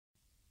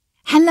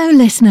Hello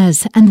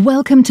listeners and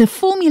welcome to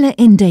Formula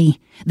Indie,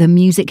 the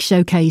music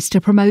showcase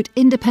to promote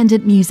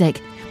independent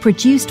music,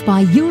 produced by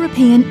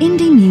European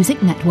Indie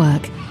Music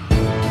Network.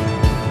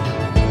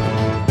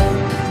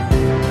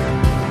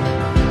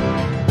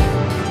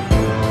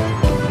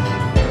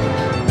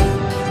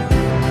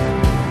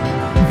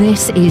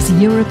 This is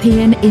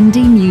European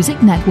Indie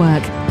Music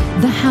Network,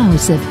 the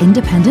house of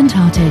independent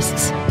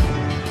artists.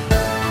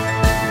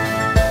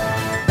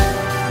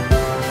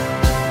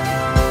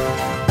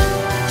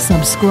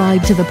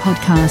 Subscribe to the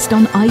podcast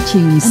on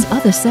iTunes and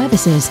other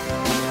services.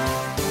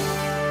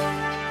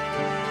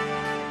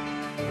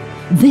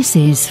 This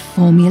is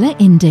Formula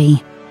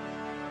Indie.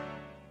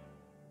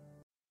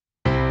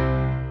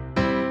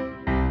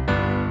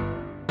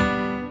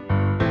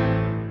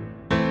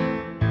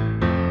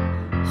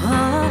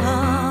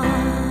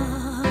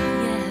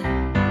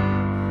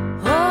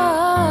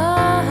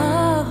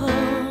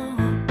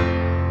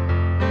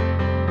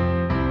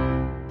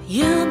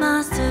 You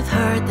must have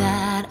heard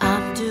that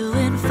I'm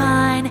doing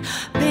fine.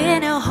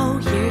 Been a whole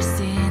year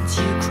since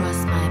you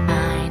crossed my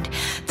mind.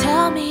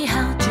 Tell me,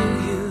 how do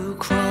you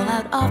crawl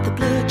out of the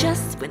blue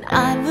just when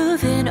I'm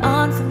moving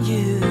on from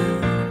you?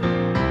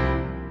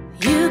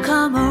 You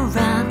come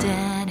around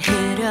and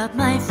hit up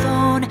my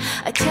phone.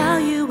 I tell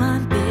you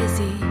I'm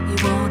busy, you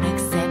won't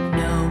accept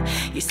no.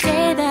 You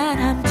say that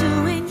I'm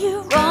doing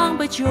you wrong,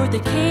 but you're the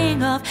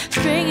king of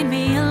stringing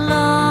me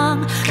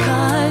along.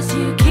 'Cause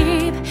you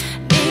keep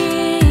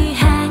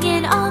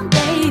on,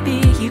 baby,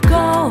 you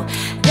go,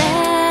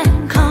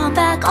 then come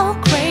back all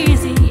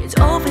crazy. It's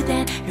over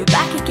then, you're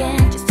back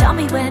again. Just tell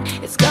me when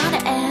it's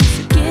gonna end.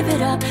 So give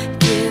it up,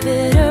 give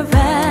it a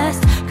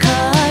rest.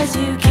 'Cause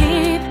you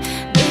keep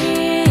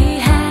me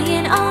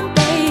hanging on,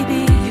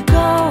 baby. You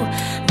go,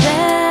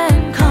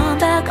 then come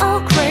back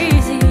all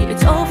crazy.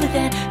 It's over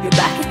then, you're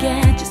back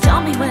again. Just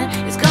tell me when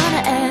it's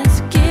gonna end.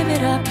 So give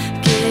it up,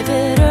 give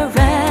it a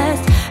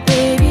rest.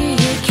 Baby,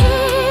 you keep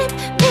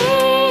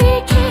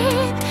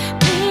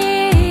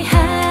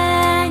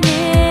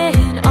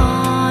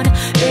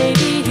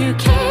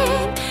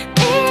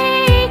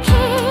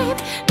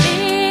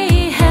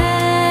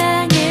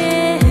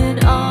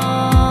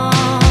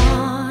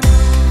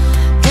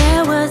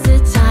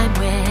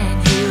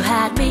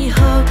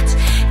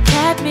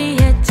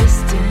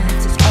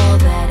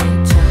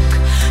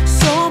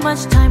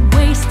much time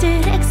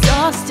wasted,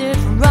 exhausted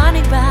from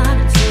running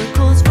round in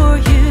circles for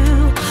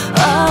you.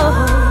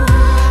 Oh,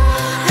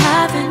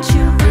 haven't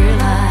you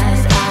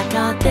realized I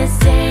got the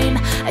same?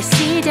 I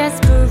see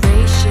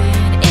desperation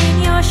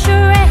in your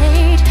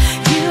charade.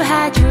 You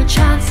had your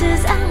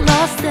chances and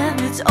lost them.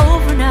 It's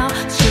over now,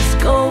 just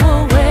go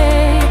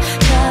away.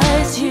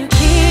 'Cause you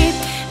keep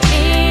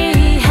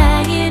me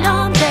hanging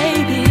on,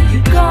 baby. You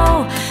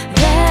go,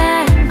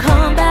 then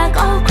come back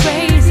all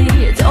crazy.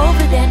 It's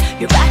over then,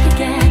 you're back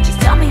again.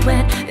 Tell me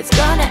when it's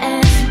gonna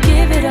end. So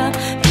give it up,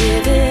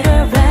 give it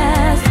a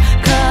rest.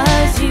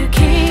 'Cause you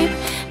keep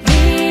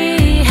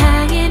me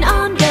hanging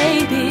on,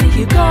 baby.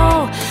 You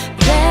go,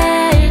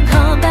 then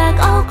come back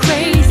all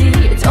crazy.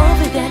 It's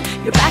over then,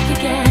 you're back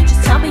again.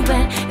 Just tell me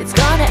when it's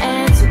gonna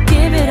end. So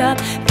give it up,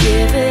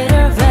 give it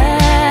a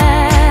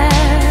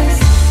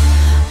rest.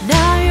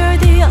 Now you're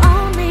the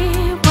only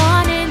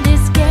one in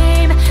this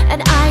game,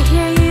 and I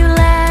hear you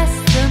less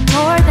the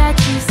more that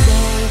you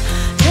say.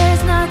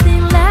 There's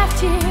nothing left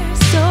here,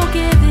 so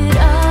give it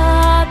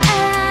up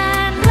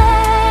and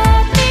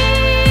let me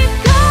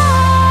go.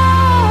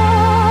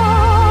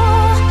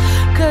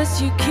 'Cause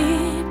you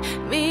keep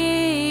me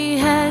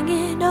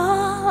hanging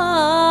on.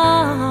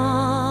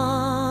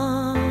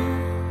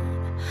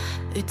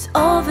 It's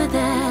over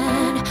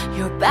then,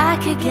 you're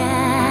back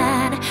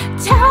again.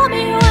 Tell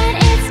me when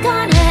it's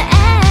gonna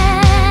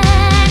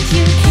end.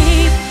 You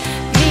keep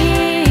me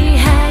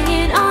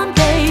hanging on,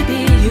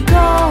 baby. You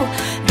go,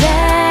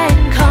 then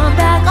come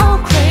back all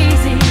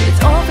crazy.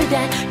 It's over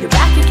then, you're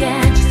back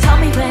again. Just tell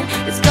me when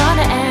it's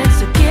gonna end.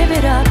 So give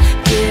it up,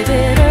 give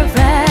it a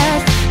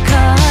rest.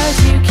 'Cause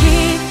you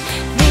keep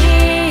me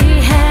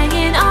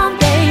hanging on,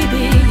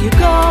 baby. You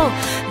go,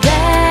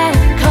 then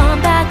come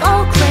back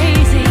all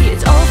crazy.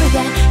 It's over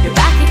then, you're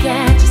back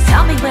again. Just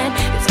tell me when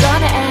it's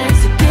gonna end.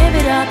 So give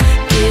it up,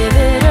 give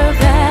it a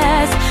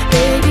rest.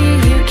 Baby,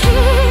 you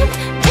keep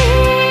me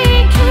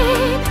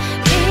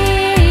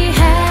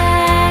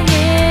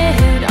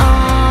hanging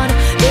on.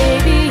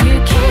 Baby, you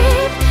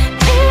keep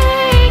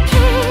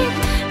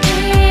me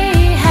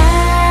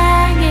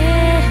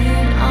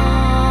hanging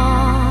on.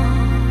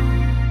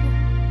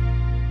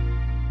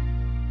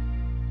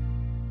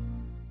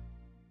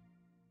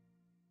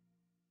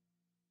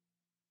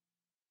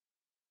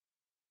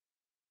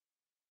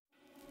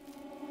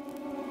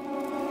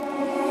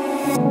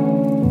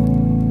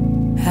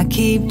 I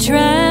keep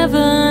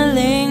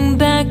traveling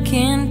back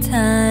in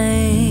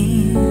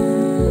time.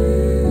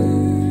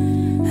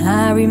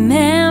 I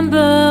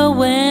remember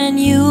when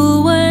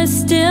you were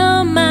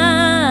still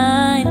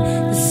mine.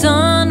 The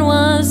sun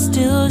was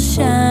still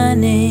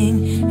shining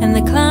and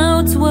the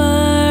clouds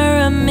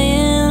were a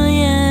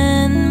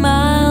million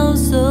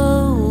miles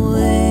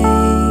away.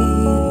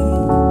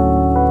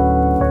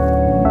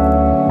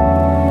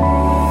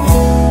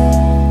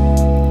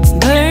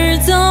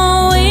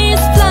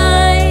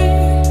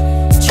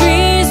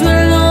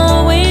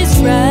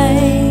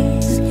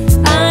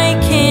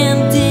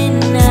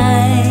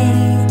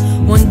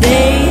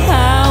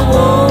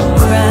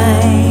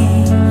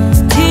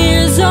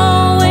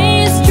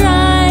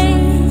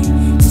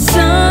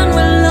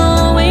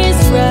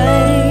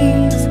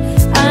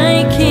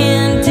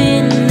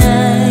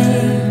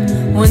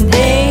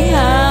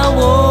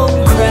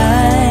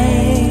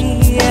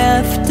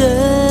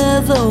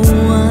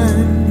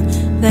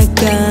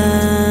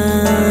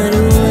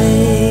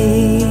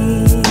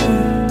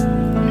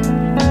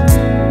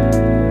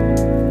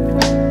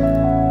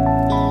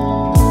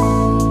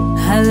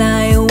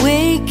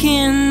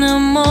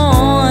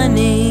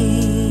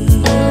 morning.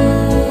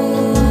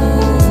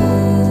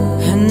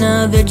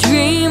 Another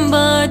dream,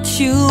 but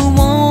you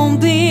won't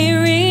be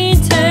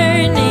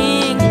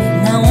returning.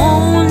 Now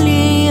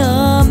only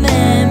a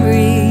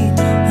memory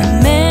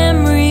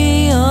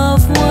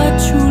of what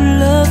true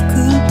love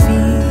could be.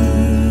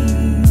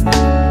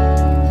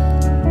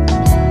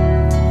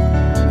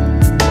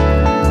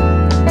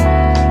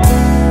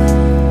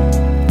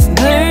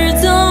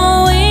 Birds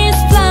always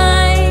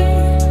fly,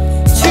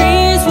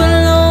 trees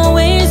will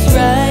always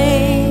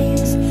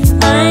rise.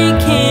 I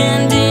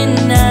can't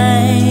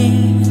deny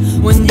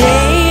one day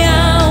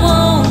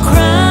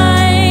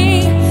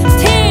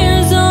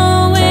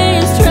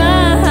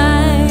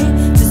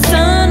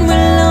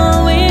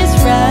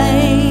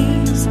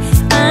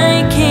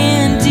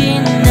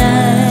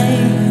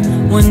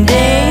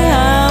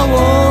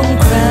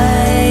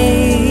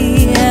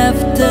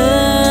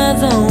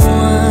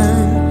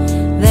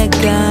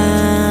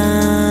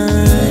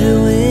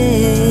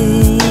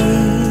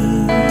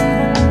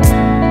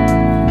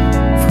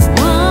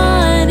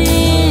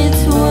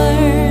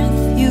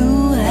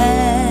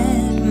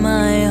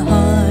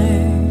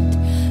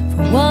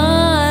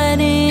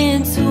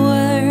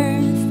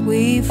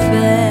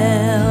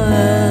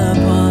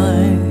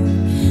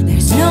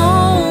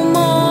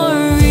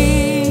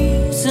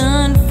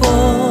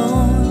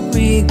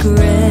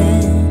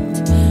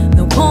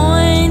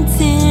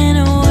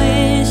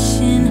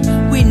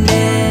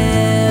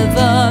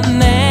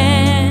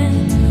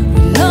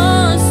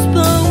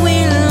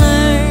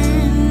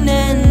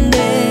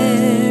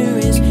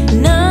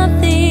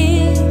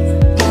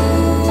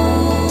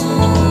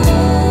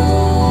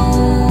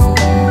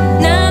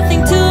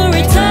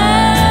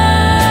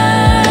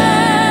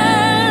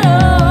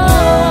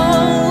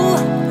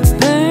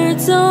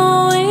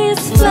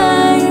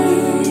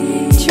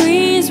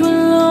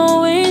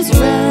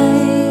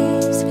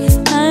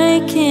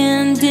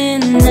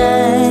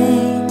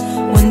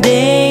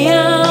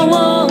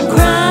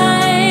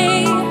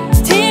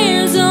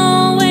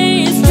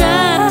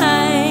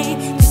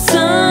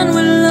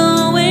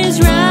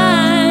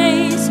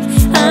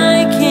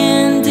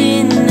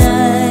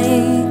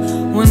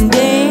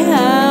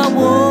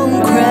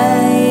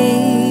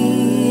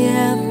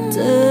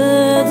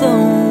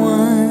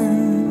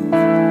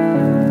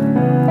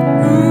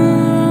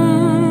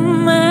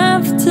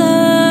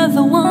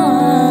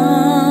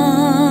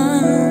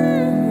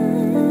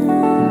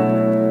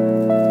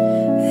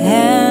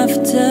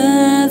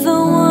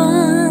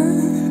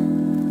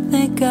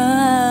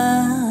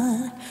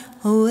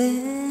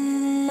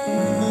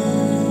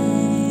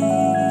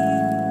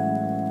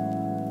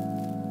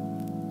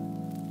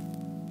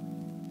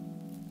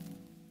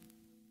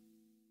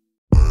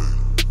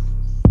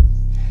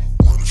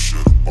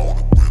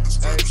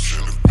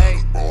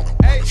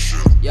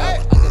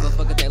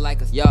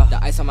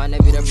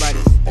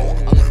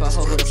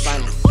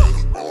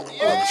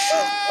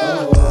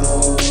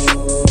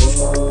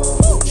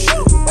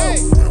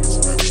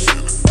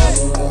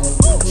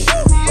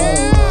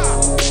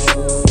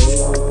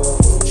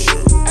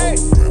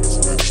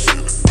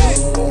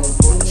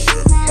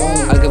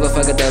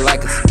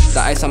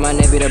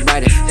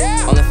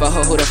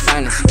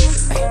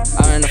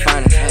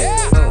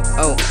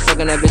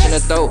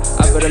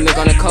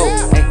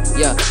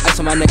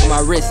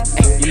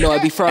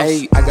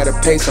Hey, I got a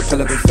pace, I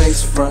pull up in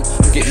face front.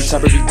 I'm getting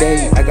top every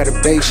day. I got a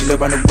babe, she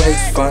live on the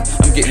wavefront.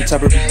 I'm getting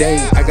top every day.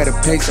 I got a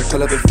pace, I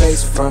pull up in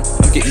face front.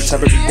 I'm getting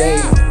top every day.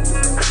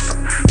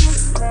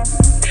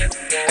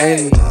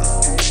 Hey,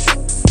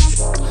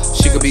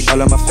 she could be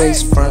all on my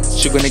face front.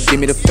 She gonna give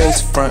me the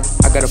face front.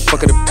 I gotta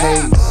fuck her the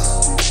pace.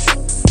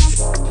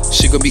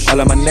 She gonna be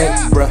all on my neck,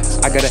 bruh.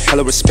 I got a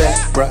hella respect,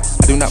 bruh.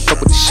 I do not fuck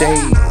with the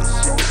shade.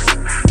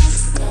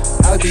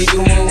 I be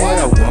doing what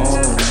I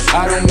want.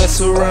 I don't mess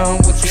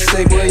around with you,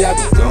 say boy, I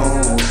be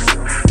gone.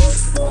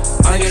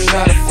 I am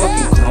not a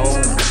fucking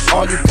clone.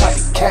 All you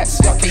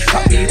copycats, y'all can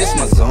copy, this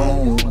my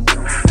zone.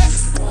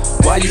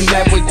 Why you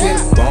mad, boy, get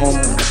a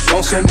bone.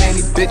 Don't so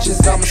many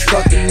bitches, I'm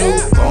stuck in new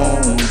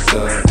bone.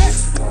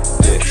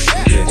 Yeah,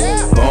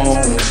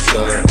 bone.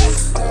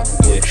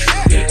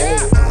 Yeah.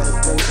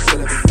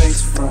 Fill up your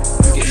face front,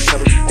 I'm getting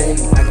top every day.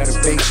 I got a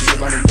base, she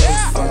live on the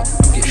wavefront.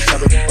 I'm getting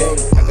top every day.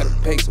 I got a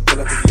pace, so pull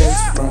up your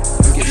face front.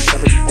 I'm getting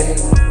top every day.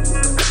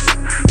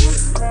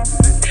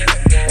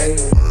 Hey.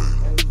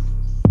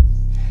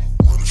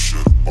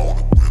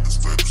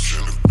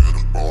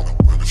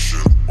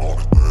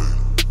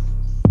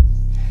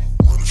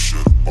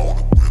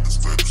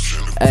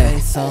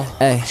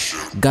 Hey,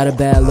 got a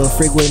bad little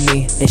freak with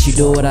me, and she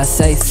do what I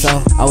say so.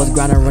 I was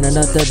grinding, running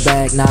up the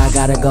bag, now I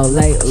gotta go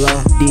lay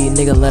low. These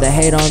niggas let her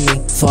hate on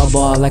me, so I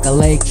ball like a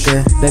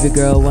Laker. Baby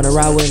girl wanna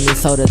ride with me,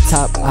 so the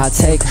top I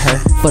take her.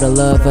 For the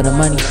love of the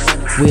money,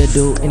 we'll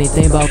do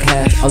anything about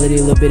cash. All of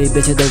these little bitty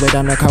bitches, they wait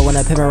on the car when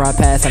I pimp ride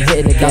past. I'm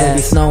hitting the gas, it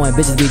be snowing,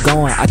 bitches be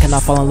going. I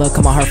cannot fall in love,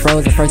 cause my heart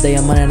frozen. First day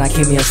of money and I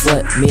keep me a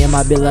slut. Me and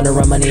my bitch let her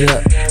run money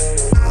up.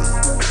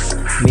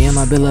 Me and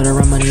my bitch let her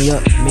run money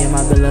up. Me and my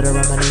bitch let her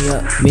run money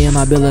up. Me and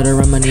my bitch let her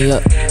run money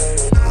up.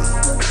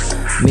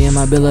 Me and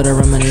my biller to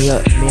run money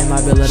up.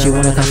 She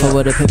wanna come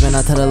forward with a pimp and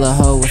I tell her little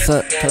hoe what's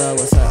up.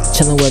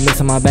 Chillin' with mix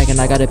on my back and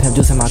I got a pimp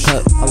juice in my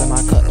cup. All in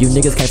my cup. You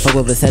niggas can't fuck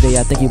with Vassetti,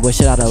 I think you boy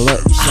shit out of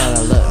luck.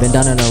 Been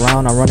down and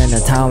around, I'm running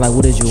the town like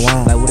what did you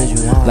want? Like what did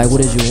you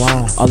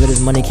want? All of this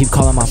money keep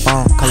calling my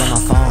phone.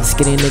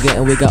 Skinny nigga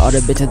and we got all the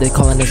bitches they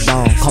calling us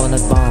bones.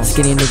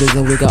 Skinny niggas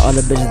and we got all the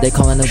bitches they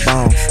calling us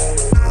bones.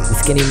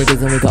 Skinny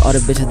niggas and we got all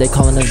the bitches they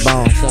calling us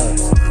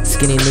bones.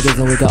 Skinny niggas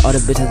and we got all the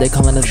bitches they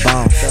calling us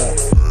bones.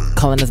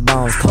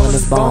 Calling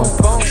us bones.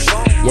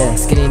 Yeah,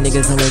 skinny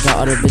niggas and we got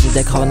all the bitches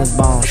they calling us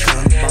bones.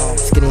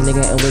 Skinny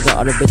nigga and we got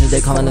all the bitches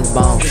they calling us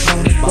bones.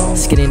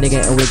 Skinny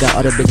nigga and we got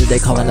all the bitches they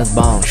calling us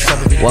bones.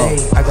 Whoa.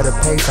 I got a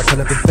pace, I pull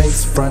up in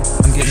face front.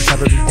 I'm getting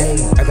top every day.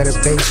 I got a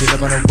base, you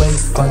live on a wave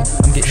fun.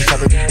 I'm getting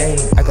top every day.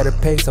 I got a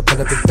pace, I pull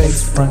up in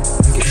face front.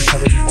 I'm getting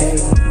top every day.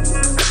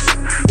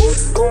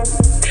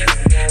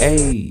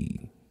 Hey.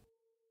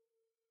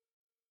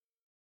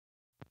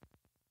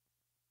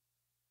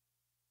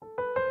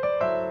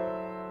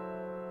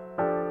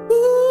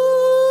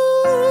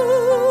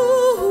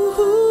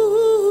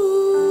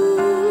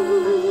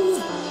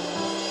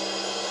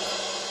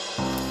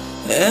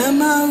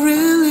 Am I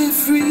really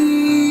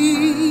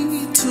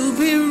free to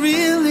be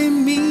really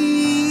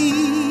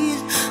me?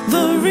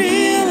 The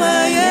real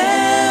I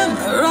am,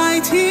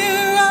 right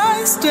here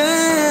I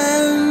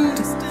stand.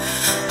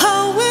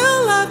 How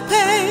will I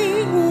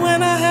pay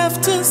when I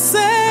have to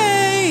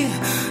say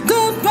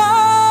goodbye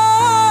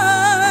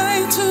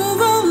to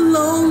the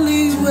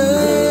lonely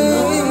way?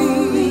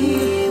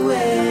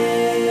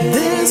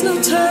 There's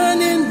no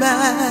turning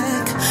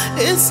back,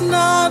 it's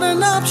not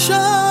an option.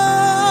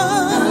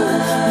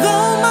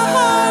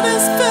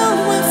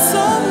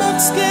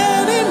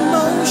 Scared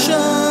emotion.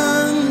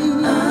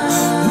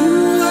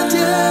 Ooh, I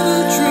dare to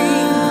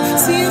dream,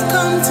 see it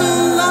come to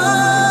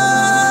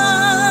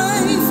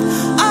life.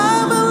 I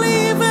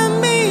believe in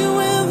me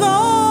with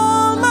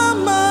all my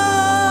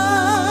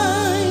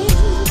might.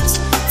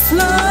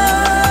 Fly,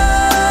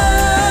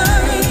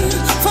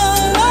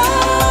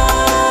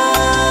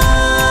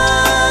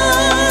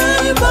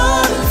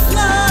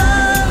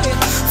 butterfly,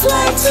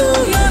 fly to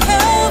your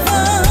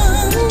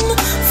heaven.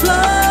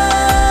 Fly.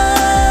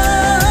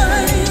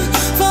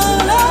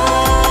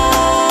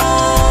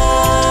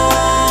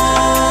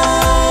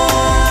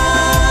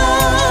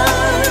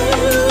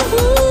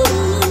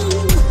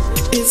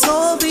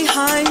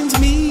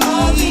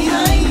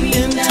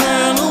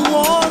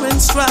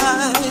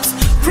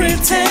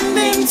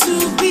 Pretending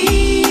to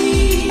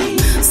be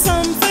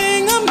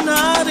something I'm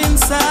not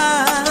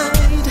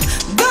inside.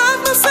 Got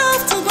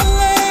myself to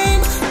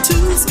blame,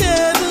 too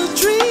scared to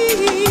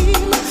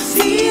dream.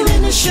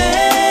 Feeling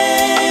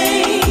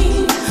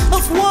ashamed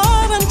of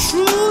what I'm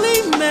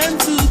truly meant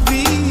to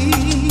be.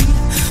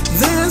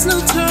 There's no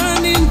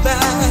turning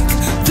back,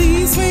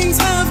 these wings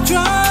have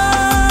dried.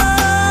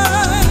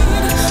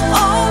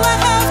 All I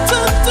have to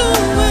do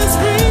is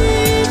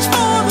reach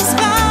for the sky.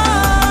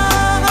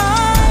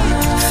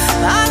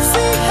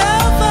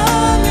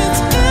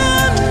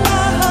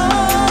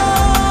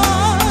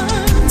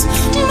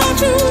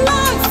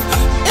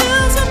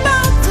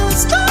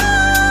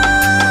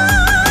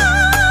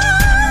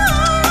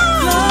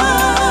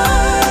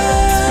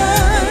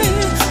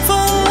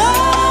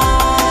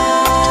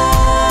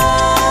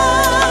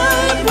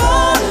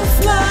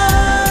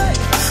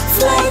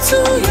 To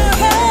your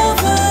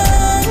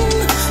heaven,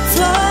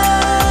 fly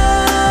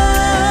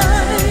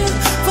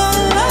for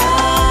life.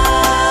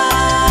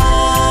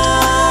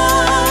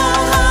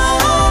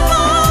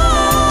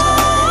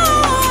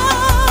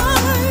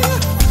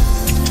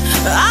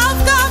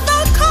 I've got the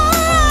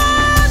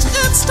courage,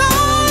 it's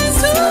time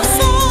to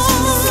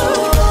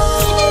soar.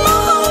 My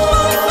whole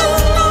life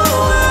is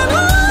knowing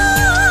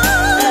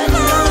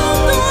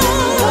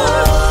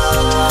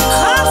I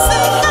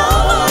see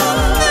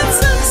heaven, it's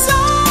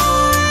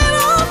inside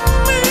of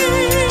me.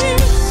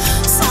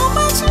 So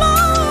much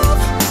love,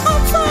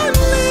 I'm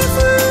finally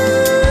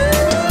free.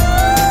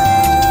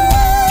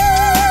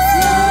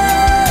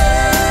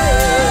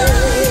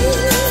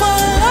 Fly,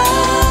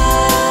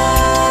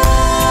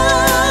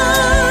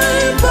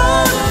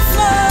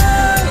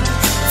 butterfly,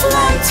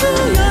 fly to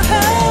your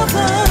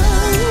heaven.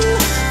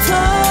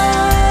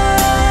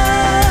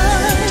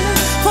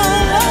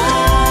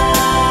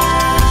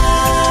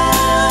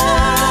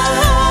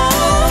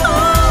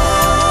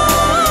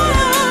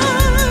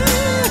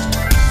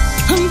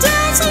 I'm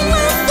dancing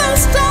with the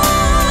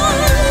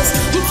stars,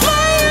 I'm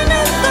playing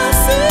in the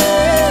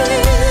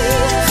sea.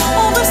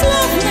 All this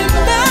lovely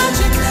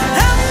magic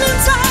happening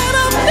inside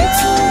of me.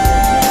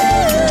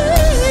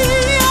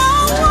 I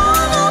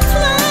wanna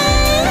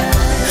play,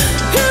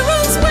 here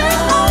is where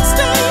I'll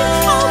stay,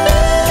 I'll be.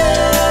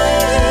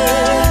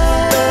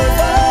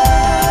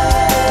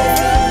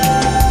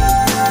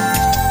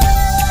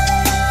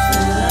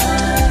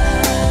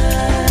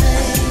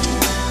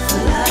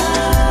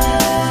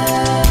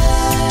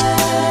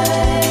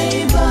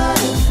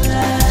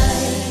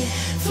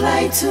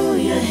 Fly to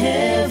your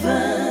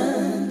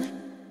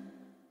heaven.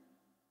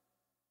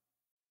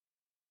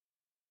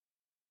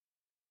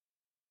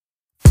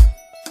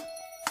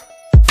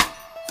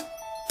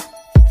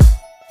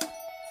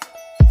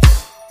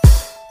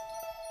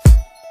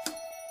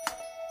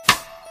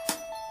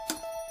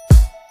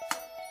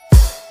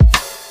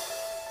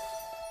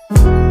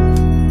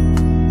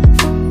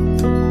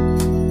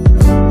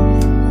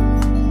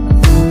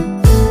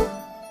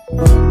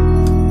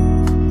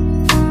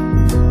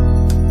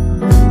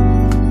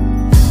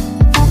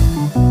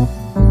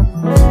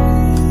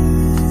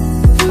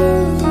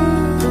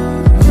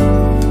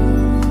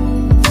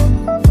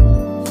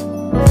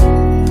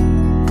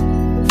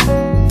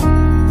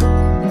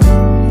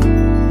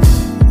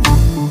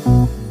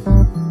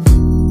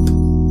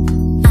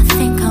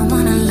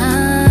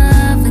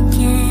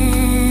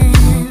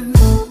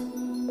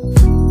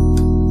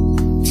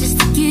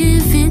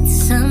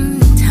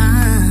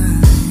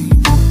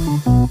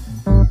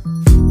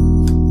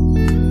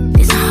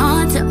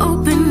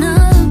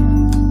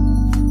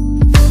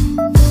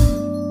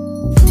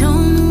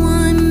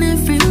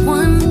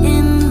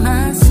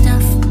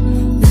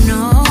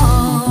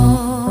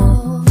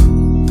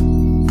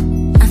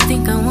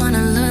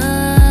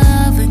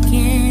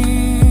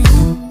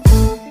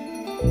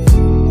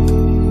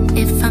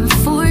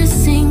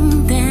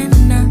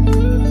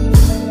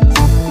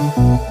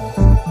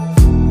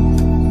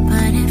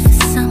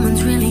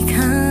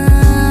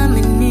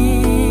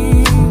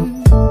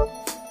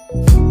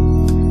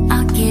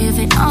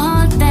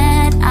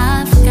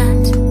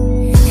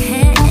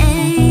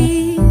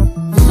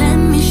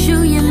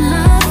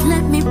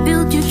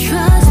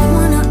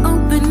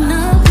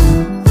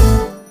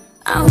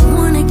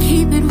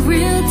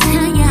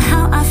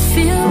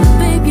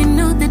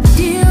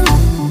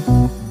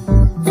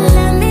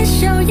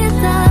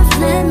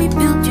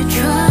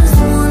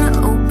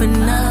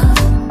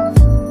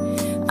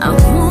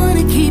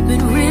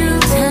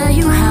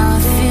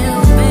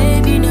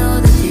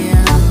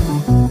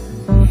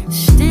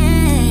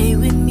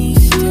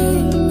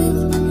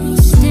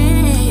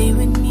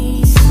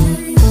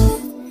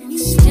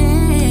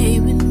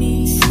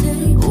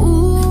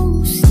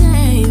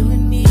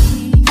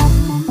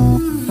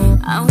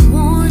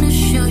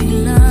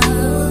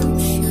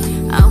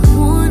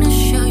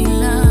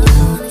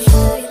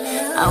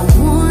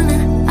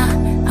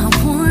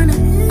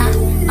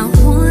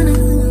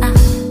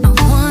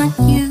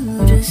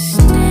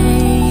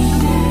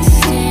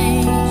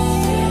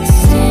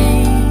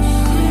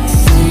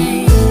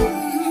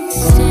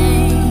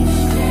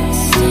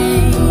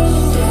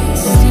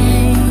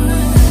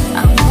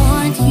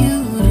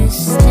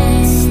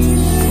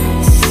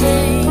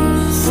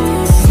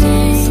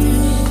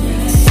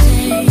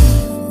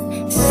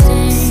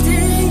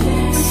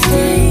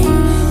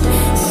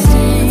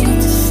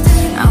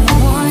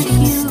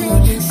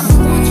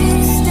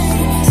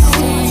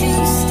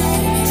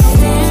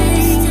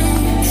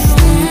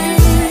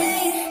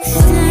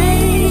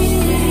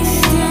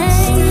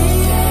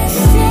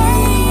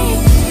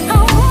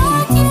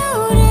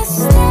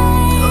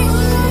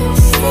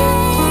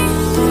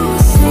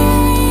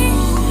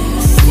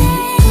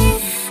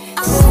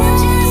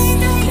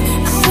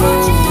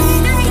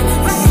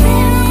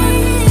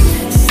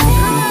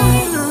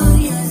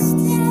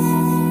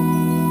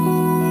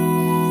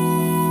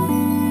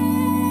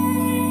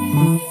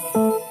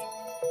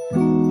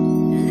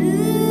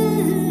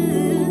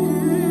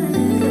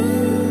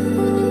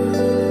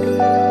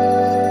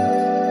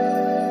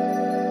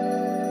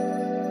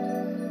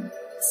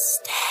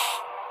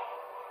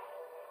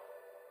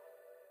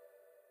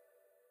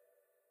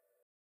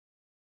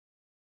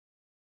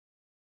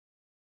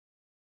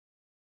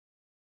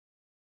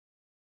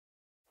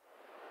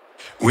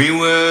 We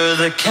were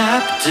the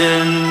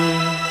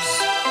captains,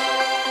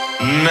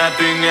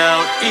 mapping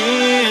out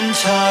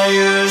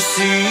entire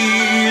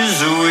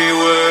seas. We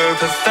were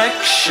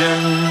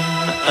perfection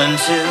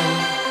until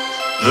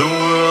the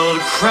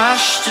world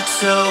crashed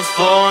itself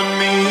on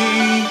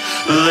me.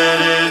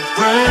 Let it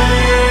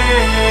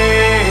rain,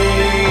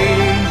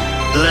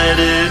 let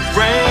it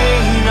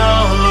rain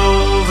all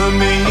over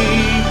me.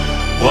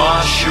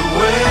 Wash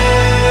away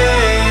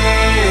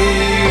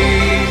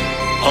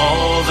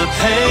all the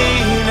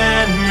pain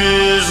and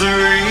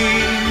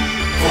misery.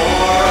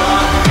 Pour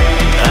on me.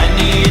 I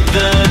need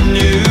the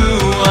new,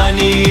 I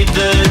need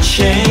the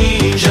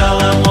change. All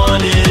I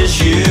want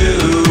is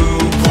you.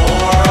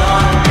 Pour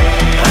on me.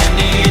 I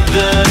need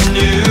the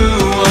new,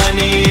 I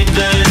need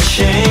the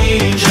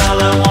change. All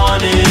I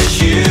want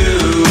is you.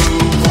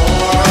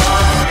 Pour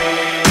on me.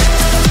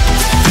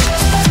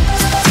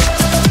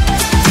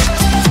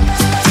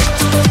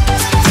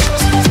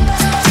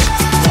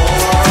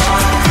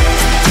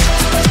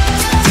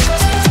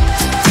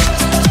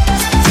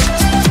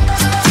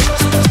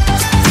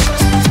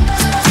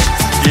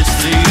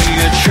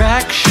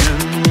 Attraction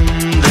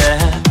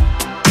that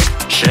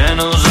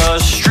channels our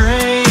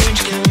strange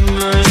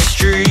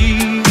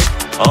chemistry.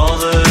 All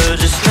the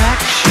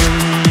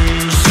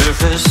distractions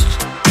surfaced,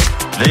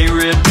 they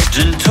ripped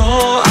and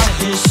tore our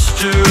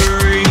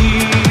history.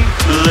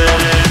 Let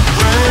it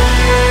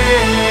rain,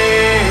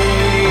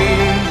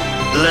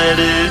 let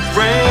it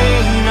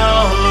rain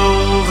all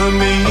over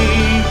me.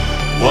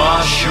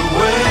 Wash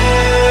away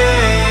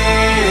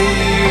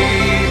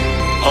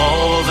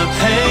all the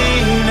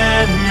pain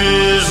and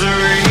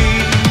misery.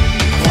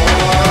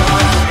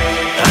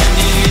 I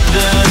need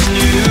the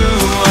new,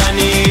 I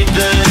need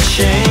the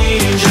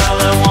change. All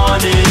I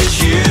want is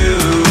you.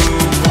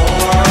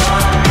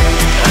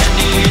 I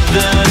need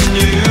the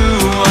new,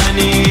 I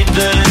need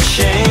the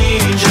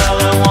change. All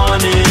I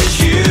want is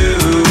you.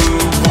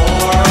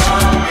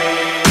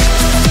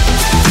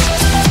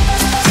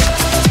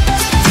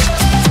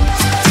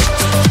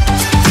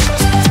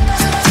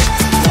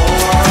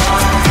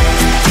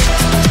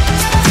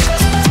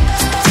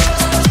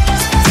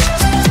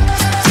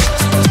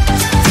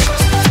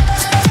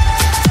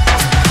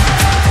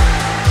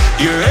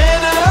 Your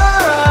inner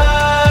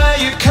eye,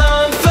 your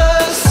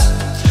compass,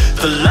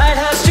 the light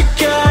has to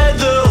guide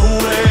the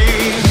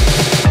way.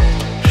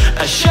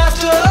 A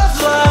shaft of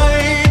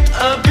light,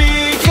 a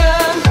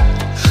beacon,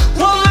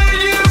 won't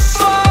lead you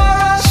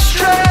far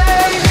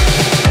astray.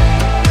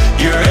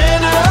 Your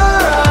inner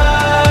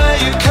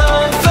eye, your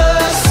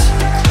compass,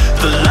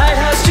 the light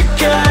has to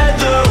guide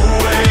the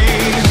way.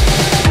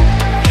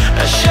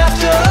 A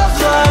shaft of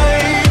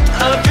light,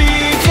 a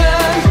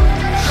beacon,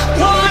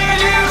 won't lead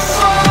you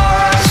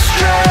far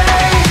astray.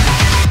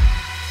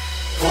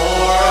 Pour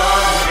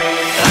on me.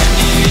 I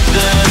need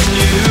the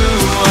new,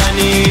 I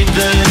need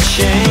the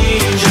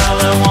change. All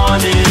I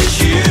want is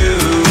you.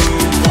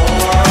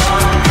 Pour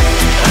on me.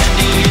 I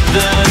need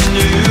the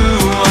new,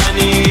 I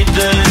need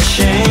the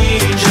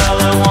change. All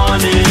I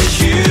want is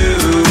you.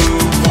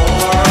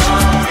 Pour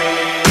on me.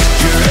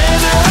 Your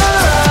inner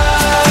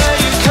eye,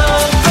 your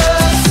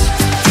compass,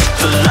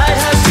 the light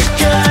has to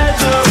guide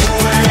the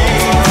way.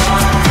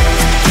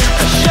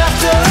 A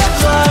shaft of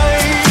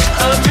light,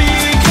 a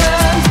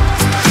beacon,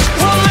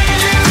 won't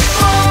lead you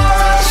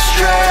far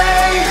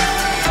astray.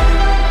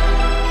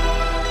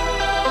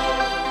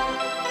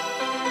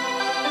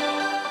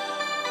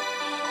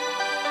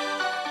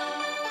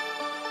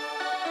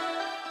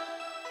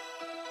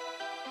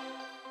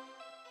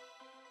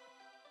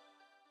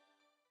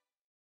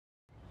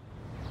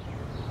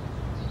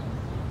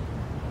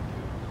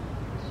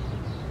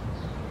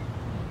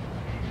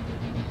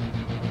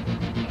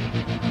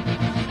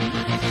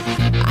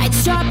 I'd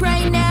stop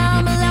right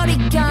now,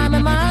 melodic gun. My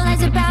mind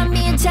lies about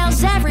me and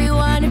tells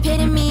everyone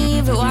epitome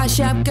of the wash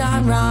up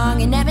gone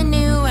wrong. I never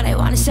knew what I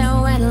wanted,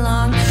 so went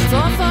along.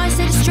 4-4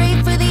 set it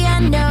straight for the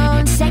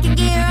unknown. Second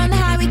gear on the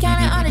highway,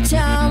 kinda on a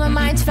toe. My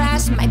mind's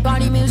fast, my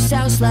body moves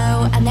so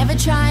slow. I'll never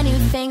try new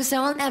things,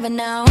 so I'll never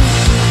know.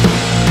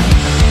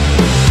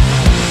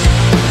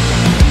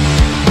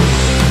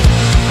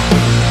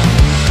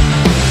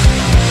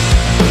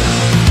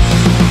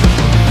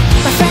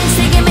 My friends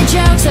taking my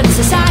jokes out of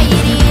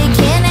society.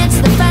 Can't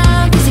answer the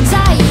phone 'cause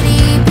anxiety.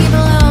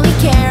 People only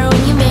care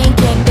when you make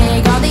it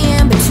big. All the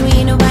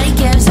in-between, nobody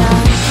gives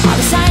up. All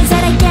the signs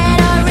that I get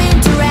are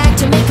indirect.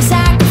 To make a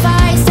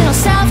sacrifice and I'll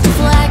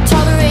self-deflect.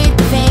 Tolerate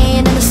the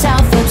vain and the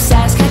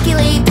self-obsessed.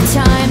 Calculate the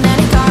time that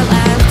I got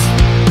left.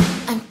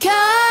 I'm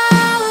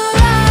covered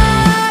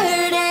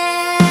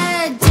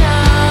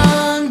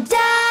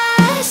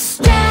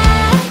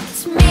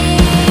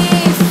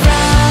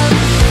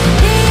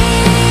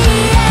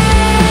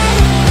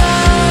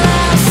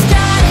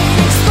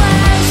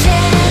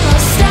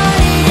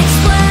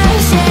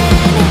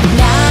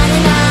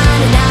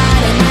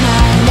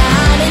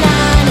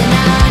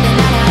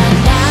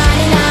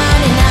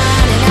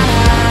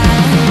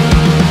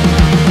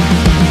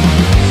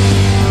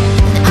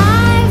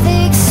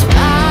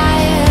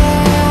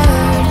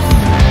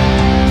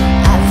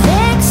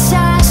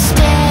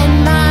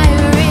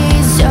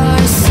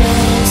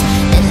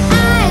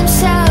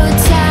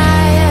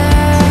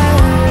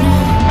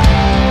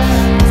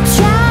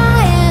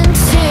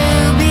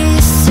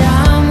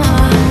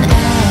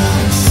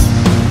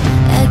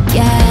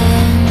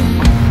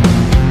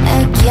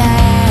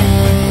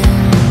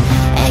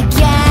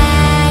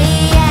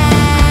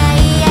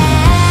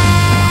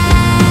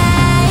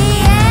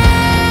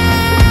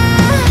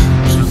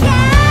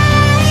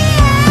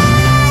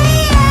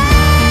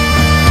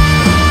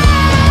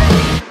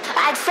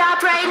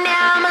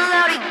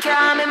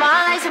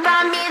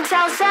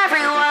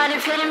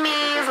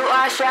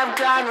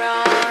gone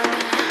wrong.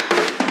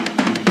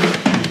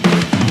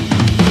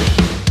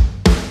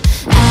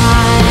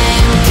 I'm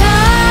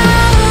covered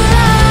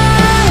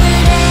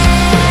in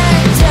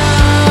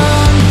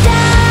don't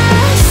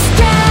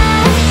distract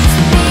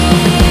me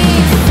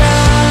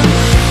from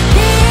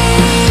the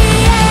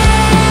end.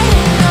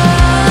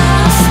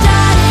 I'll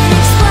start an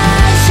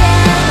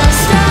explosion. I'll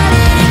start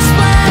an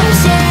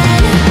explosion.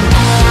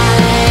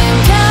 I'm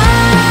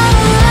covered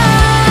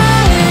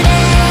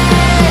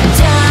in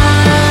don't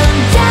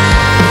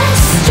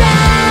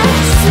distract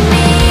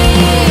me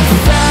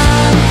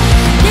from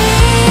the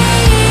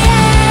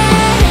end.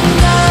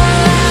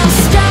 I'll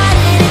start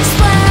an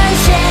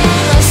explosion.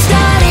 I'll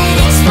start an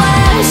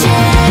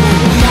explosion.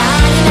 Na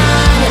na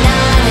na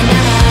na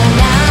na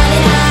na na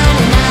na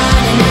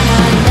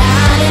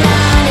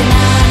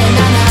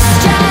na na.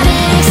 Start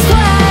an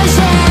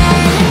explosion.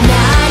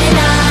 Na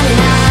na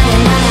na na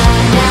na na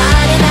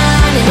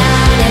na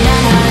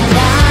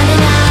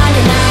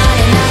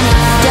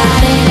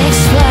Start an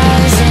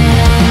explosion.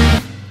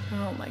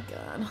 Oh my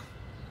god.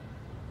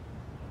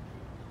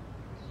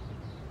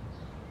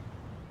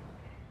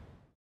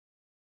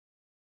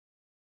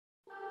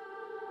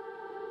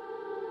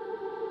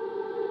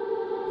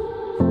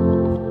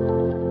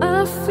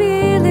 I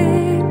feel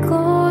it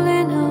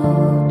calling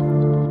out.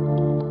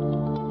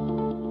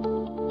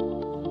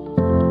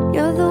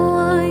 You're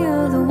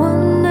the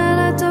one that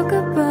I talk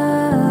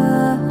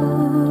about.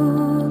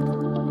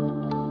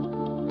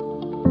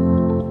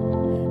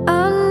 I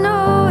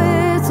know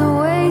it's a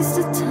waste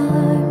of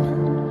time.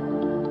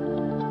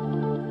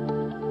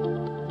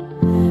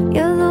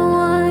 You're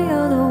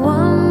the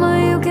one, but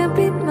you can't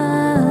be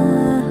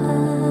mine.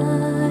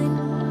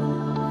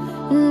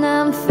 And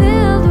I'm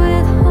filled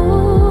with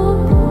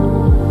hope.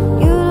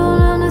 You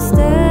don't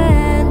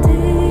understand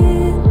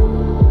it.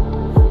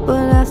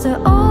 But after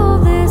all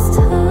this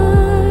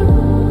time,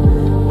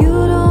 you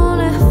don't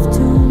have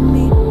to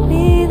meet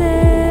me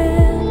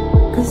there.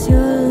 'Cause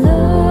your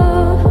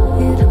love,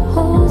 it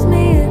holds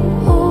me, it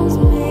holds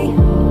me.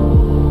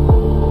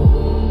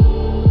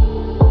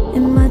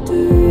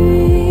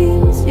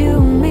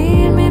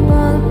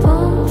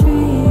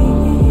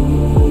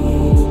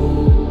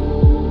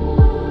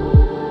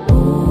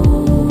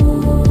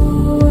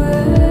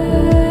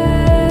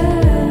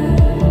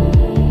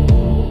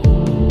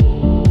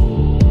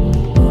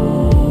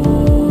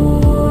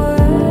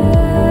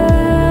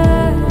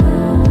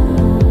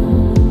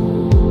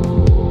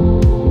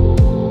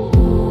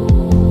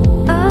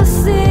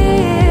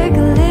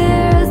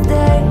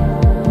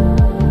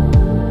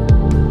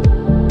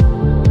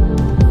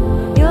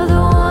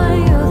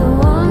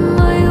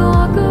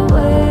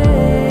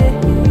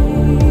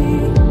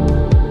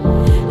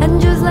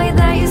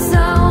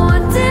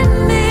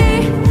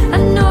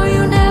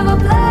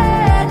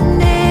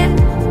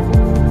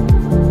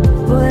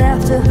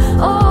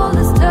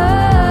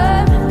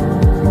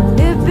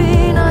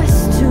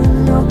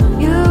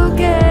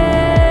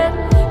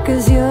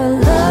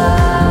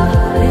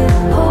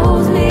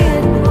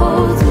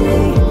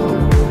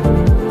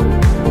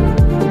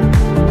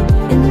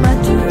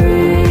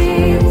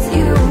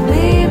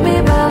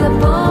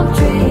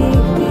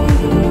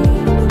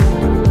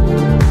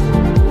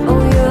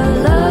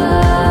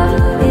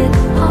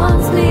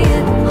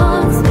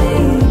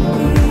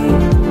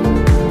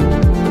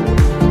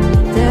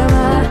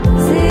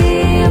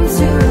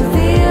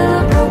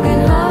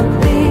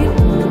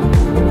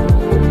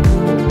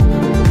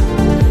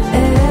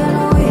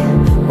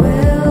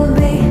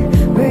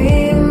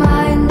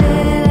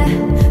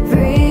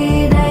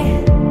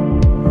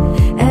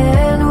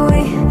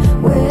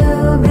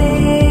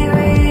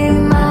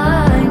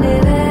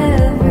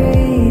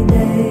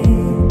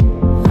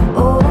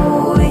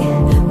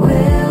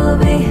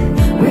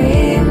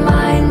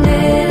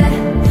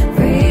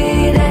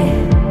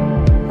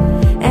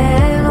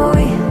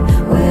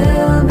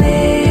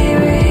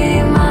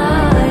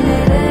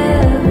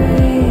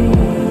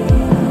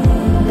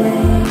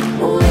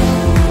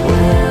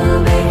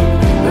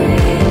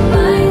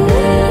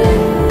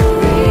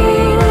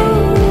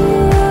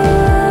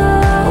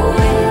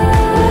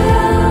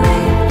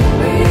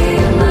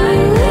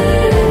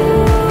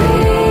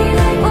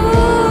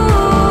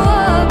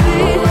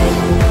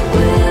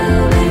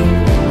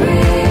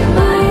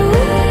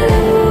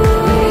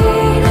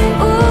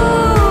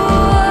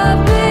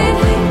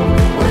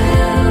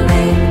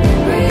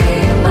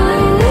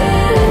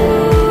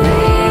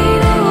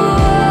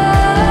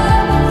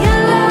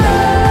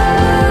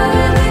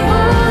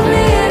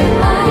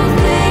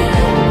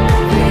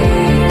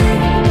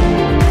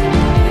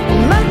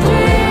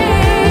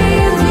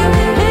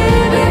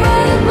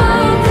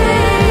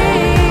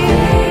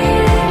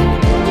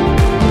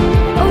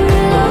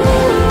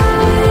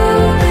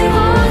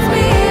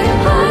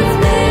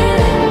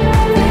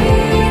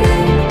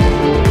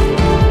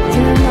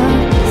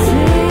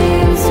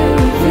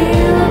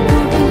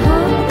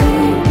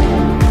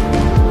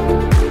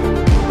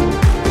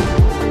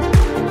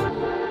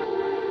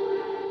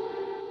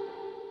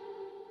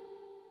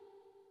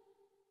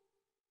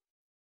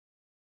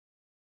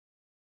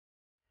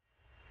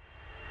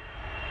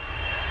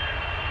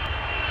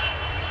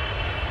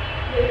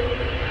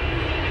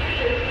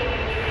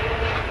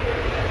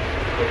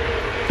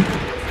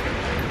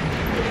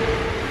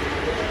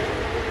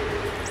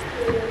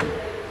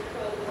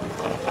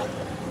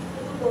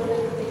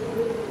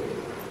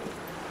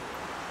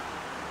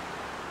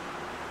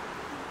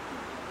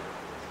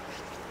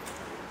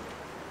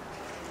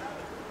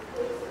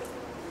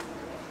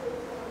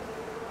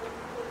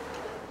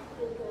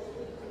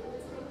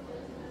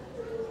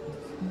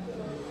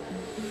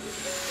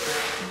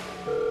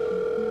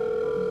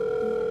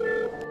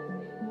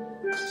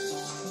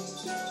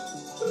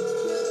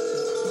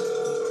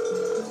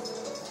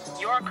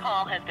 Your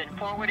call has been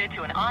forwarded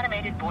to an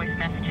automated voice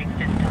messaging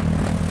system.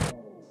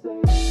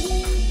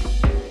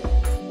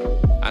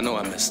 I know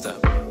I messed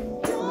up, but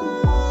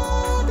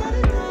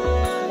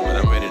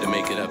I'm ready to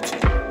make it up to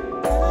you.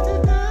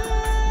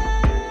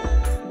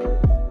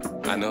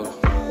 I know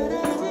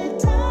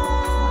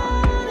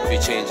if you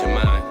change your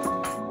mind,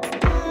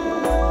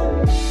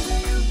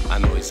 I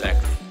know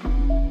exactly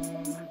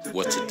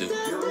what to do.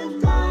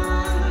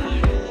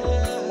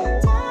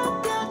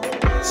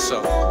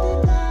 So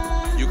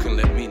you can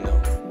let me know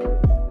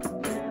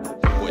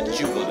what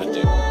you want to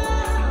do.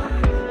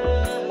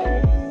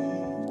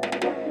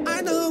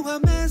 I know I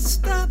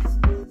messed up,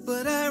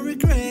 but I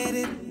regret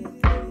it.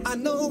 I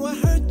know I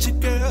hurt you,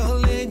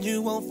 girl, and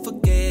you won't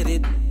forget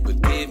it.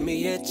 But give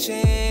me a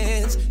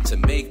chance to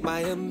make my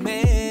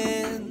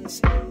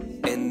amends,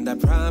 and I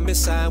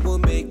promise I will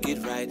make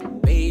it right.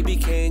 Baby,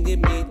 can you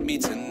meet me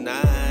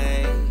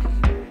tonight?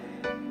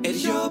 At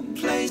your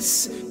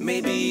place,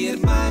 maybe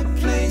at my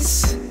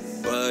place,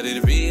 but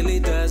it really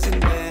doesn't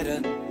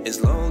matter as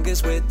long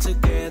as we're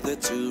together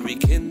to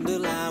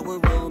rekindle our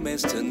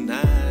romance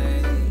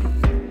tonight.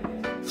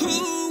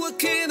 Ooh, what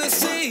can I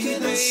say,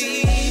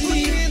 baby?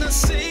 What can I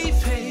say,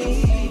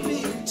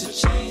 baby, to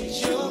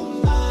change your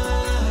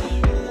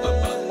mind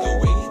about the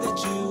way that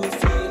you were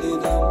feeling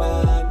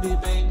about me,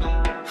 baby?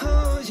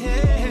 Oh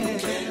yeah,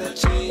 can I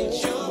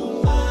change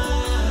your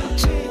mind?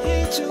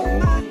 Change your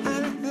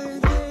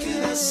mind. What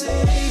can I say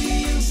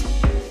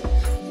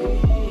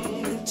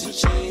to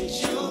change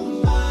your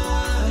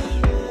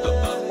mind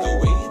about the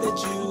way that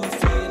you were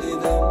feeling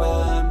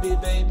about me,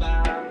 baby?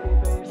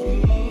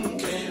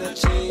 Can I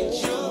change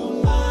your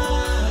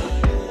mind?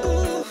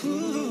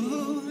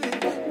 Ooh,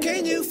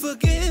 can you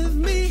forgive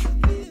me?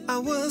 I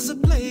was a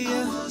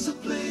player,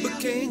 but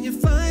can you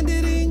find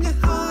it in your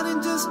heart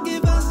and just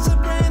give us a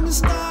brand new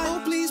start?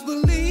 Oh, please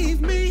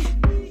believe me,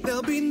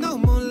 there'll be no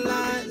more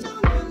lies.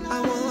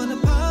 I wanna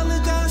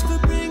apologize for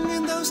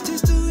bringing those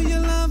tears to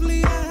your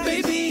lovely eyes.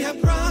 Baby, I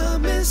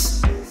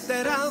promise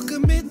that I'll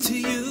commit to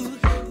you,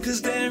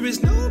 'cause there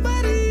is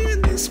nobody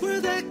in this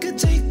world that could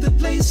take the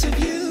place of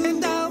you.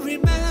 And I'll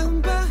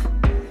remember,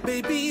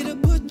 baby, to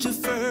put you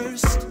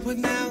first. But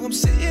now I'm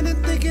sitting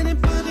and thinking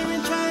and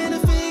pondering, trying to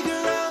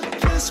figure out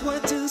just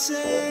what to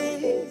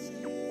say.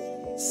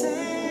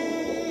 Say,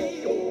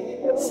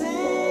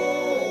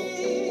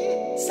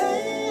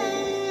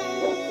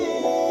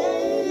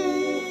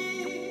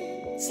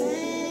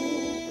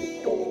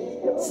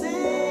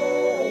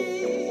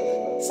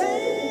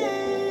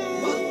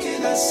 what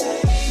can I say?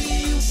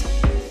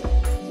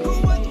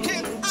 What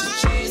can I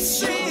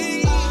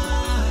say?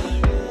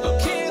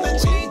 Can I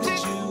change it?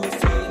 You were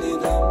feeling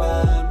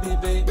about me,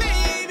 baby.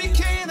 Baby,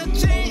 can I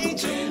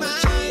change your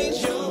mind?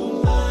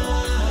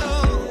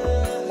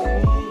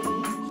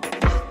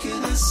 What can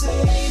I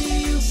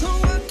say? So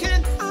what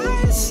can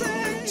I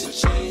say to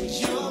change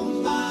your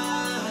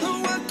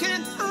mind? What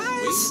can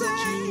I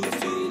say? You were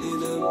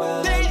feeling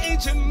about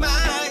change your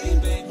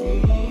mind, baby.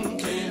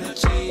 Can I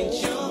change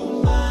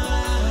your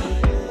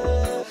mind?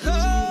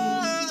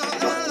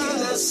 What can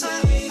I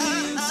say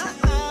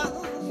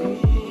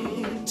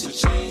to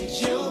change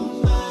your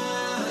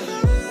mind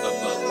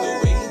about the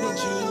way that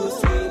you were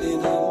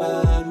feeling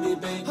about me,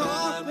 baby? Oh,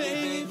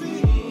 baby,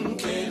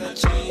 can I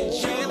change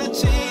your mind?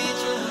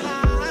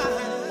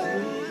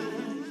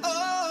 Oh.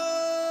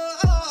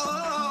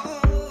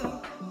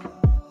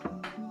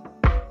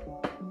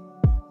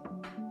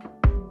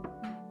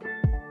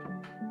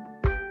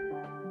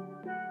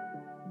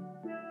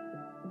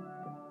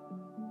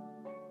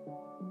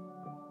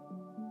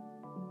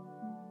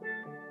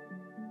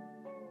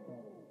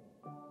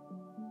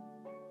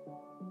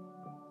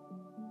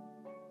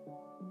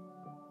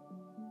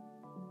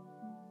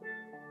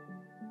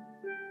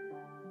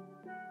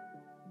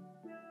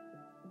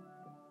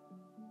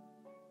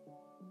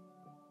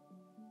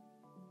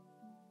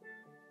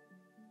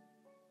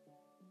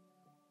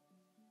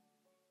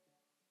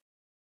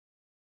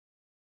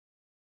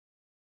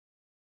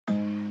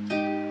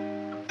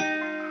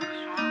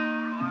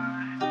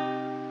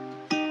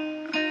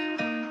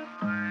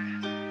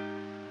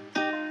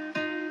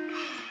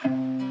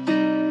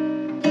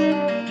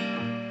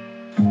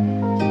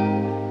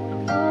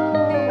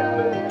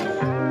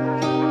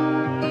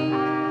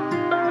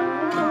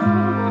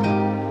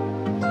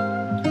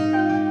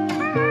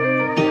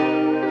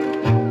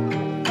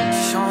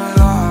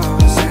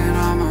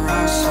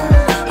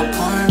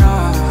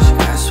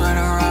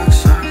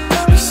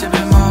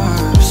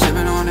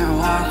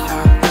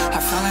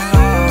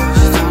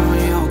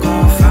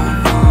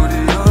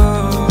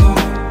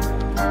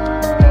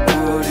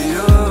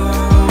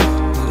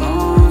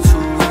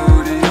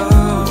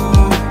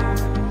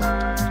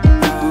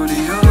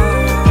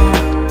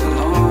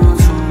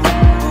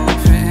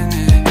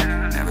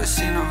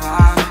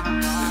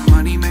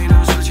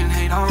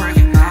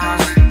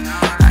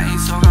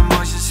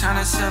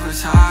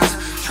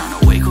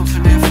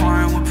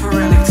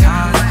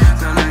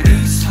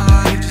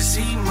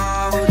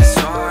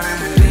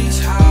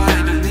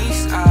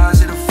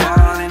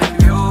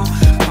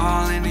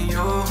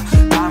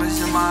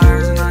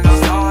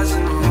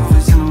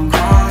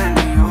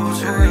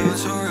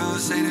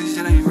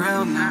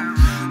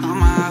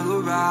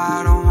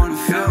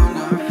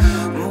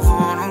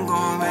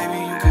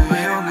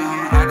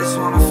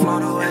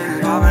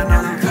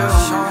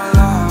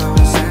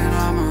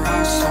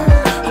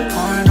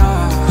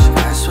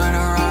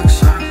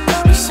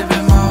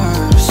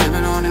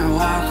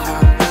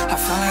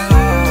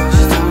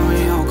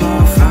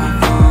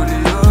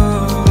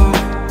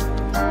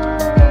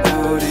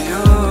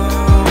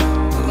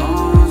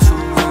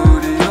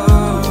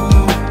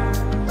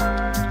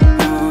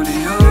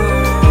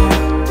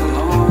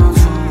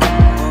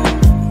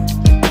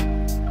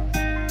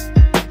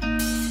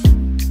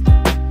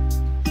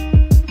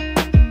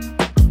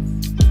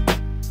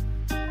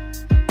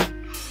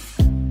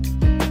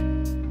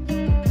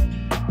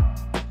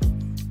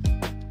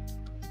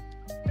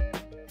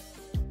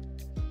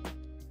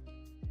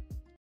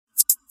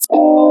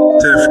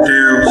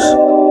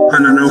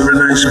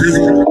 speak.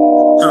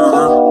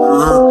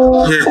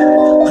 Yeah,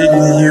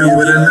 hitting you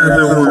with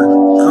another one.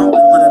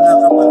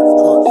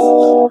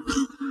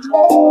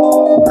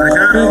 I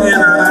gotta get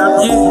out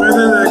of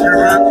whether like a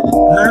rock.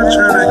 Not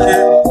trying to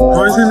get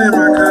poison in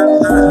my cup.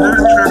 Not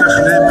trying to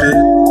flip it.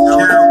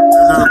 Yeah,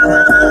 I'm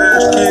out of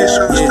ass kid,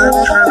 so stop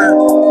trying to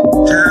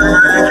tell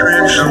my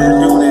encryption.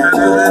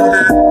 Other than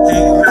that,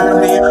 ain't no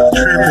need for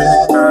tripping.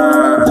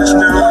 Just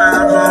know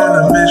I'm on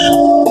a mission.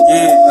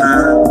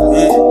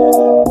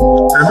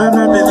 I'm on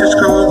my bitch's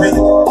Kobe.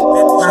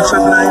 On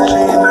some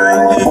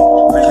 1990.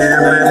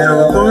 Can't let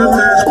no boy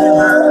pass me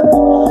by.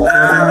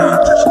 Now I need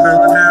to slow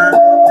down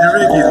and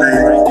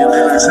regulate.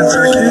 Since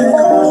I can't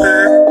go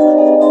back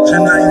to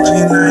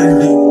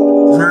 1990,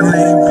 my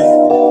name be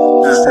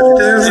Step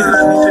Devil,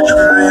 I need to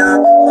try out.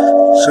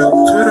 So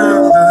put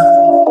all the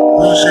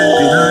bullshit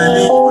behind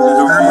me.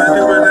 I'ma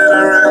do a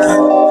little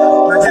rockin'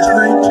 like it's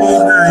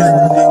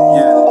 1990.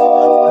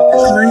 Like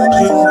it's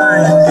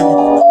 1990.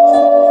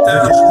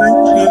 Like it's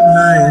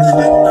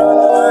 1990.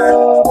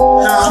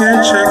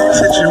 Can't check the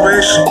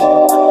situation.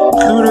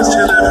 Kudos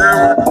to the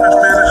power of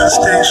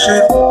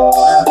manifestation.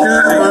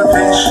 Got more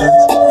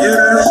patience, yet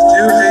I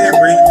still ain't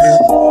waiting.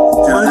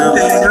 One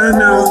thing I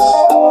know,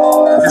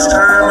 it's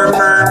time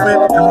aligned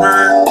with the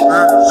mind.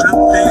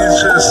 Some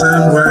things just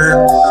unwind.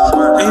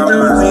 Ain't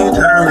no need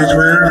to always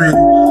worry,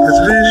 cause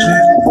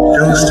vision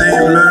don't stay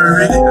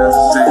blurry.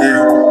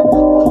 Yeah,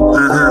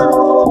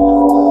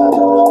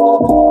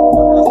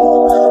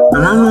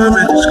 I'm on my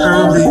bitch's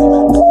Kobe.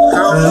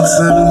 On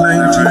some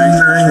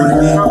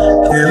 1990.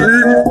 Can't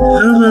let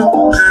no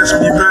one pass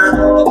me by.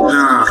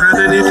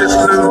 Kinda need to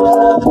slow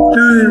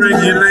down and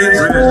regulate.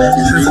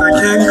 Since I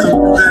can't go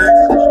back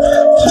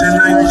to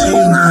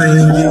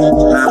 1990.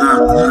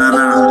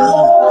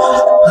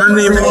 My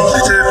name is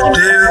Step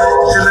Dale,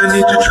 and I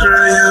need to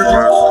try out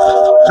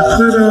to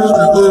put all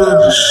the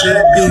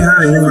bullshit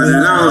behind me.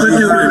 But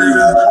you a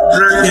little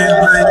rockin'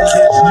 like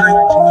it's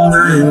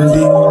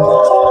 1990.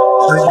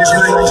 Like it's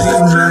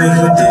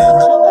 1990.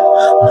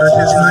 Like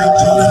it's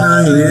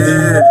 1990.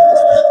 Yeah.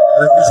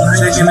 Like it's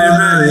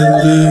 1990.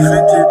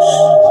 Vintage.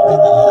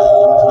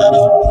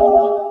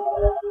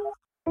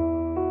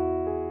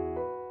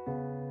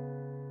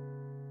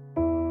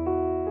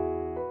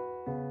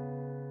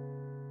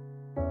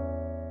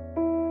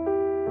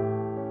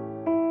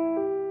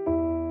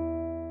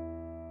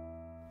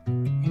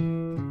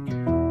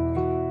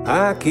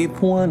 I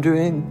keep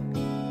wondering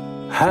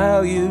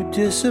how you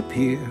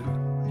disappear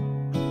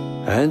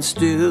and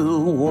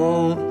still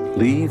won't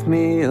leave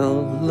me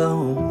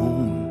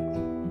alone.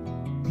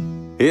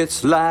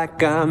 It's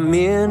like I'm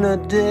in a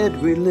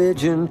dead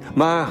religion,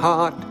 my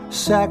heart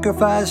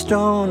sacrificed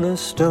on a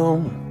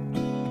stone.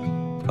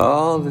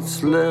 All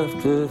that's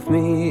left of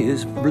me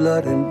is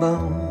blood and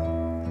bone.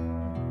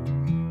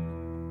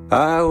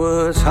 I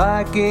was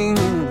hiking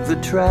the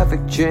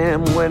traffic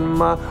jam when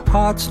my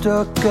heart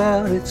stuck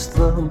out its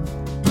thumb.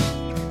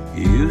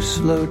 You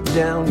slowed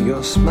down,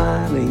 your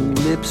smiling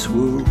lips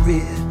were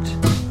red.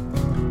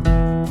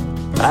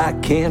 I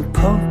can't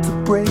pump the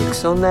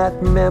brakes on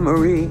that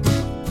memory.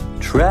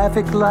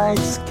 Traffic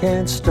lights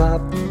can't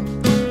stop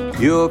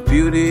your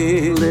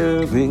beauty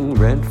living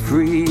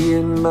rent-free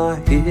in my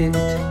head.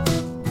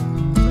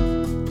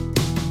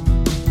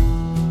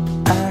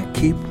 I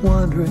keep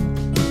wondering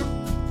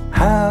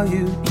how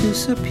you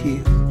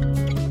disappear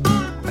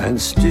and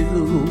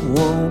still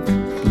won't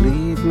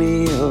leave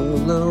me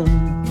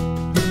alone.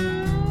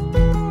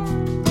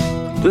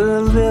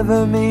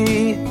 Deliver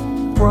me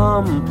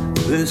from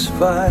this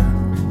fire,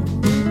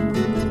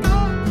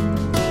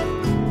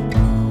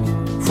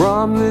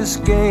 from this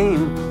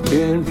game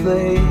in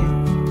play.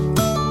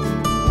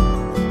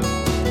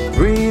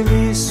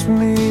 Release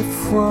me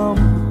from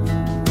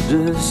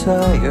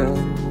desire,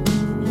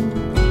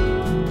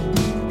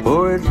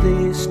 or at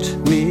least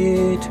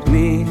meet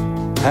me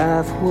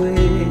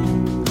halfway.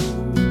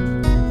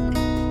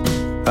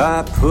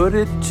 I put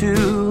it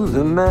to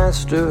the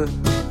master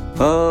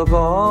of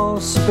all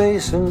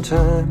space and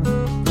time.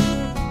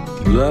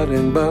 Blood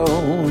and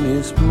bone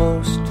is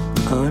most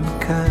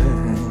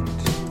unkind.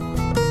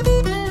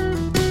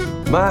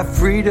 My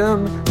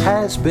freedom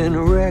has been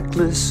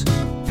reckless,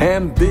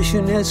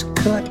 ambition has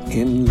cut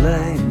in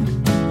line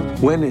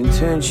when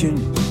intention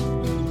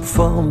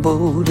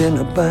fumbled in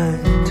a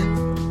bind.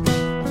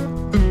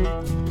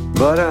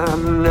 But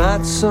I'm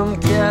not some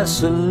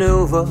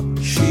Casanova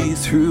she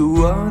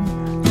threw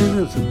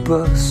under the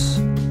bus.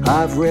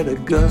 I've read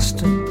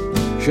Augustine,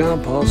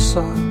 Jean-Paul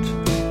Sartre,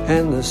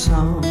 and the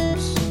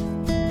Psalms.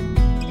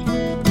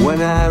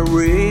 When I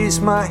raise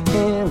my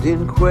hand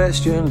in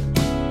question,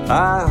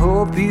 I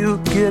hope you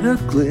get a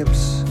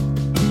glimpse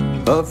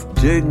of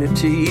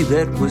dignity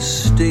that was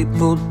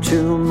stapled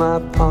to my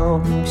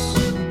palms.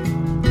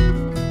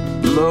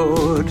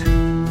 Lord,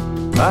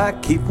 I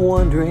keep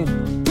wondering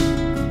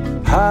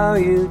how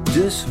you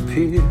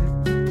disappeared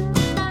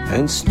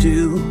and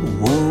still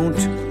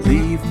won't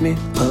leave me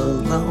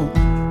alone.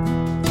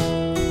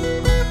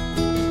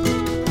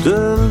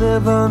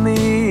 Deliver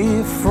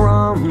me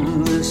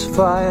from this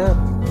fire,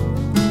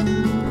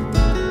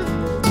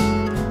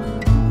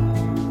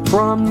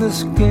 from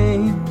this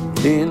game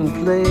in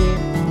play.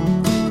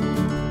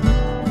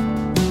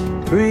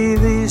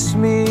 Release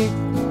me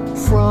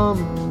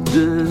from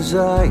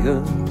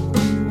desire,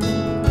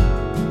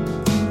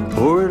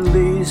 or at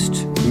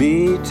least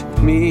meet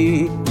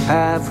me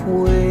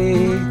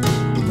halfway.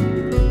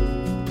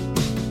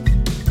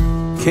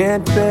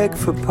 Can't beg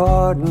for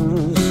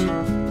pardons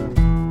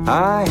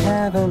I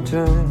haven't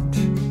earned.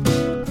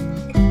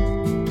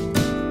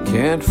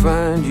 Can't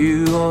find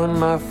you on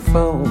my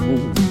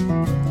phone.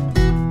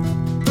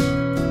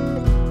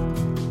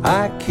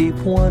 I keep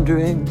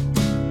wondering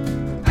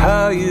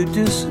how you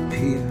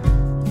disappear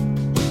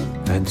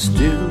and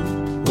still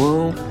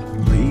won't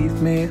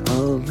leave me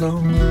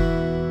alone.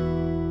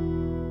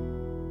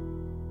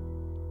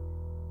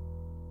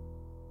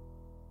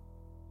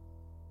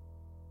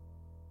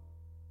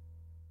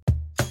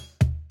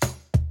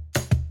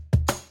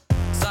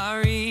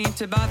 Sorry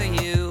to bother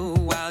you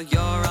while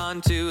you're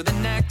on to the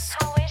next.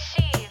 How is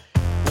she?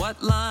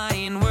 What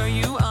line were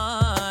you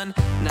on?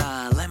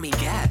 Nah, let me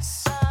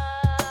guess.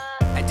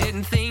 I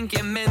didn't think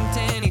it meant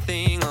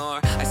anything, or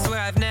I swear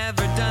I've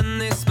never done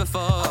this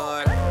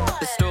before.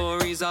 The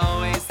story's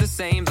always the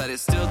same, but it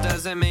still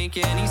doesn't make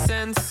any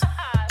sense.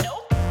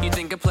 Nope. You'd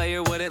think a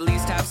player would at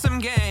least have some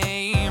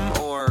game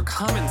or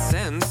common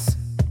sense.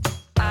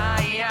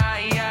 I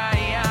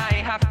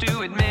have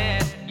to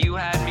admit, you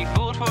had me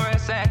fooled for a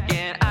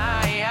second.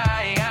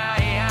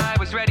 I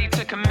was ready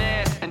to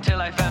commit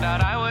until I found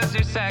out I was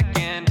your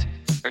second,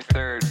 or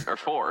third, or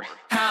fourth.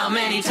 How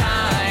many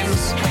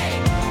times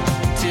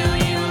till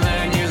you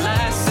learn your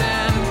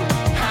lesson?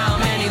 How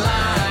many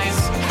lies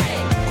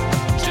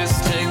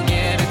just to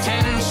get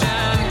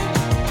attention?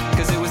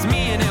 'Cause it was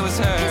me and it was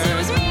her. It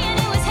was me and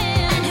it was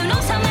him, and who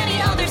knows how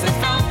many others that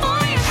fell for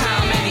your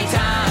How many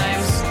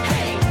times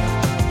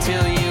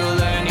till you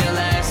learn your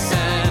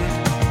lesson?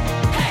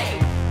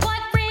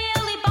 What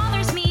really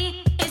bothers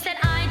me is that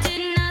I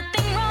did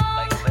nothing wrong.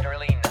 Like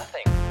literally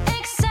nothing.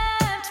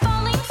 Except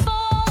falling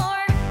for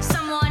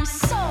someone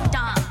so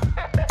dumb.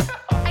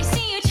 I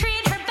see you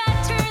treat her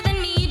better than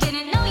me.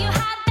 Didn't know you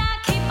had that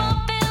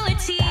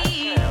capability.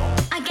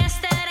 I guess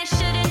that I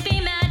shouldn't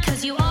be mad,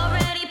 'cause you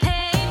already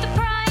paid the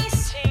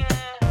price.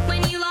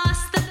 When you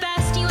lost the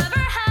best you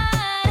ever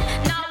had,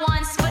 not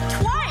once but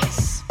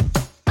twice.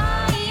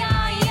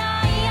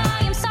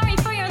 I am sorry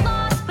for your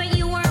loss, but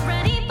you weren't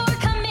ready for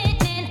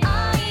commitment.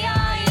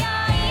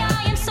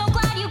 I am so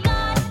glad you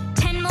got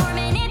 10 more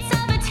minutes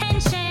of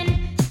attention.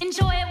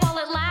 Enjoy it while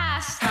it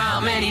lasts. How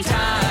many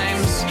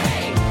times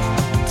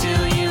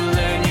till you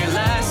learn your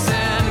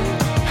lesson?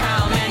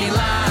 How many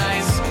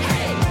lies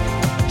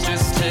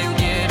just to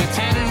get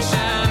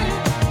attention?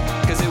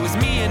 'Cause it was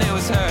me and it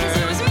was her.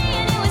 It was me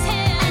and it was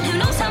him, and who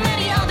knows how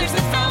many others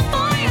that fell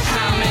for your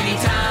How many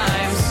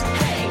times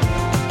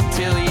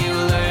till you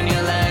learn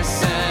your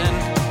lesson?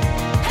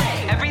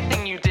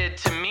 Everything you did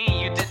to me,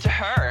 you did to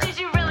her. Did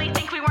you really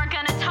think we weren't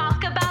gonna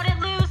talk about it,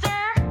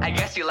 loser? I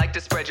guess you like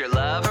to spread your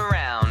love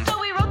around. So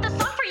we wrote the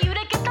song for you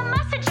to get the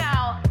message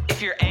out.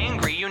 If you're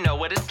angry, you know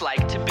what it's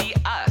like to be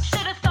us.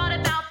 Should've thought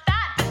about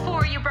that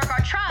before you broke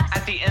our trust.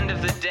 At the end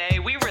of the day,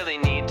 we really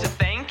need to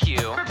thank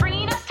you. For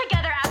bringing us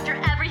together after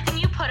everything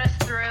you put us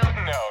through.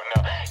 No.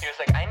 He was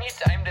like, I need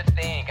time to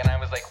think. And I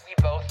was like, we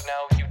both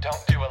know you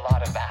don't do a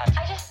lot of that.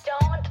 I just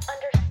don't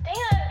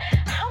understand.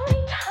 How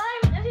many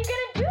times is he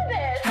gonna do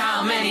this? How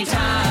many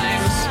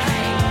times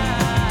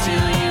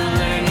till you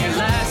learn your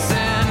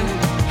lesson?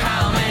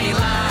 How many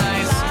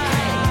lies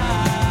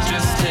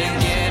just to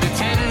get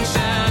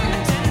attention?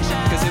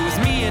 'Cause it was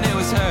me and it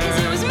was her.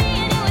 It was me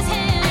and it was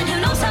him, and who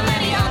knows how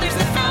many others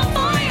that fell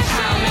for your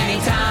How many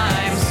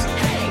times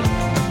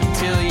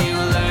till you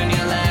learn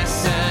your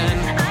lesson?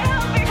 I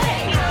hope you're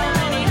taking how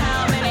many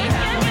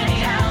times.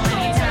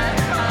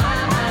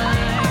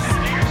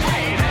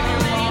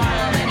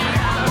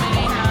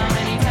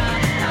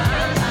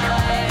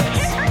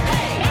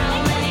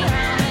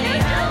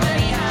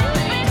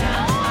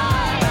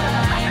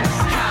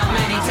 How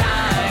many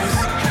times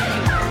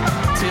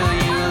till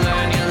you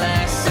learn your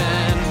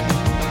lesson?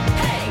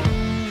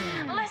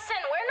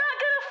 Listen, we're not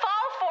gonna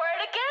fall for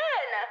it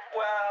again.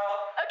 Well,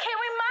 Okay,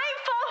 we might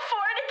fall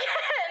for it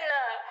again.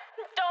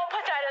 Don't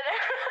put that in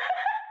there.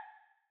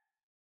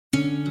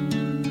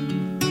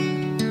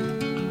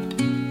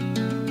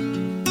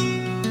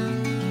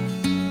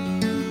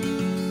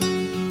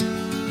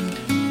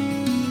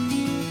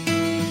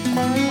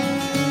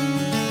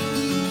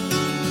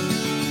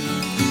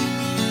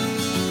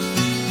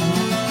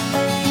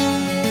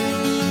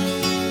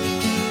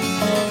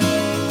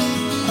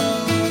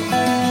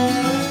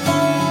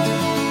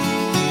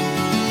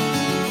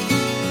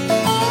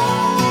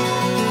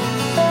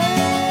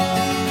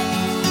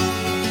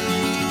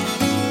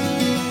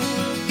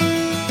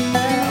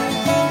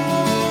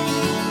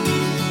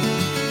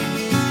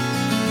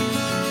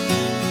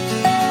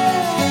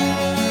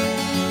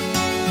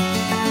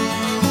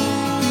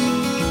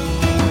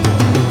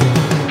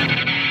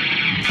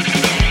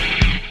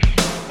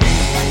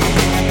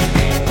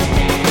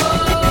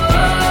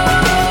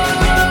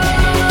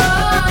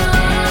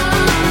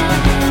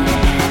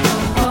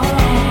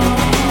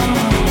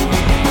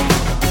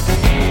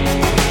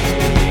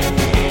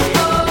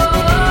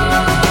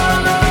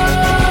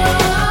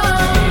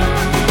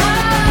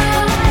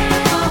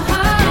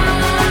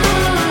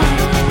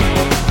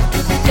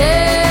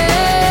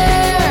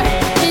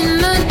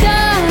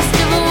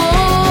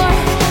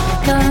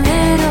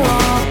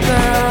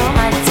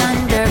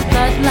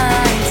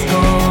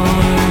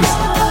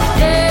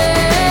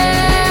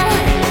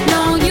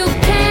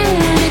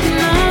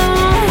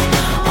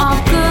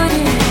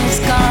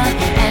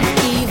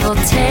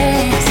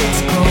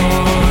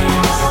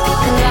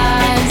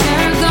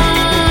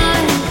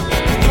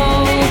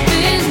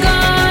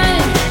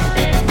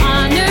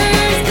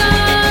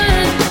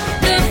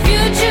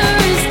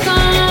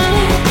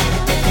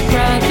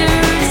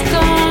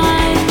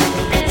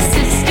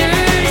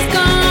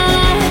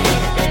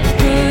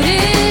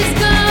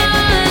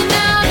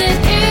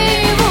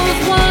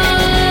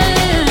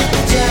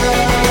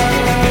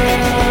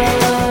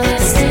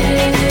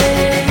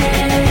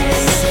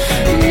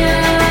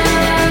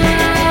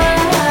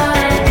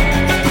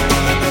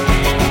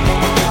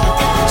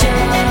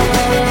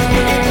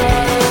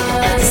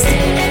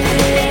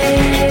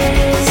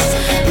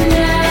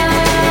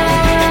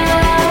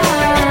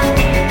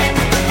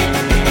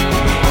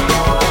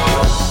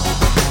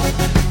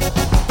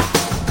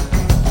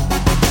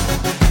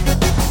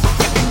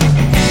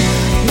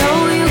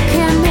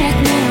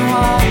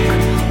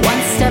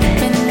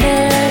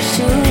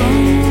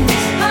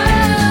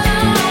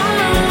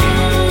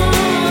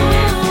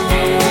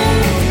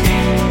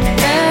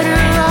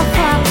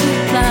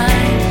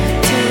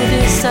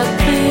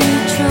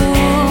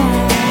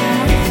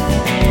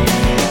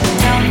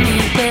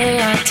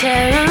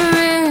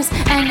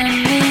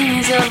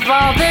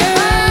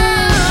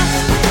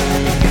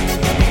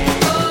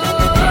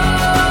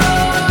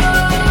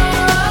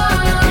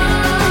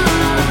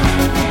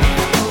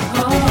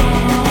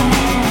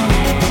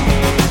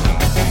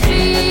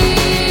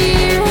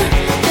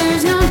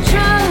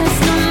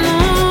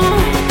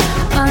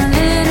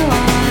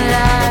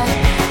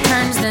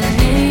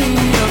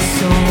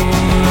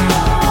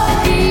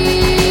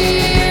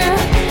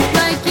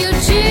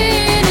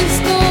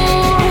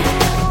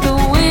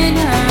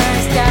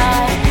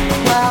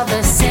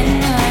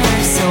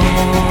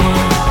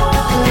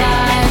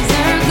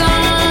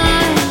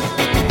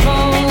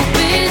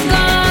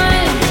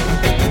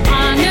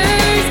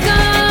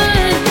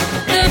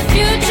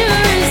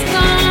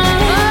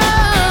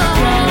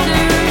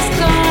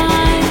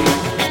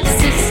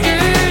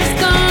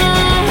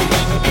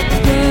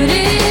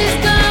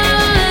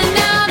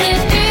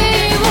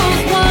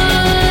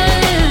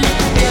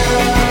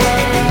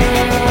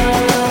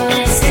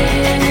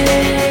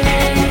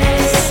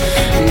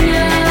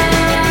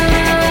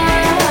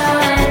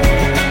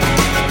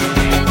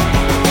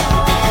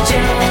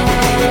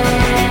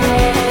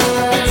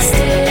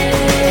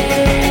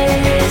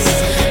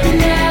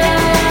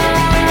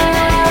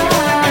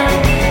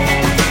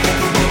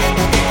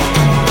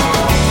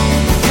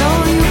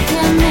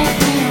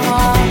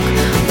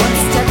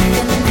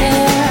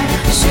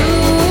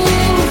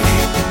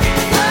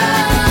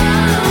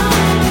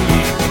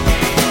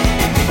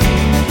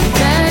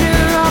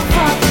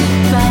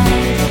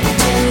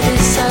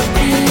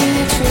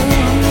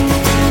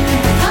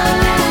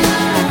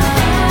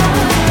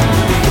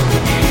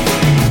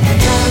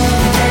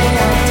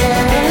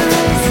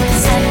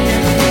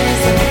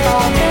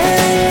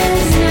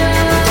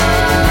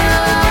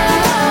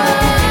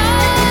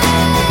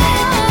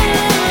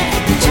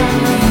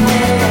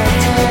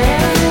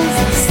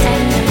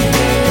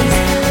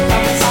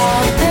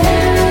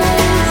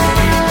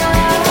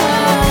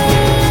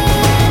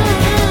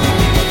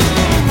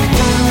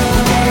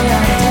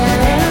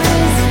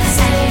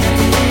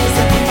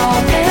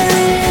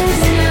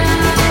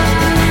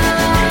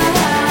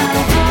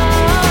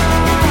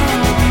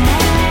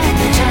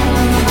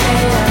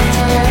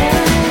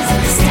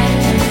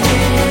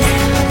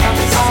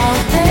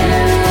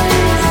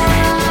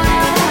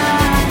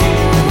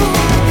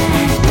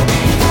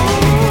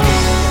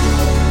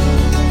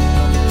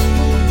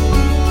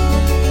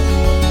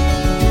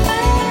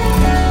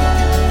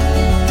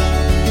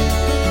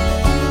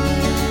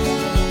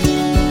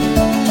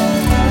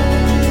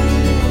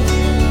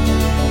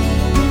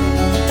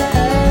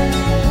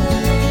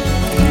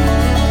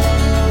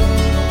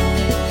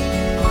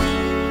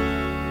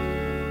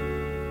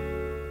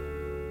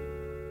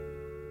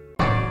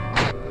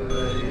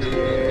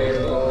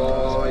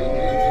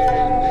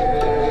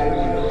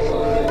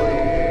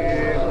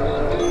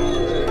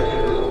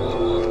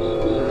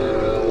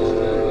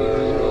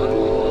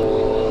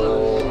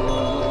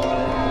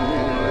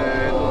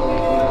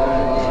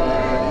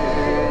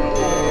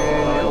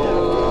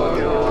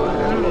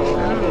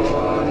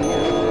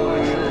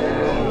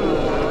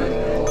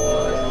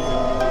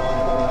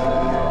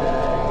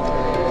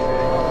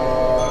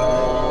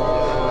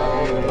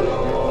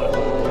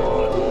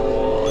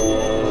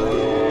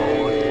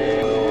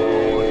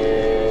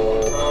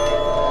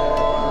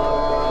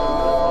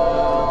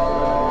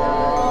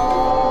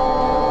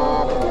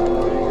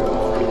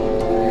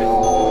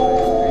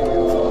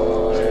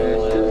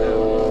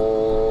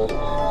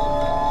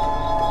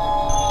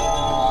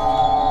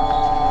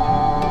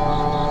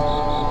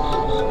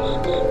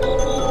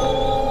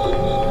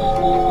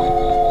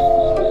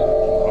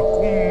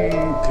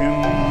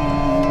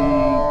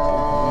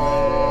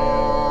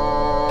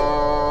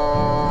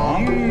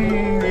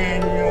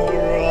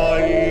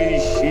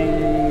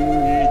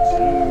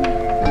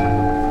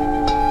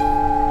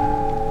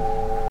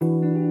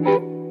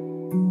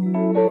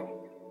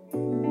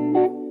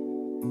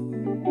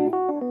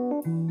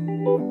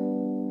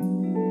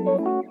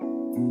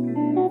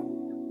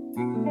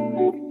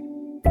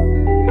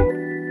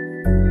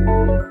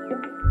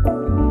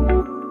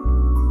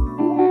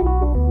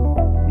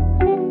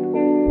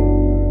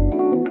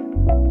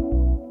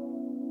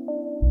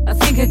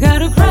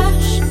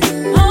 crush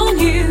on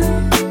you.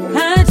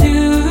 I do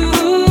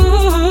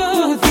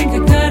think I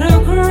got a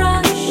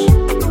crush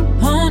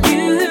on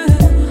you.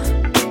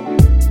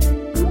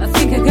 I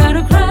think I got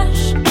a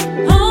crush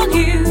on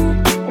you.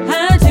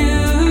 I do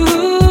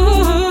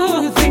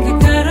think I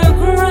got a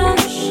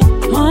crush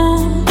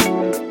on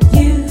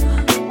you.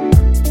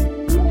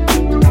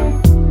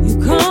 You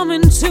come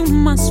into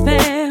my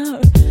sphere,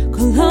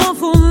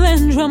 colorful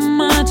and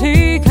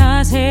dramatic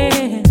as hell.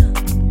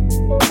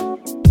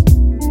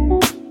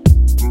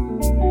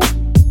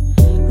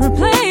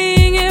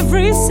 Replaying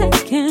every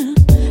second,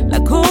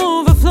 like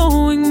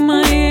overflowing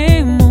my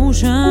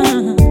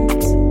emotions.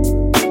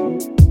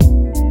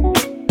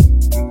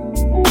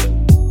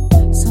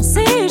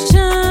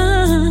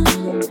 Sensation,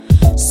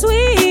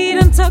 sweet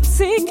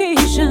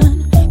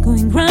intoxication,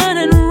 going round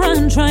and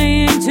round,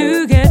 trying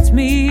to get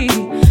me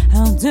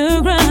out the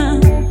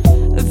ground.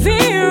 A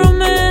real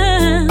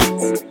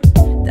romance,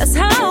 that's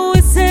how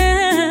it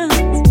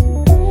sounds.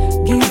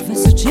 Give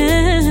us a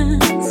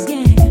chance, yeah.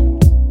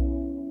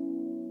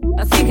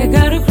 I think I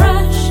got a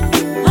crush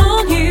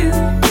on you.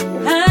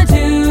 I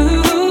do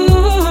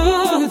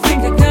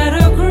think I got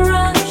a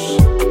crush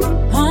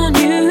on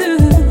you.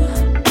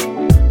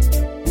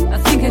 I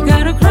think I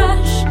got a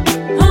crush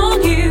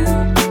on you.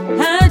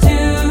 I do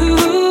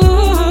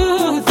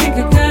think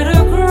I got a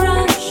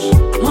crush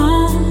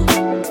on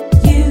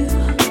you.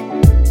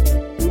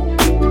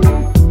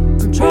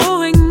 I'm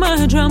drawing my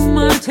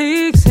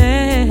dramatic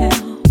self,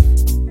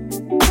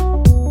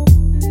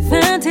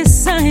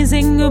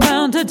 fantasizing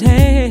about the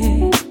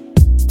day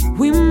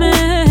we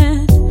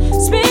met,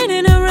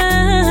 spinning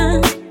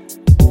around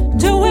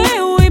the way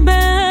we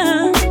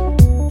bound,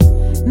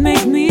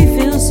 make me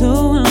feel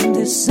so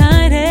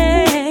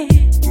undecided.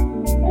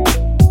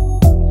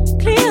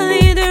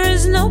 Clearly there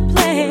is no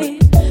play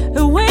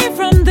away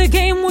from the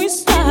game we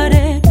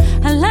started.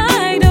 I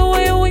like the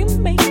way we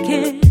make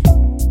it.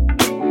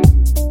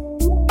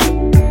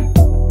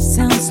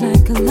 Sounds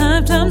like a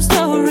lifetime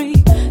story,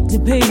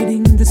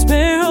 debating the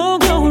sparrow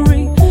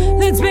glory.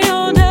 Let's be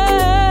on the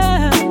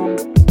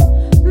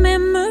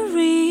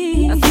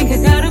memory. I think I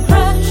got a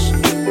crush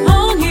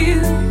on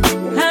you.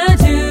 I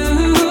do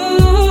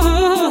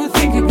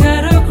think I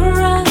got a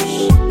crush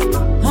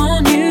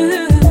on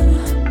you.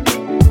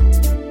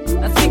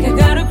 I think I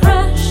got a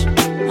crush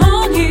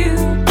on you.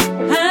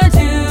 I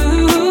do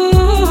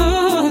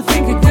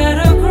think I got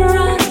a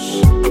crush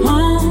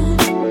on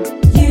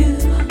you.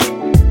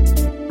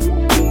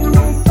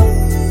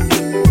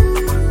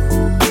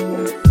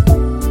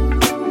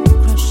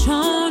 Crush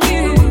on you.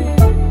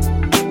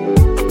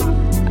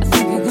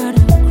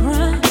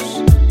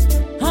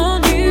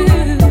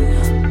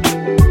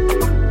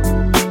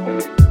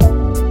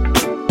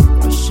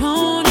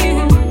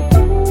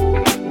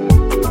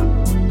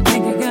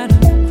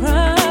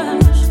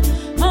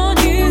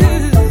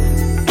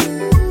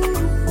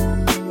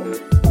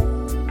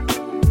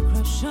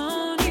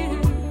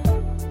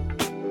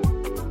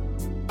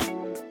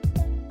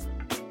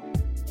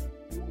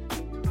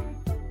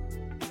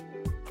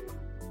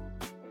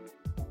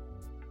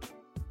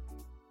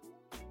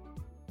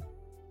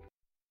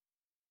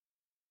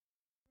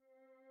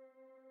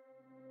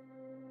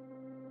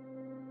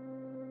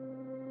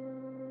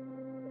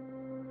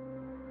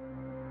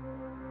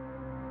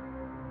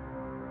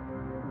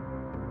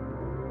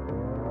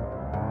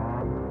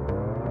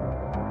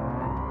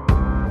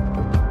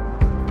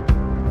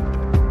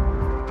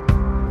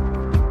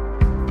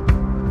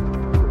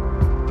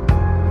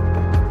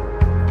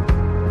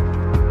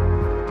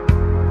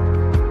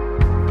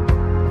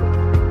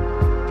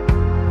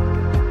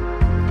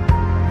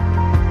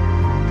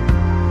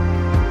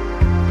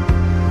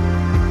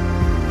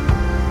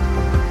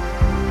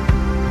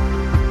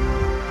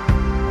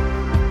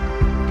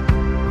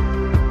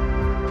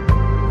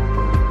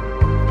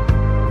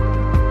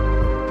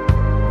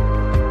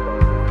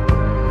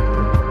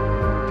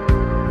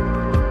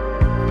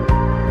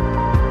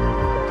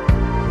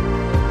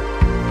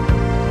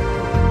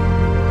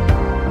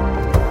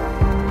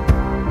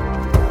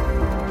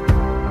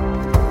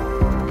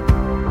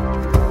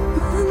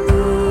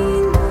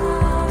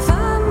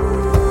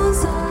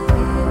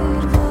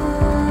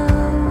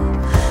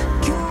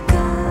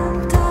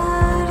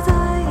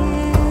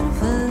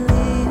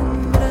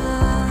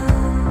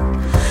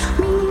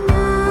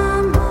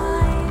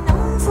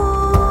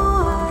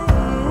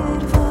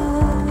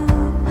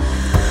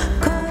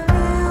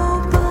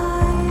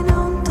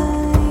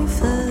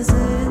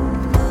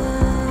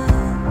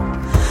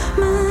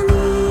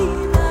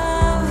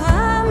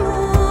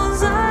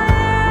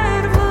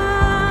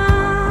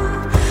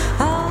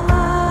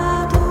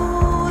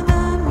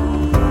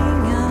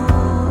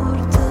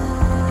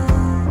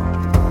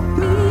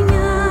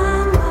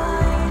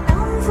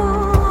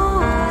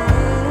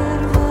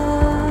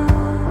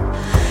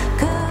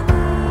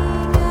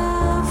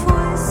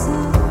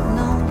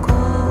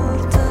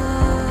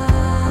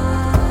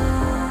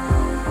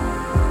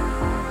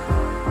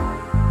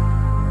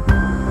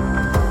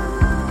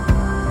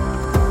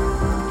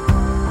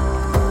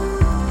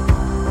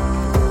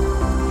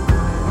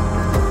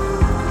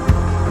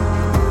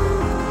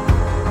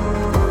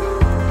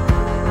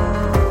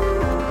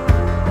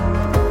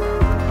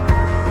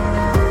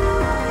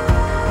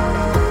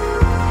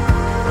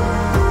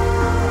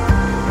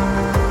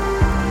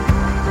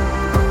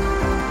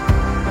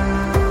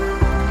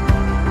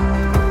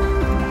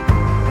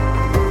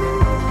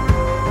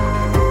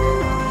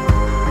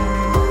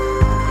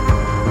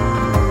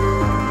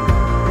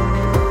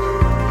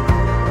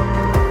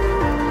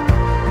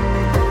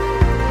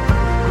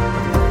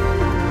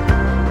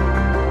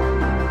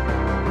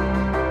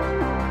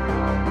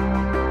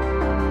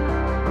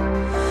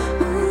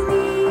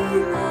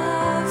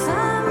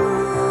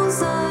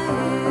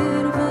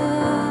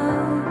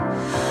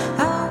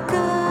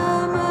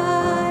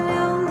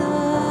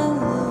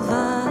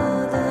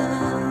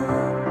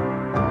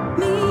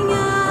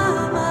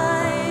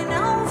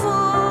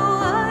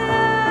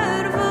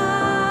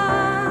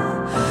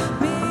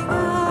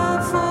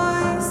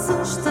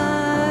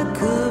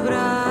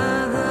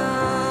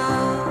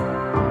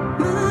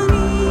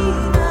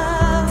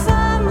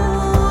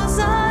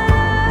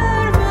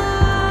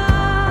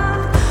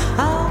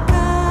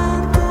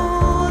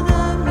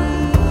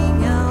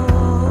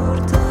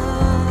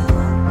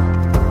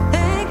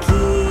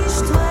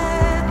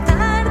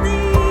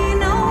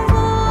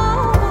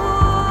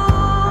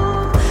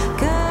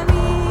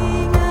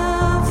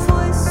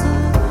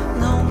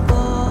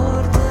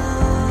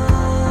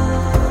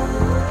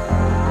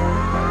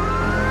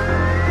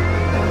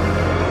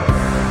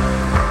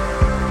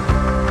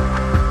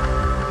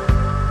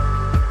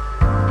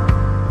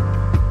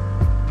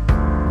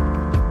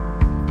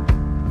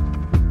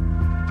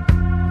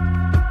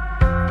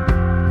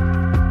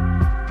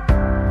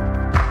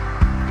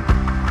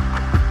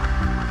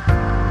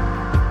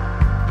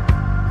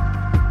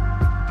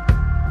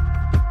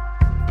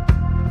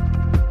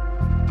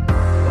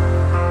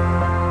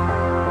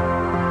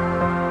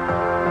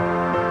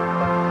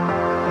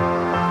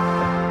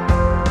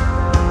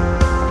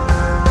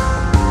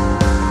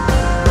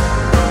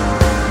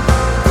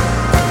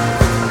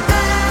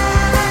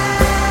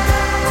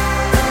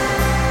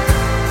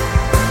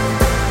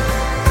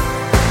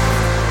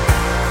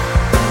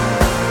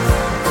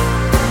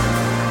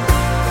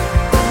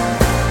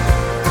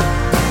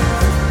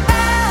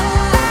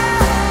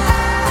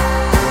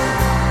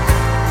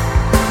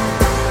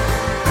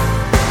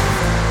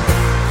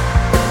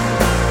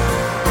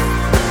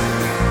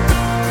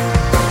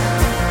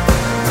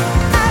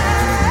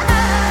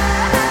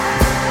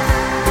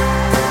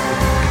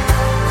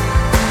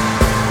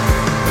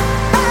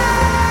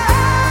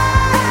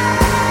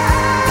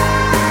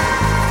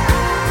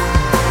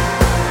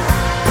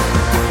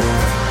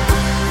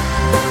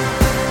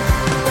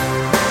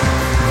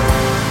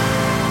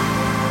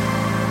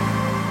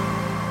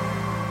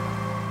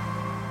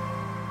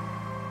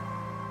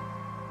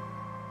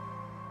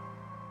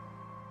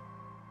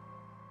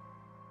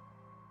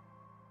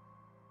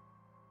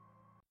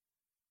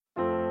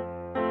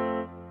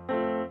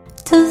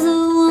 Does the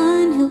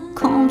one who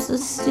calms the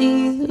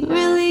sea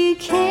really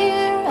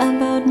care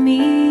about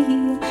me?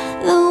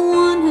 The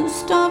one who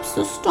stops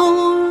the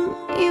storm,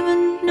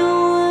 even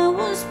though I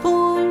was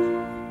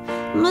born.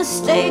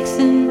 Mistakes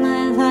in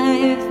my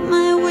life,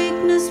 my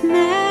weakness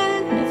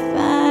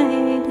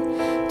magnified.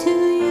 Do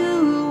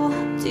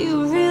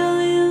you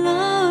really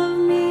love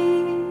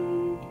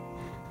me?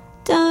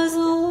 Does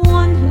the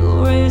one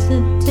who raised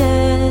the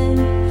dead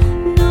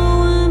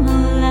know I'm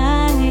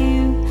alive?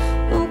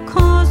 Who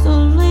caused the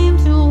lame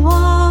to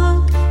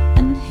walk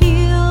and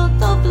healed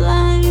the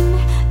blind?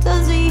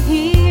 Does he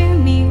hear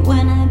me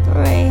when I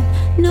pray?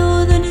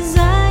 Know the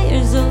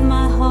desires of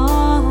my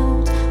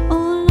heart.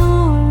 Oh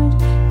Lord,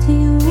 do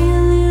you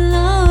really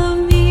love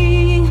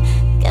me?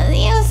 'Cause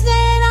you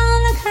said on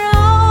the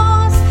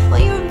cross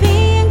while you're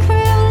being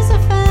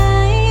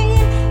crucified,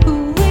 who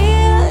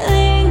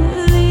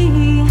willingly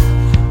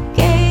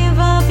gave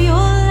up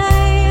your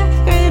life.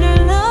 Greater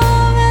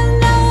love has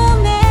no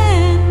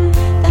man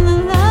than the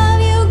love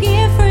you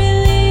give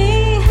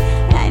freely.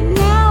 And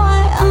now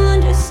I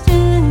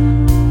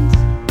understand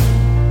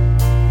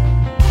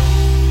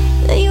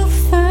that you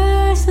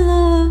first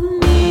loved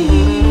me.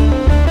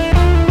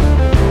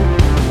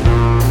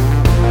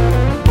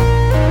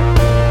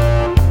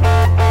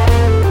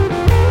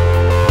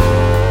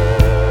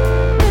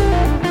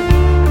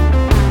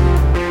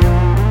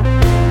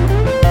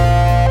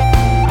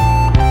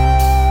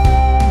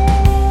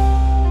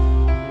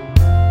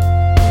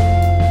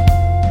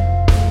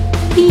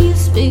 You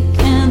speak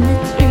and the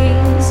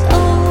trees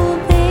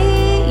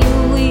obey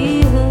your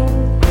will.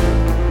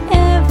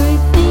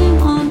 Everything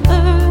on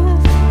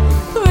earth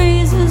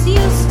praises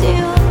you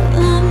still.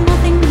 I'm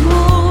nothing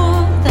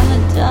more than the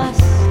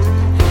dust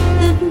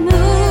that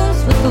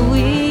moves with the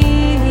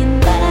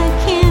wind. But I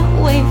can't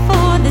wait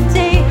for the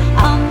day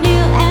I'll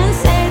kneel and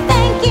say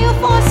thank you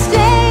for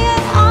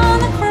staying on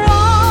the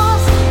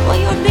cross while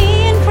you're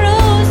being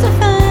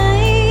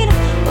crucified,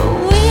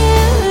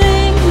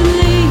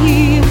 willingly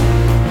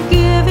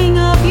giving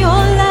up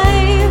your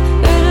life.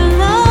 Greater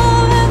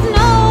love has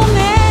no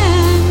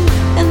man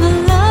than the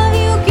love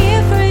you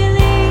give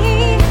freely.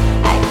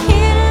 I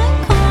cannot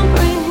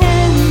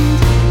comprehend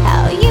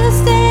how you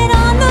stayed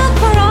on the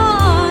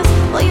cross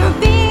while you're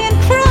being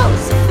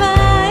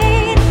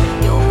crucified.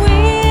 You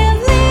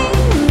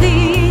willingly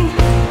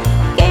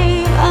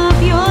gave up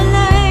your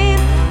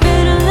life.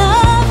 Greater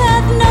love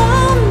has no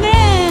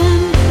man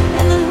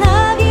than the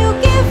love you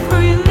give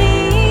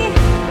freely.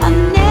 I'll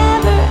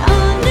never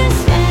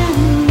understand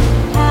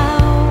how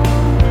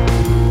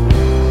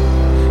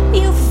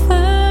you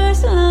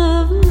first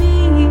loved me,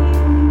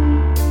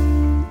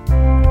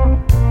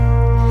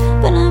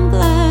 but I'm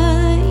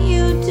glad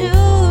you do.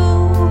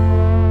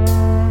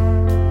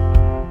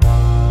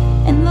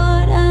 And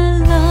Lord, I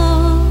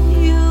love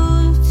you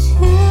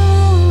too.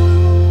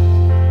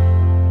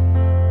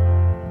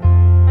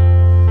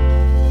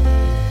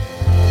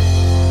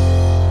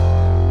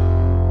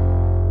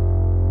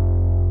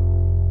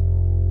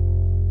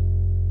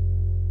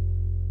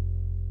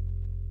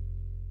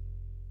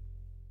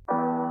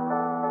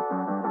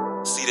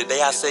 See, the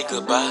day I say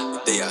goodbye,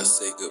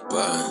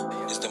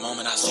 is the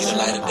moment I see the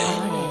light of day.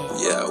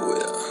 Yeah, I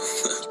will.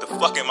 The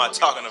fuck am I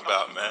talking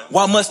about, man?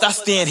 Why must I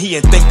stand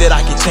here and think that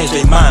I can change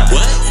their mind?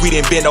 We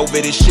done been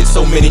over this shit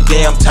so many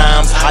damn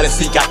times. Hide and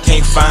seek I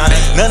can't find.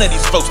 None of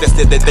these folks that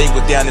said that they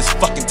were down this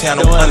fucking town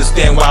don't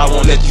understand why I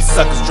won't let these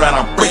suckers drown.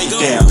 I'll break it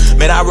down.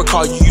 Man, I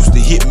recall you used to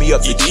hit me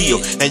up to kill.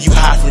 Now you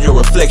hide from your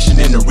reflection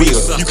in the real.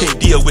 You can't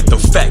deal with the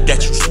fact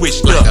that you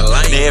switched up.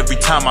 Now every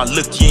time I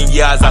look you in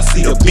your eyes, I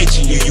see the bitch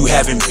in you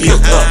haven't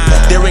built up.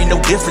 There ain't no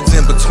difference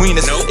in between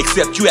us,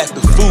 except you act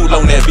the fool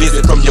on that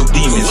visit from your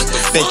demons.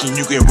 Thinking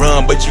you can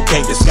run, but you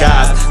can't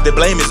disguise. The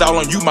blame is all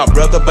on you, my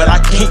brother, but I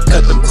can't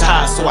cut them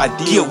ties. So I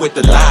deal with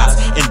the lies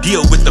and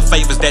deal with the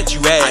favors that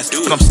you ask.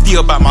 But I'm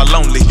still by my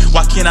lonely.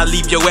 Why can't I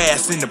leave your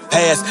ass in the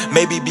past?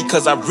 Maybe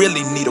because I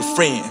really need a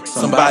friend,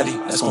 somebody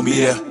that's gonna be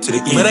there to the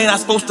end. But ain't I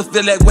supposed to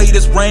feel that way,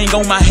 this ring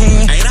on my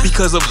hand?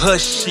 Because of her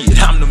shit,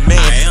 I'm the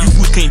man. You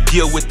fools can't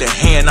deal with the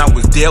hand I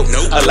was dealt.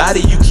 A lot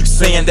of you keep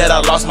saying that I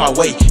lost my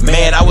way.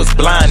 Man, I was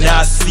blind, now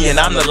I see, and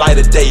I'm the light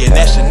of day. And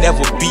that should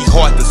never be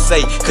hard to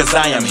say, cause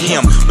I am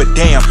him. But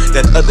damn,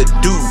 that other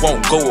dude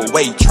won't go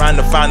away. Trying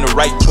to find the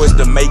right choice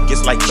to make,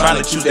 it's like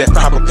trying to choose that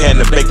proper pan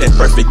to bake that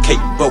perfect cake.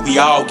 But we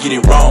all get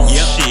it wrong.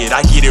 Shit,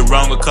 I get it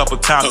wrong a couple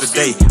times a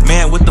day.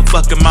 Man, what the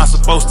fuck am I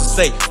supposed to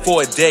say?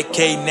 For a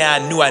decade now, I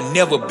knew I'd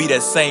never be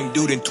that same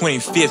dude in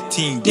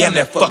 2015. Damn,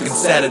 that fucking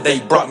Saturday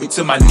brought me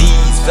to my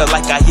knees. Felt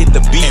like I hit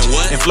the beach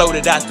and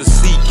floated out to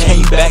sea.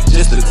 Came back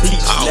just to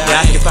teach.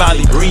 Now I can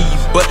finally breathe,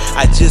 but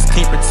I just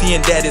can't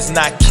pretend that it's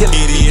not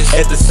killing me.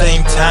 At the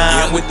same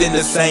time, within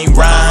the same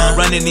rhyme,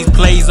 running these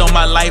plays on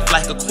my life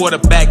like a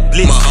quarterback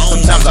blitz.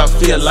 Sometimes I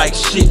feel like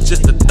shit,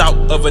 just the thought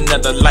of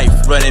another life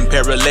running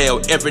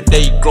parallel. Every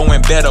day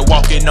growing better,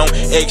 walking on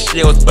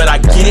eggshells. But I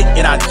get it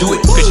and I do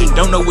it, cause you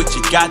don't know what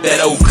you got.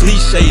 That old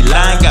cliche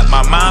line got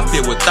my mind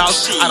filled with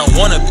thoughts. I don't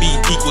wanna be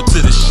equal to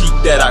the sheep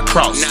that I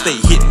cross. Stay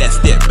hitting that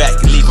step back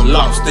and leave them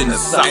lost in the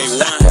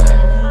sauce.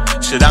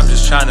 Shit, I'm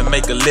just trying to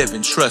make a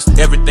living. Trust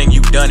everything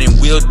you've done and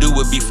will do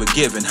will be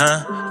forgiven,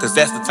 huh? Cause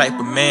that's the type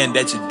of man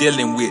that you're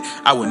dealing with.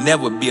 I would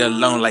never be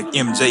alone like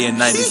MJ in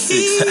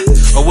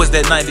 96. Or was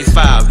that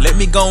 95? Let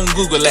me go on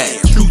Google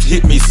that. Truth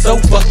hit me so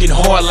fucking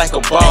hard like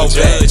a ball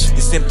badge.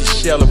 This empty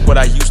shell of what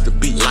I used to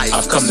be.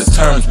 I've come to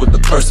terms with the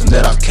person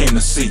that I came to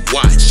see.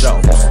 Watch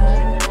out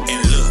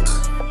and look.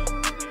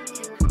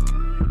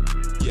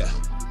 Yeah.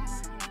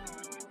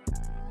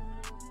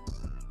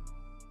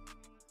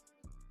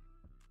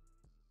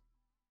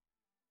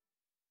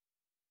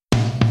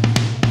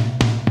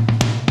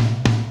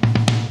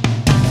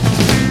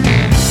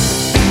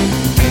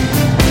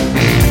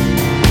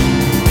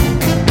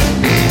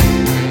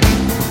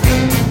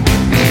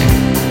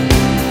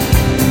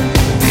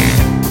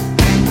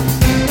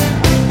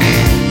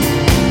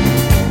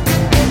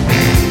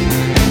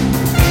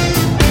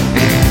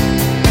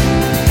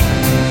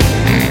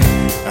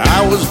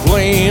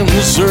 Playing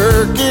the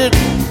circuit,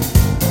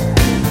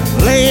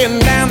 laying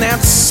down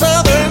that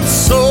southern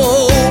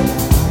soul,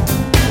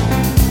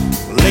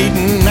 late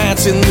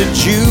nights in the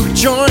juke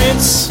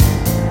joints,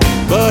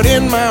 but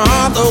in my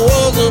heart there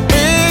was a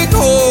big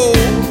hole.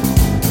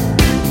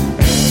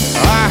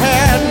 I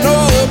had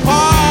no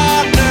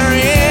partner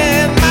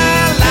in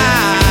my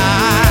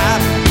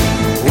life.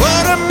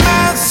 What am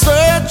I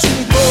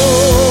searching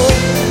for?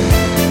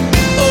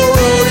 A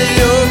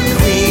rodeo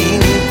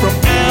queen from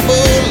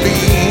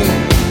Abilene,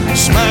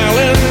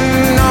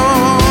 smiling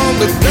on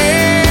the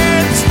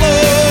dance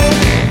floor.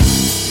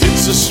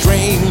 It's a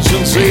strange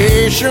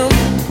sensation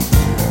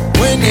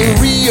when you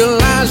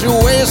realize you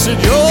wasted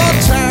your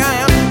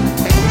time.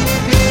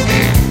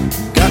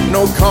 Got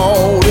no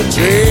call to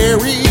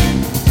tarry.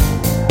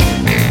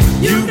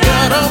 You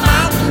got a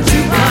mountain to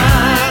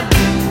climb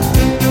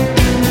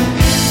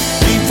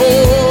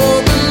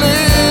before the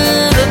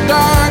little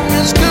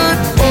darkness could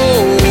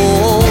fall.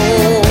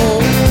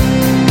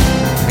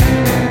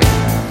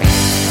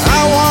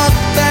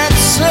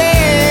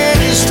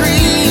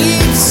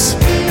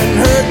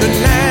 The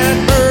night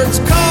birds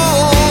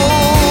call.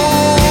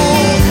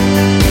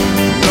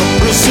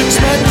 Number 6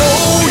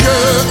 Magnolia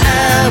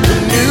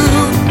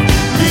Avenue,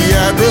 the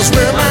address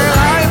where my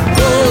life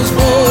was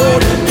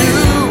born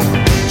anew.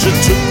 She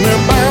took me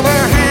by the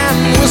hand,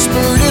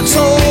 whispered it's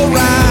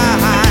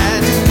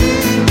alright.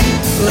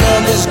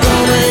 Love is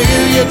gonna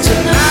hear you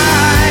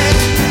tonight.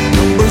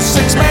 Number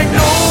 6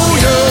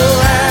 Magnolia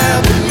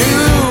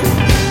Avenue,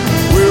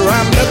 where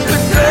I met the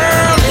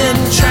girl in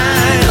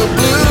China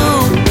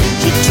Blue.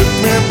 She took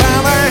me by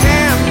the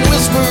hand,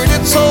 whispered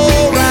it's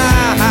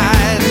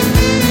alright.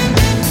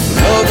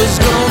 Love is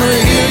gonna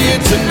hear you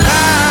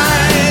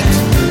tonight.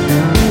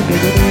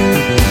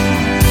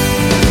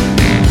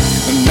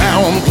 And now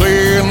I'm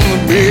playing the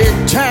big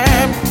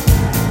time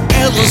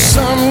as the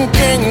sun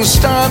king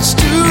starts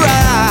to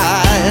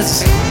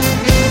rise.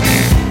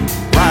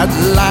 Bright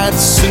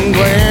lights and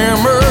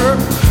glamour,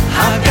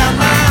 I've got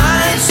my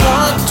eyes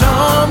locked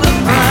on the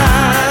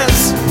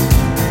prize.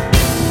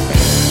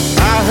 I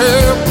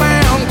have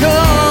found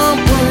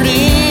comfort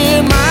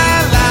in my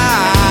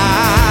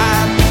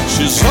life.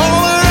 She's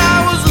all that I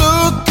was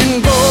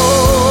looking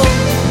for.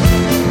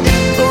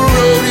 A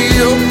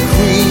rodeo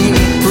queen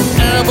from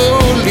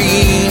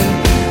Abilene,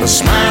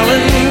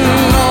 smiling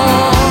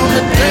on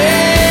the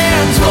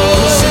dance floor.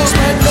 6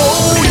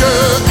 Magnolia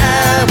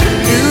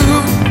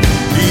Avenue,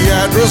 the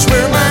address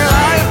where my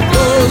life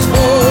was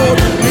born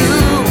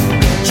anew.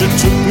 She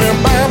took me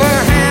by the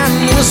hand,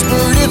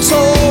 whispered it's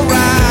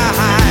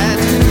alright.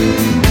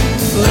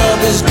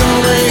 Love is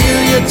gonna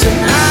hear you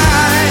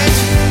tonight.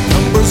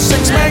 Number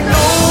 6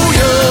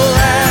 Magnolia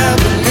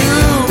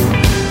Avenue,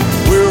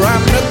 where I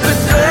met the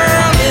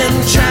girl in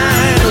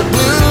China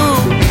Blue.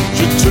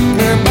 She took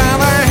me by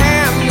the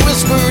hand,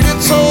 whispered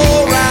it's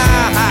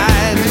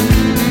alright.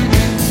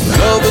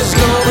 Love is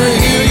gonna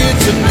hear you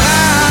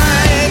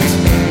tonight.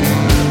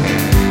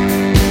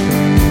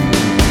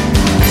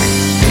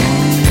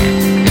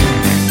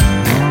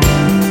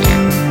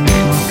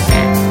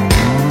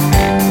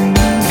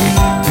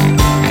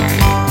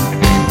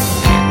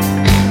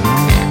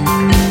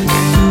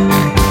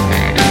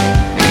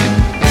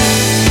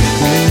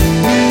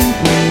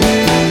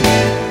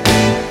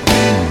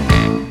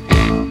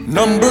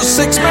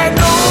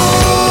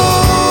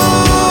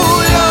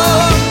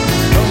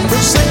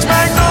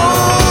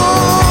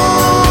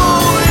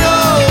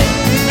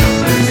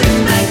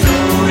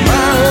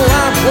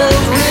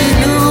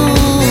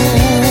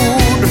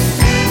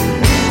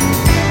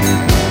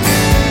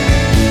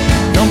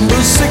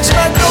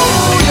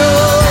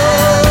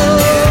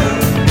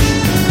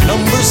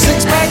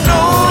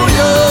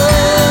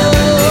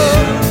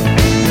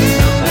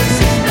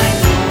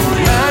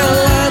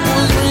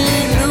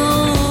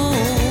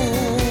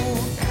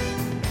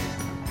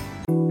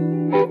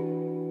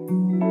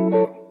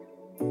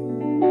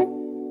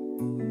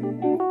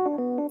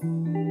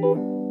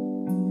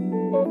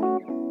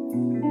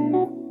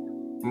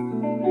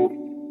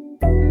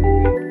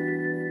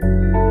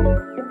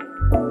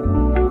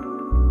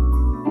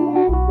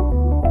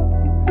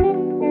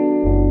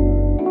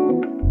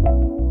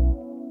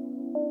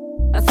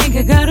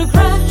 I got a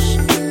crush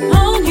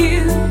on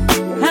you.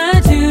 I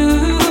do.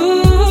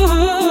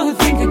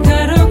 Think I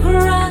got a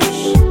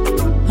crush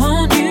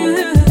on you.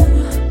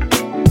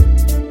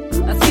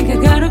 I think I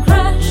got a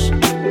crush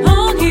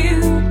on you.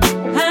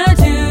 I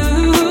do.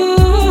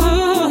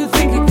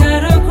 Think I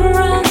got a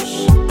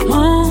crush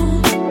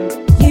on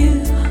you.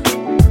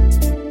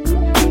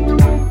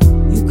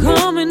 You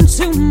come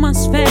into my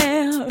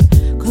sphere,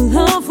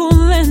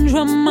 colorful and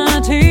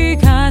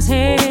dramatic as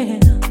hell.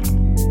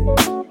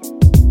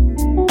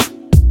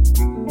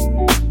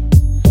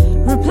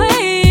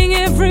 Replaying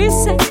every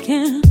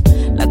second,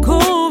 like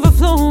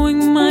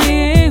overflowing my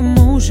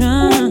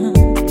emotions.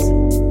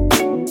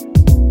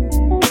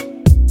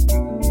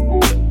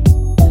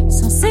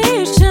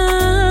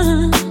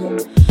 Sensation,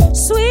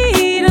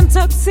 sweet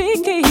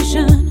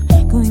intoxication,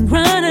 going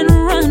round and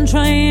round,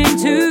 trying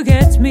to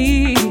get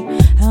me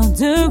out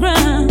the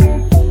ground.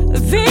 A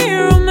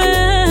real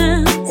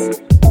romance,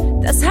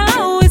 that's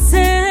how it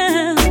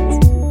sounds.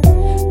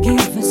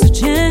 Give us a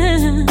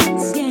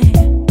chance, yeah.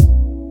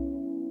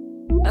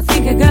 I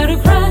think I got a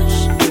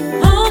crush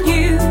on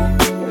you.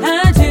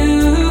 I do.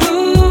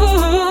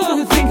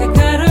 Think I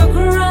got a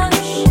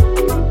crush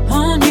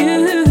on you.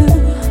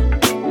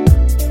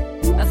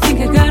 I think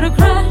I got a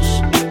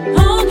crush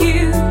on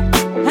you.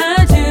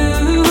 I do.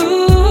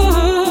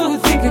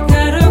 Think I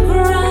got a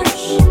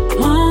crush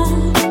on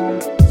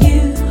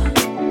you.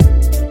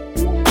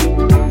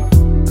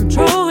 I'm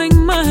drawing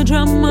my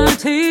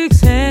dramatic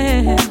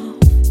self,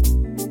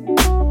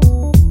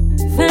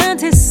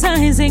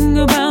 fantasizing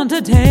about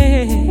the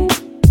day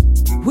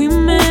we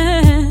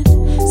met,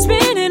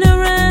 spinning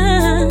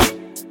around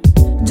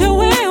the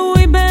way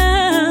we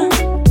bound,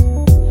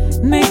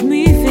 make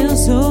me feel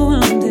so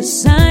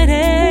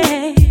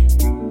undecided.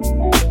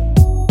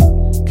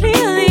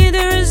 Clearly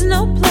there is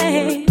no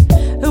play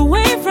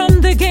away from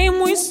the game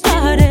we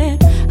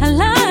started. I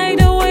like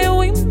the way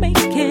we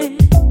make it.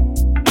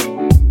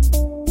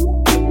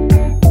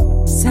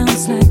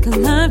 Sounds like a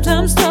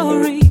lifetime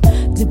story,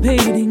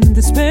 debating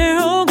the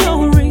sparrow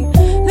glory.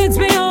 Let's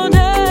be on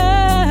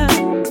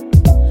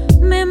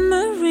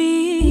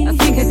memory. I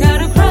think I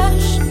got a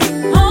crush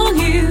on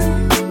you.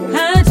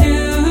 I do.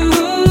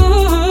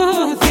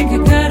 Think I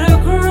got a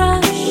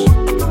crush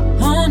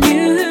on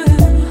you.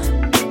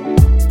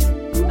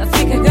 I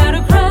think I got a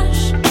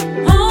crush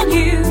on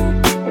you.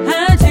 I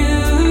do.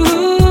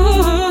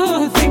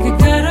 Think I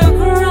got a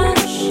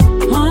crush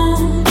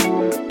on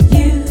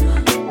you.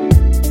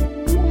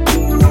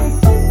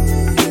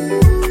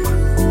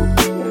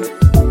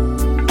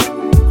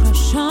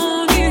 Crush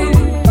on you.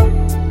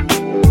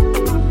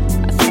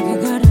 I think I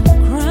got a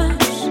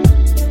crush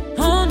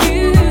on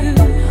you.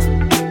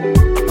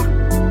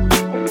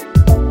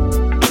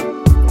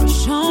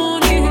 Crush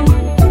on you.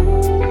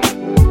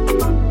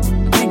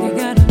 I think I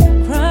got a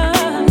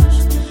crush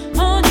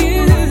on you.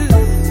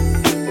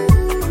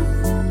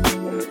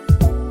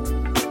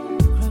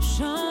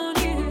 Crush on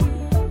you.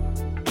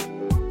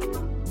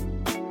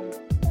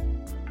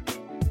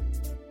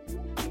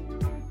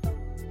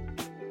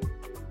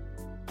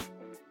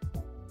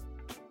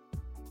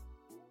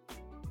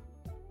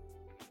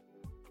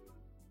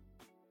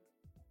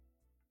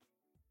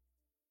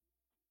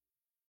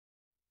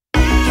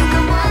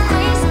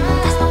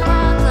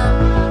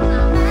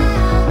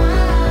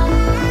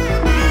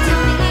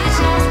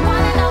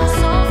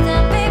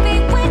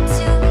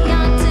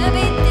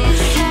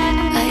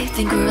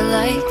 I think we're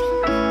alike,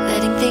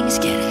 letting things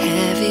get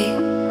heavy.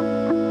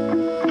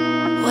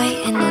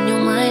 Waiting on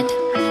your mind,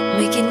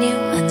 making you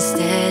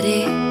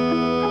unsteady.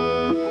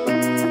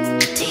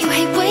 Do you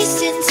hate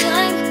wasting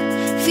time?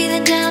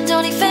 Feeling down,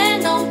 don't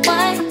even know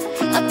why.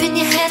 Up in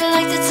your head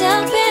like the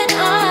tapping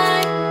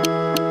eye.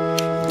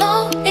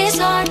 No, it's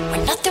hard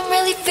when nothing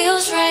really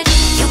feels right.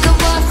 You got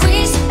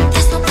worries,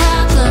 there's no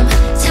problem.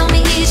 Tell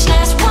me each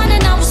last one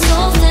and I will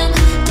solve them.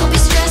 Don't be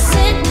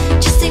stressing,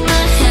 just take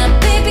my hand,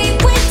 baby.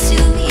 We're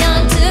too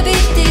young to be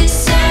this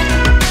sad.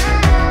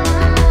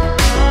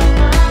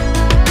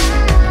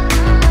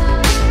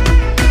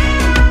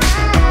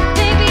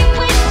 Baby,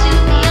 we're too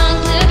young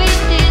to be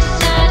this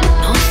sad.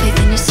 No faith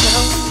in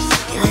yourself,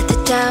 you let the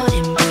doubt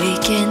in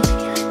breaking.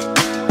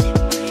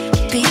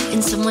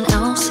 Beating someone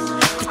else,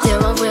 but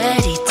they're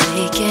already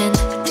taken.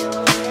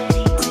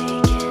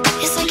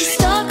 It's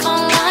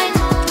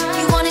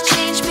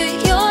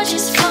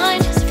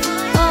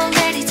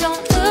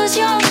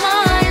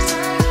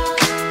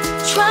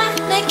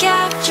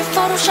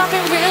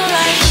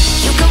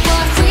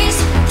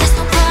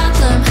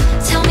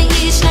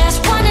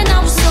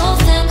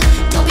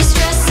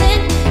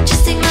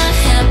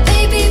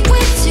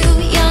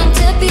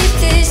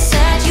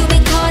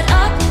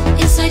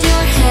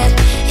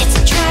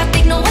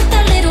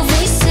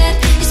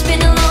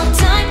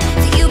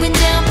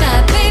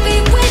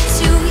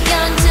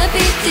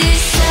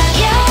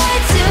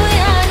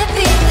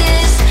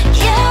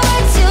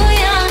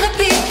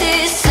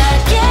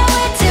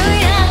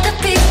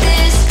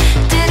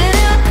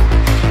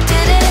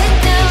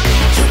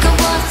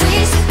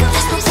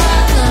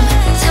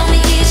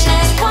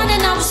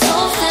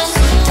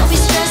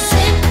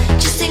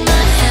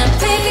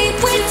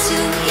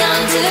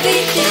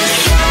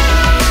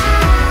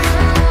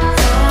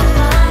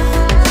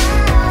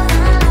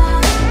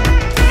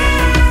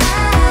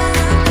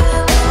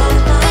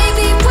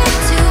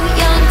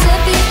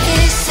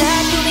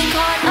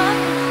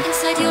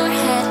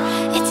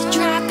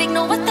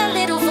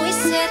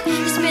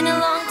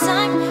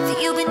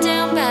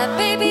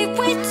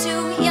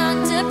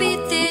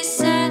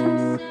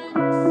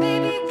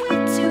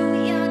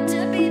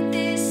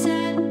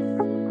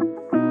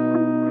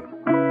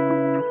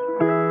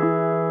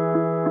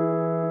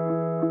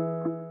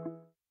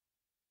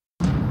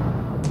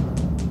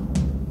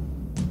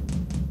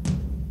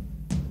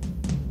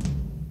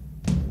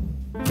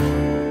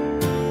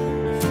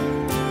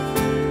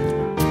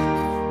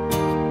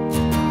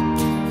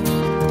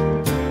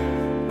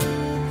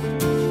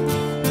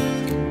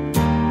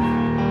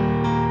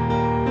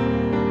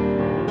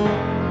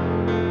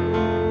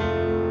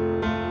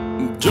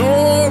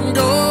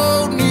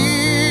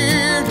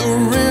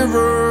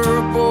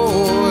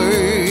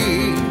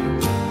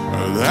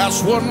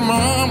That's what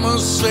Mama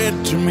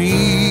said to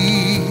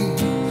me.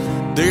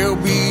 There'll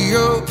be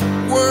a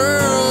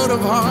world of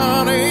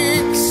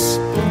heartaches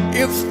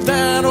if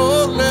that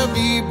old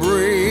levee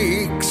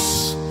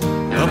breaks.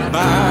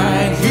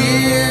 Abide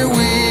here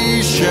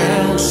we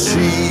shall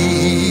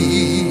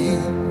see.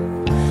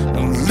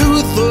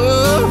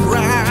 Luther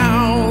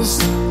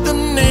roused the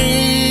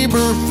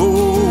neighbor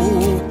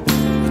folk,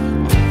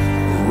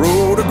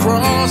 rode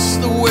across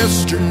the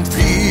western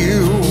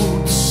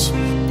fields.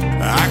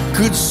 I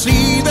could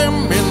see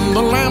them in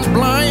the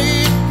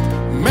lamplight,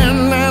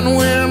 men and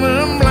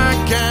women,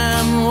 black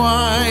and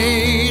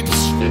white,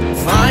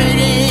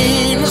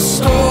 fighting a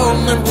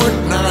storm that would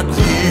not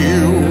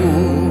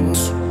yield.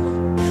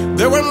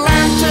 There were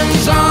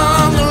lanterns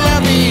on the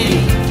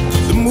levee,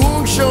 the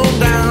moon shone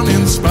down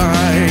in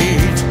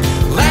spite.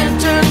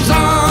 Lanterns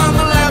on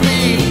the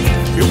levee,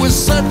 it was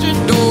such a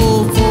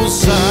doleful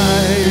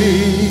sight.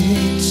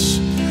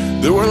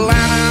 There were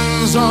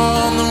lanterns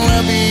on the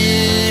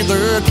levee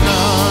that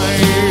night.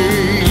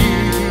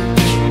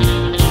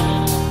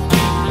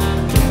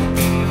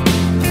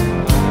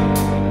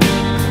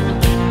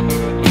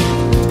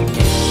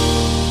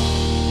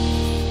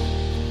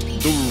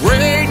 The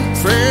rain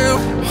fell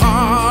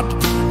hard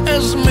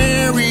as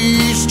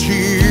Mary's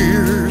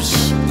tears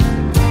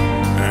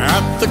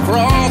at the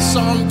cross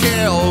on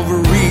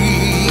Calvary.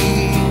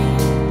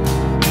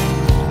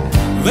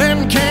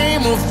 Then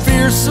came a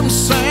fearsome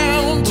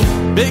sound,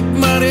 big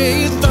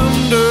mighty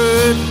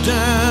thunder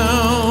down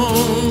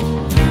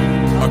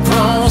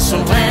across a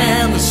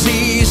land that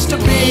ceased to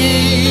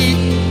be.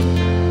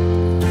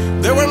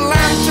 There were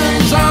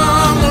lanterns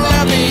on the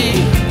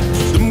levee,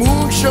 the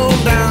moon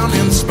shone down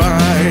in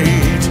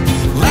spite.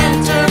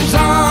 Lanterns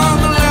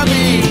on the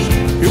levee,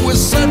 it was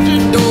such a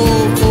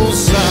doleful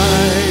sight.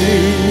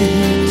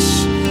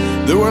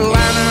 There were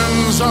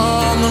lanterns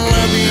on the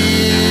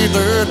levee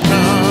that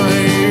night.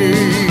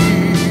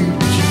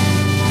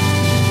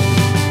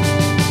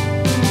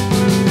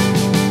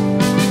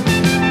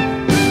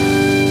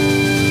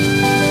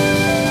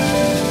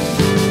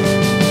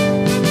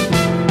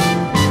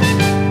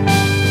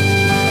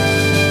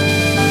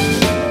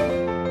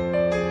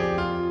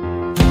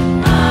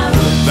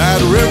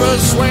 That river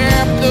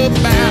swept the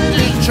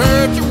Baptist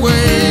church away.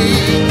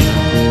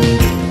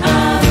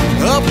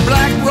 A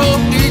black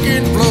robe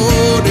deacon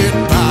floated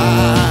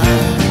by.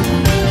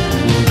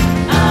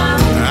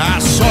 I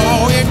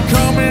saw it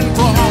coming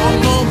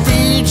from the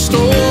feed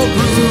store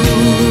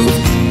roof.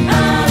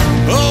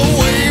 A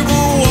wave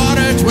of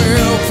water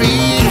 12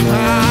 feet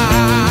high.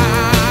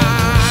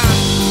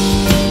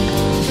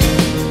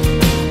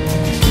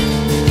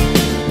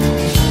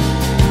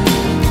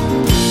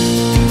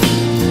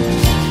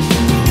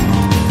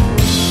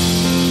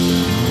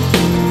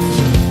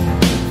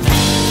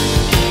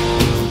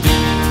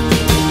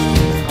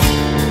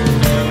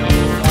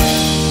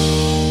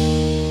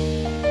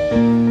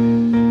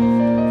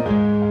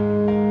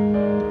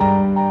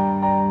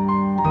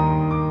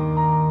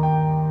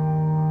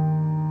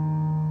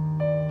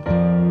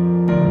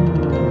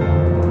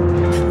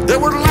 There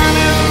were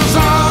lanterns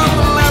on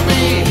the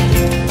levee,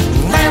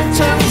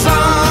 lanterns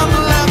on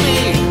the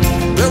levee.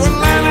 There were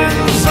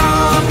lanterns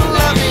on the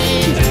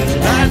levee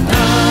that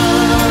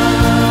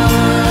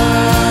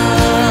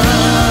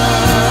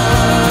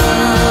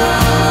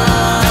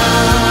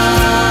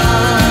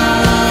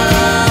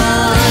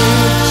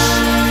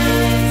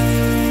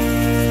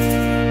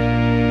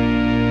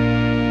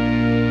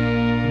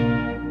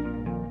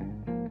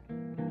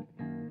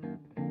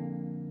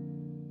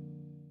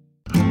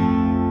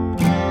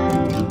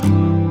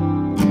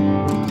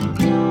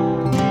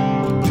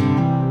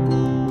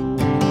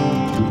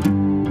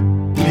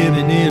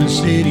living in a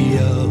city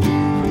of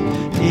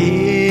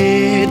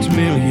 8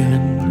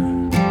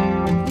 million,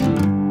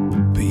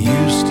 but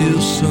you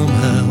still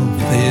somehow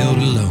felt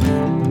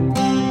alone,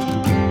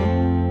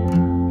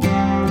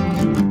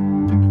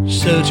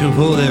 searching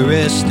for that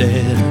rest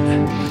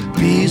and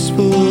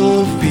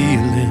peaceful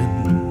feeling.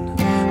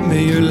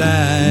 May your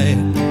light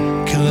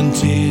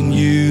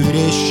continue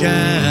to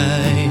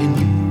shine.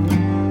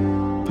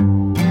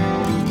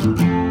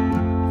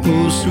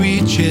 Oh,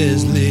 sweet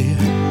Chesley,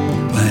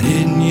 why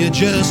didn't you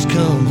just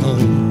come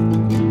home?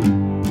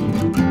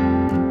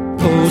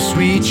 Oh,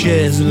 sweet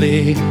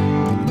Chesley,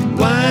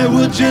 why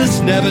we'll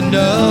just never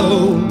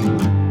know.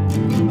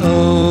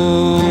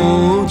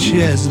 Oh,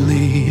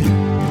 Chesley,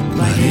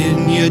 why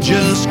didn't you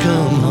just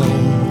come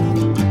home?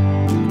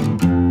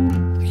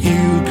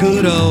 You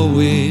could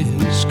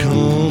always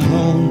come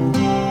home.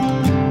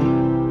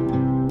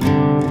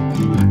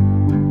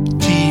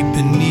 Deep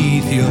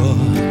beneath your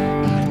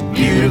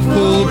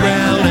beautiful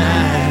brown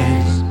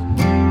eyes,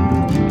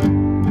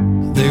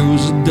 there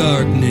was a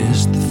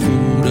darkness that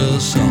fooled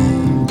us all.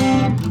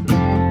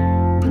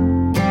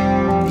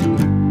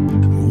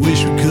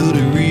 Wish we could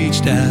have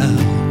reached out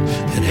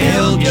and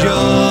held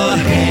your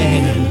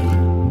hand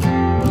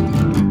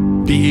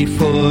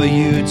before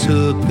you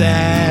took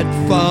that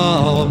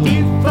fall.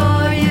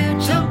 Before you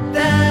took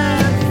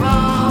that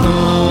fall.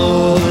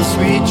 Oh,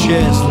 sweet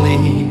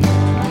Chesley,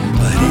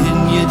 why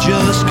didn't you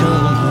just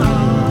come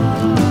home?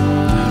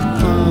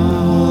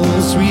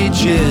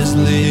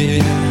 Chesley,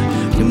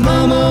 your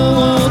mama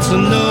wants to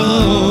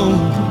know.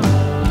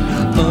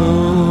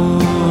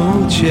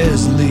 Oh,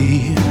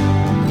 Chesley,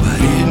 why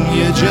didn't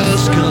you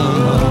just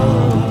come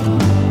home?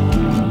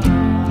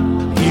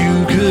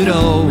 You could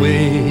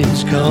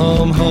always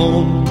come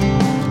home.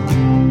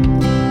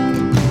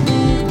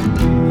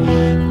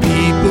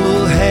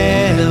 People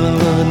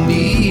have a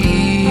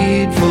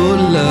need for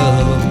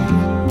love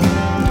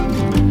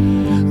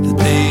that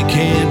they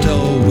can't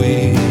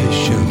always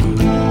show.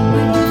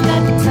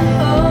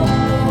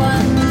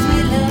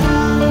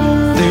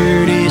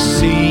 30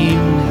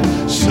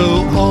 seemed so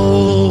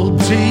old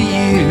to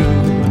you,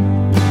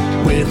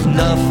 with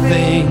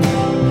nothing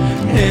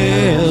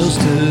else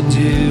to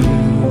do.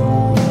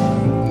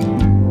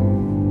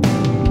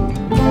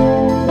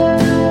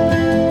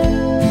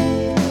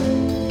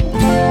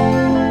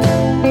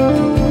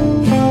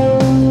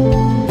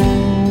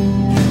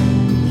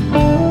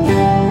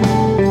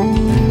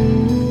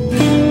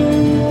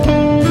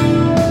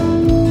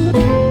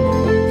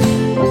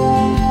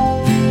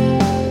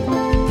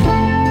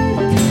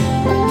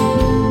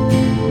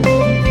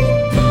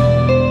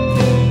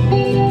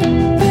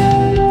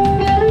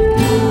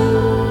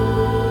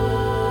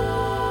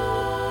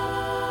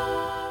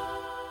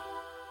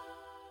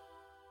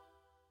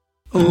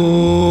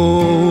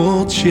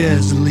 Oh,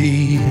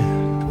 Chesley,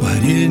 why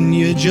didn't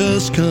you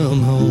just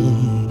come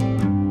home?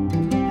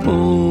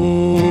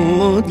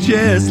 Oh,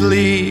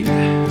 Chesley,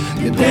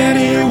 your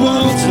daddy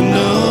wants to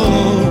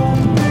know.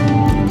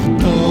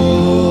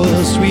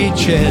 Oh, sweet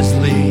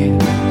Chesley,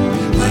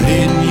 why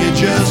didn't you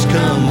just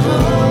come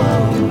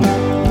home?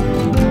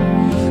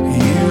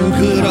 You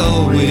could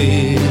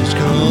always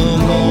come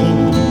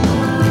home.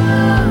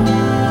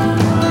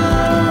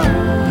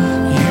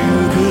 You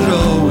could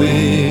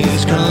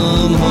always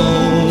come home.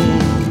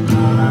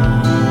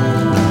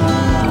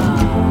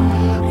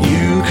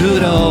 You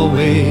could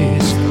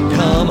always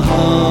come home.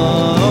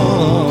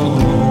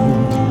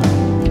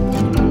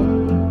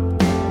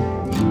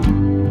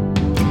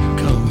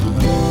 Come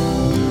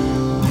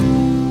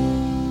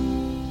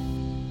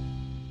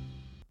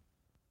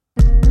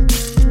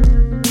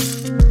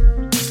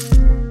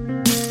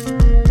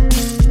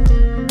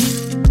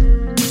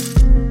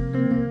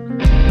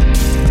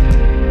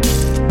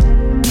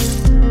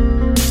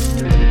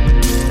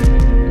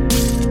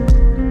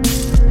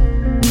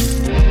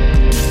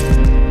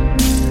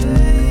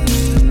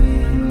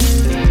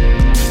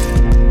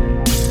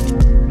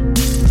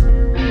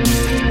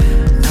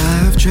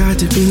tried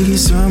to be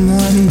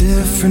someone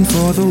different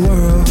for the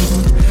world,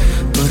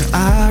 but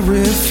I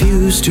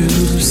refuse to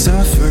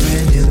suffer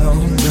any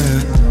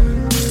longer.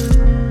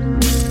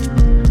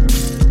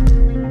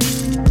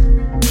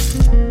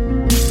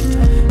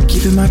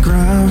 Keeping my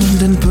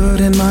ground and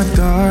putting my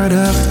guard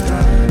up.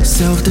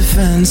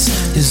 Self-defense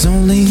is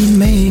only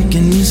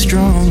making me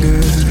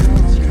stronger.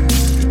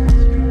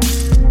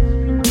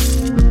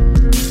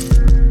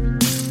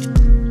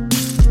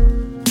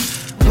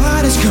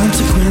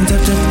 Consequence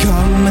after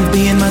come with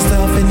being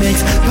myself, it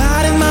makes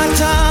biting my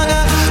tongue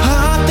a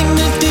hard thing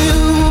to do,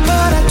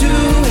 but I do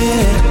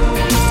it.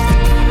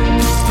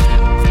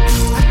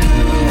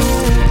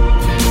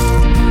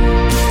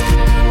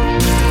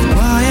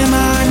 Why am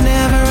I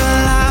never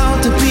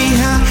allowed to be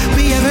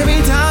happy?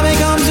 Every time it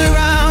comes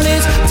around,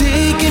 it's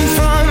taken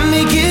from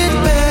me. Get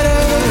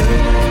better,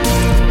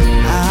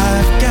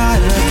 I've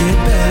gotta get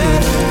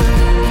better.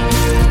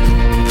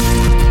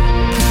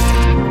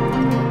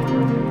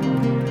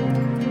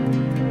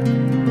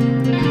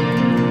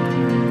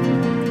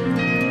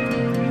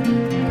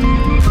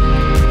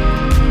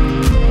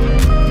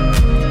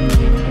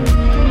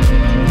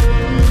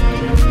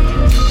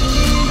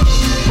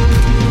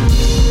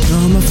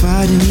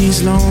 Fighting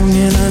these long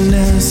and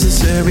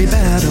unnecessary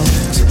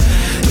battles.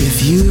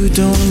 If you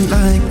don't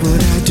like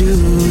what I do,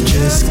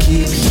 just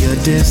keep your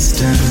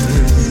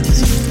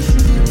distance.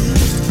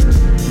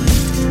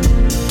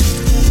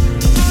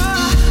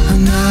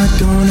 I'm not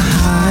gonna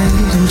hide,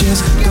 I'm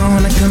just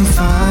gonna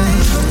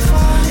confide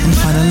and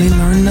finally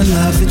learn to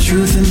love the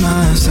truth in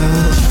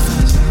myself.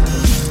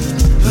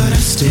 But I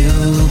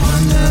still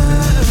wonder,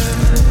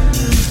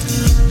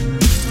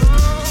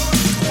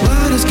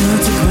 what is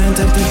consequent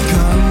after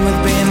come with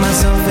being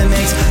myself? It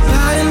makes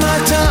biting my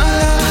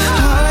tongue a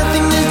hard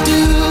thing to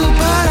do,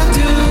 but I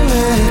do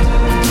it.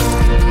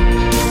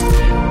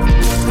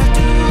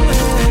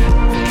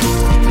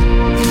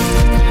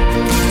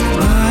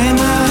 Why am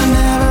I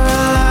never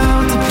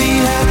allowed to be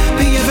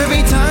happy?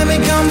 Every time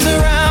it comes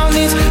around,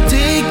 it's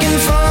taken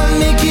from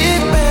me.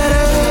 Get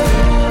better,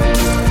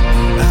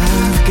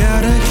 I've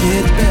gotta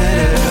get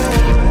better.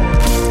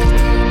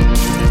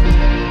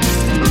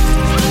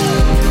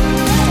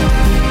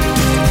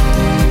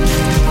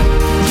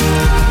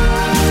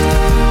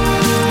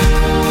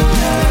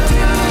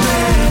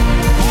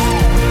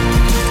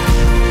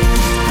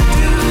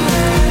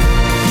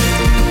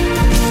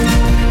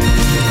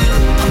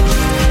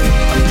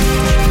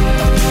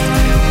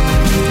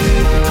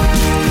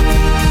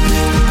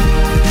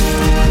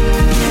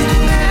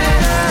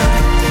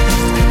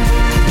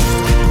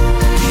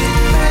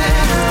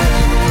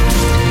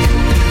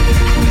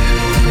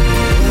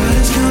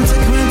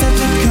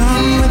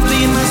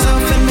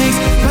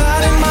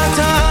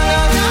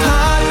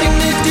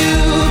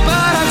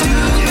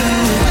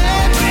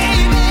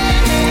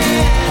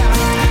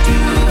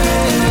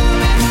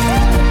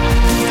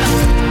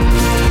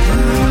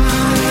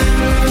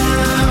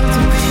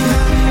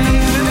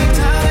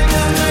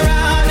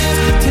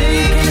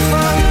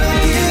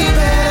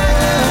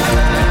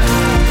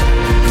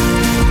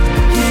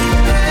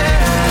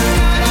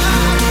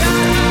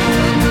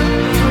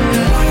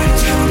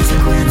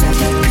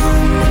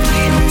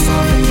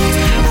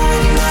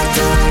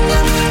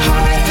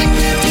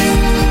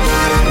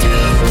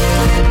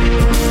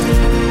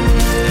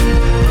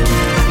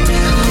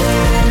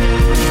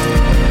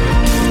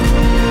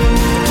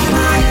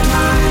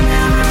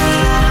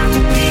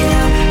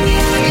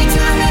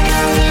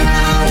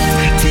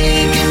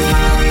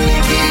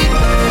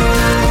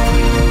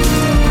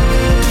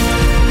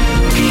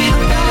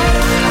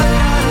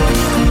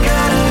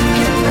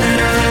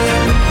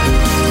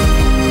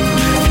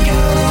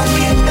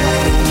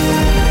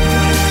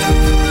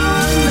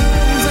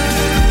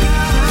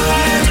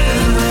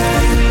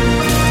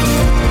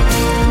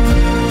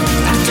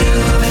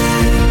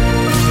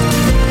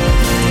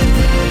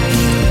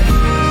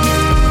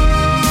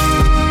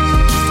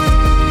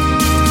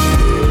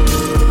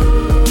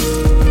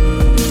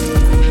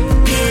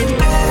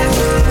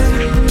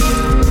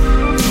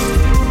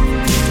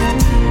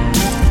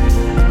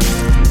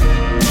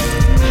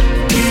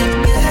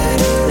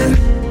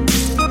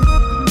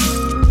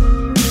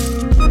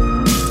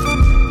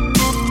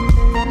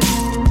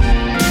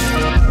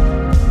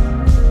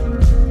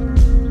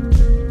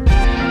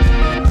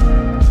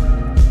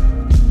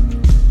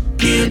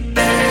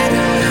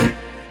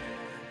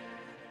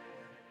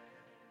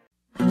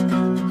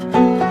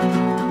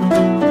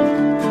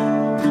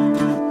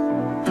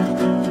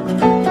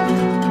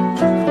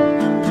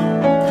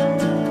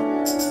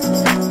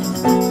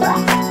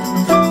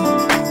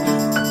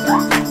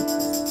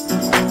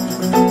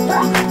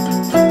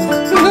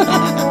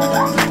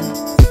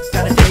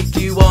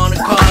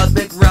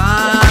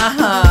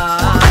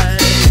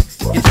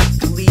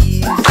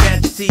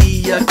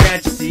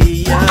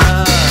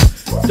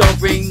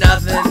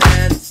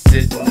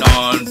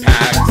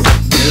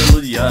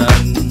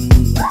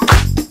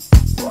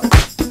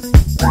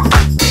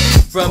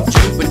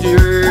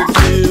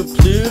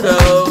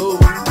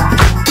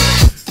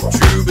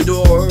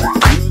 soar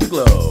through the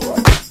globe.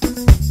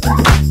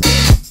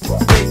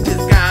 Take the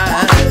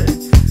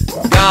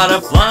sky, gotta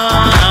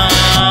fly.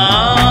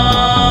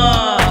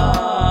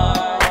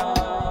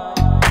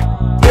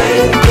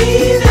 Take me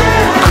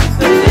there,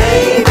 the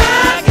lay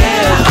back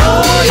and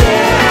oh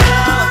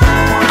yeah.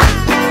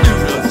 Do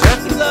the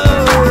just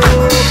glow.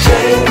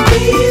 Take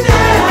me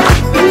there,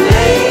 the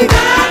lay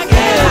back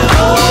and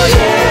oh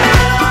yeah.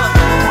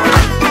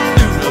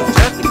 Do the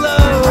just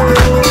glow.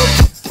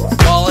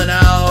 Falling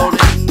out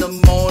in the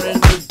morning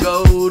to go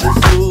to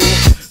school.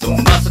 The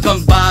muscle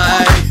comes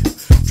by,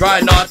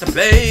 try not to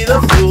play the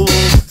fool.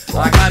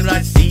 Like I'm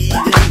not seated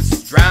and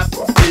strapped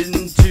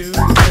into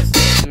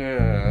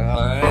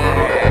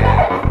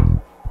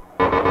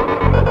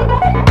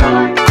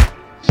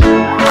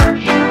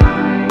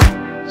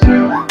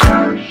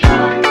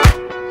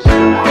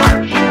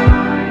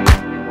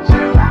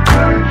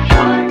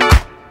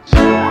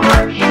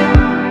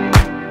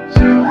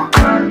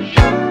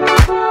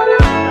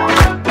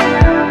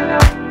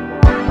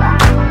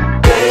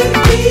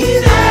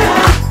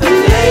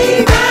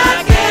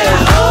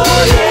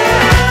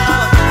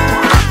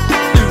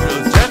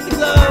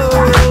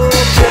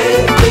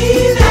Take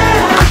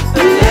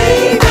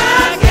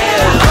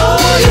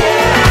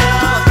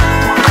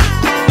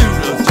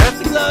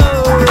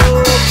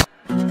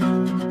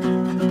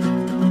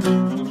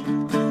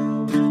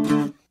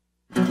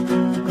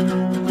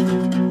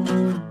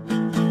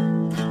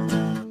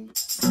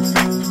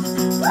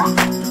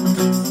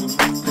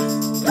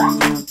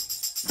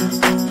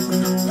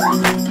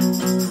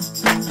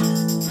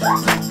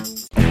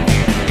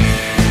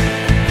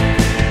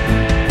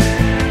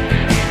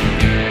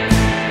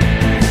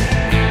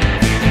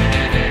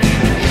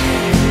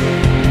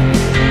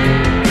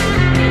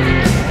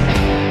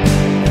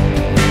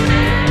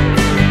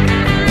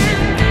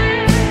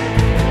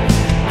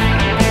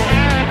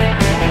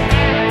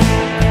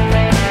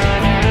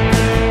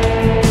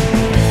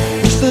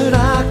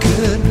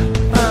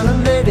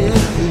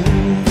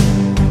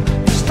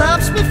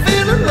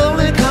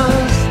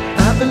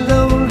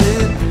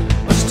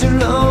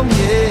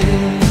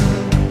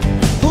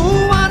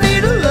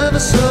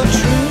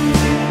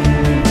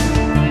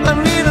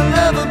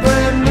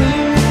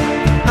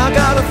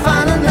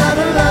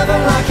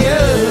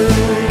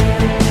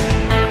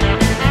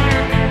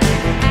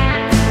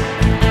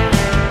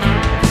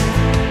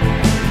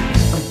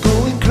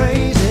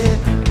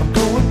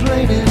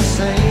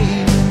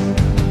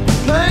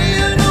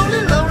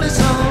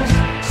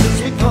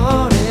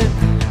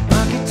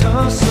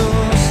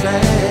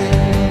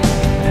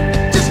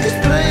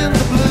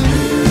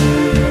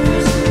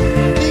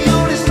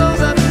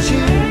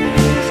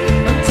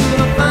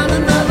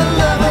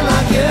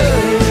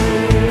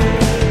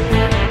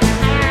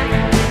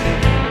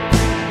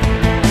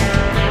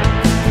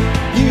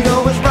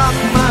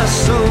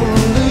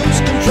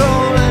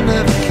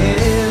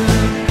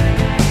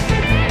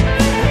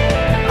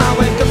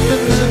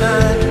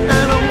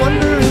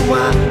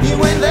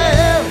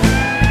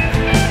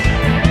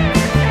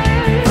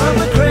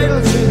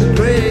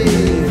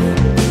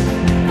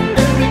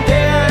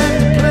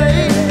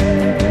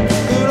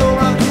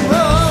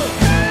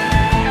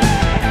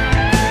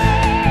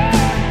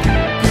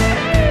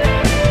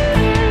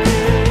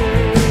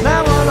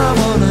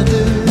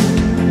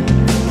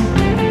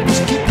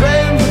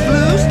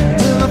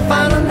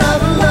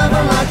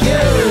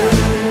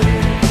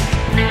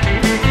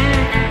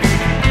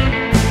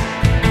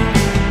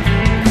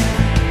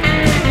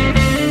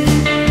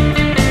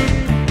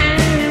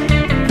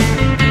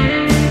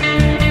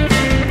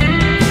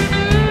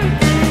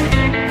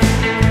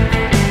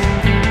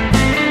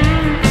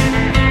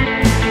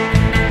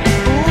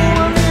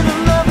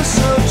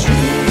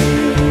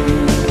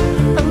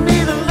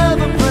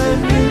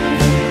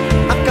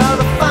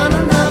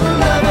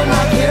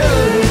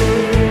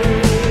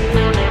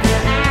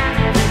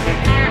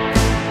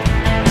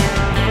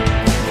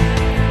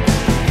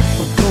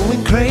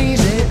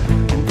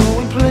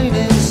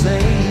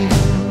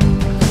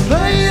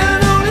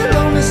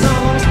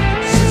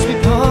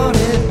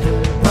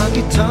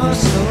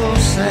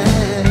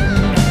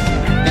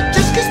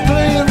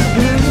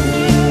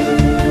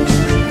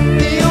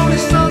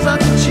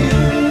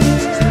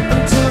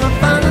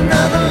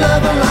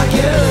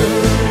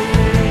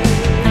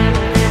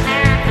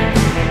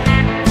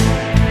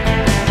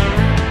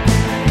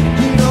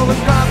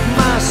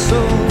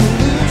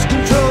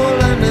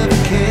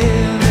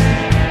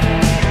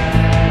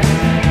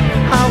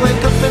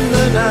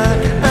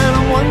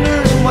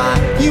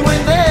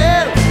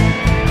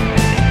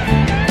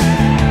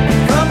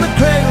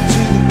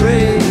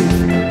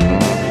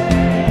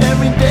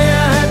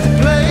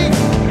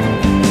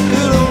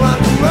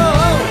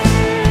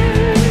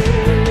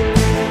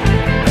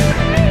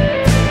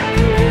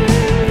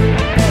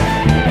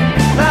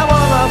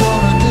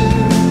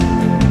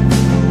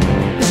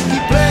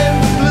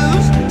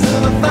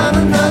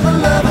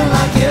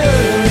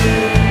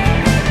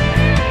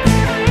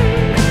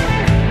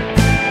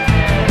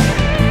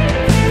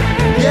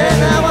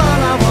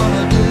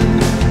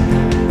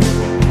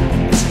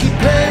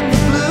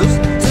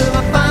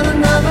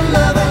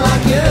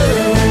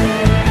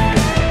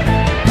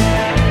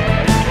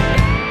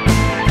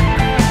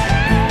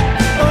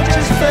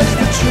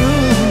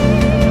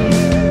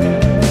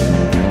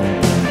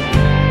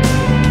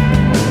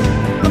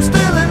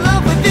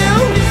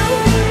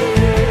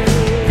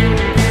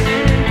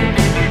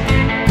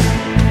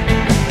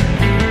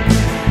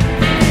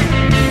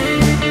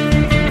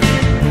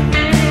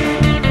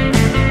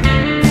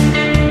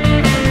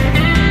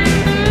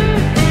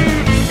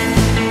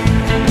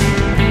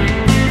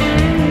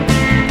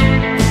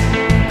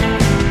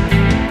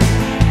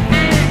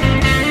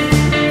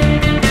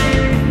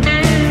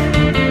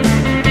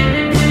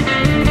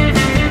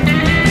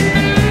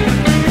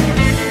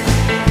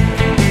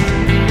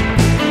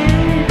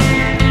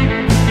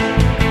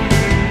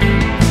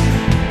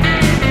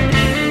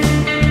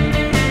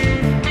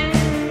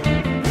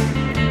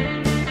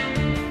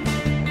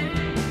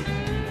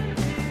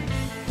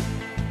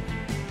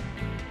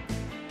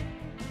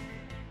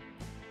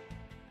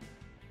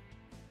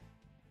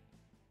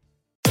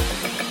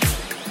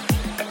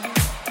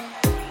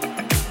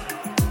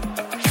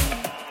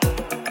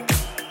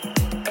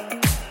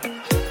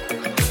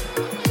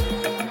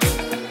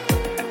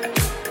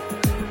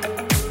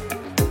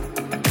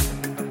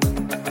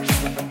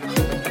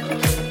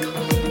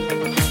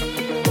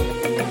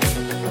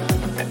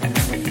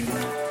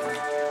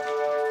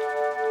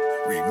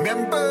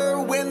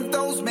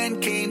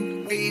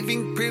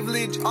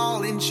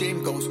all in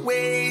shame goes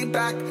way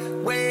back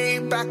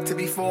to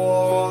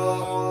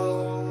before.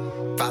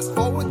 Fast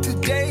forward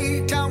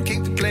today, town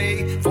came to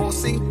play,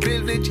 forcing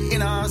privilege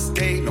in our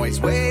state. Noise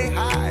way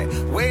high,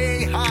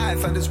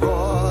 thunders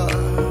roar.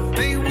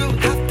 They will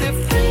have to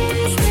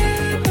face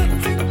it,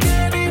 nothing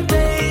can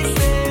erase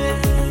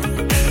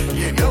it.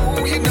 You know.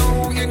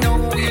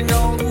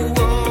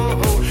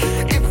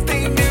 If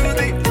they knew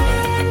they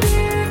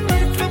ended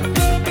right from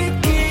the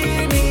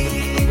beginning,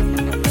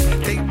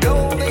 they know.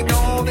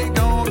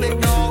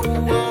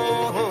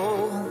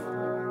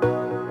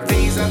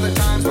 These are the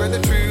times where the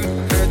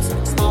truth hurts,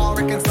 small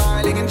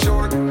reconciling in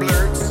short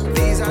blurts.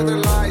 These are their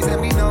lies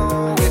and we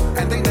know it,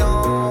 and they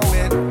know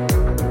it.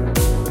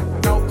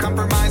 No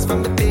compromise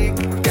from the big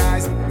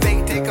guys,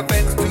 they take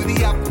offense to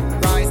the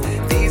uprise.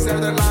 These are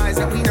their lies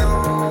and we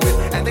know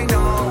it, and they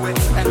know it,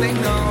 and they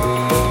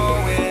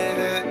know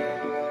it.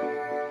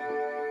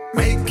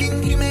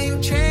 Making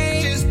humane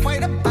change is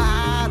quite a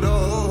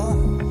battle.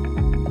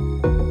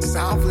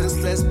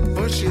 Selfless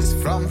pushes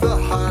from the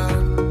heart.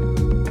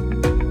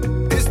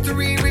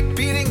 History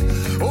repeating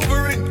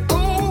over and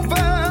over.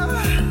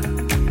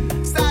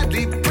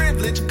 Sadly,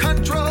 privilege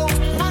controls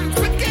once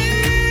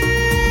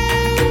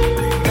again.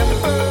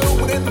 Remember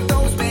when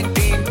those men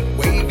came,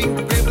 waving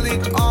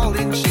privilege all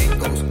in shame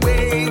goes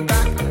way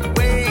back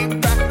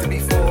to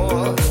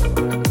before.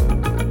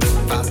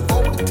 Fast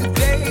forward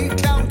today,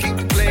 town came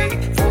to play,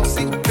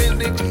 forcing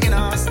privilege in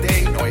our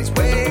state. Noise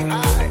way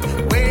high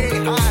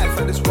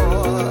for this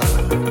roar.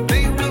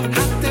 They will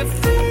have to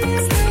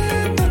face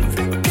it,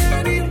 nothing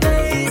can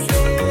erase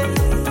it.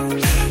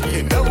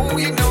 You know.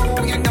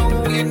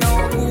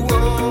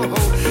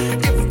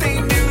 If they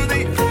knew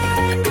they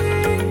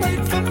ended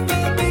right from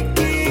the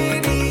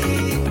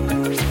beginning,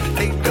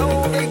 they know.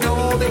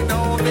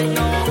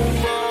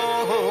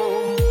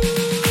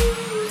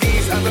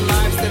 These are the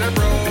lives that are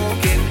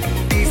broken.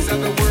 These are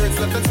the words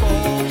left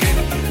unspoken.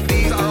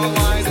 These are all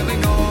lies and they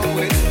know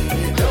it.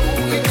 You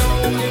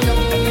know.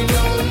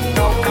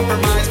 No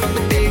compromise from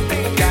the big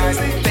guys.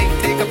 They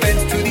take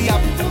offense to the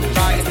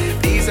uprise.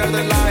 These are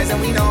the lies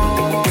and we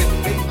know it.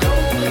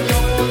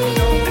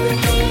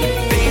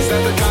 These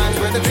are the times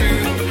where the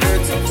truth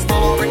hurts,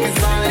 small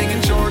reconciling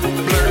in short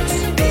blurts.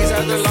 These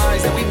are the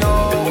lies and we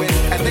know it,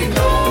 and they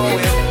know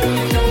it.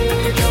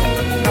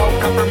 No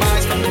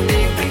compromise from the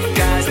big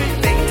guys.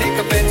 They take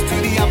offense to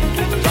the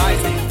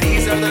uprise.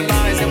 These are the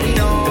lies and we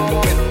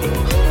know it.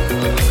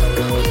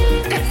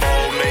 If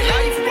only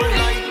life were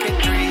like a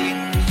dream.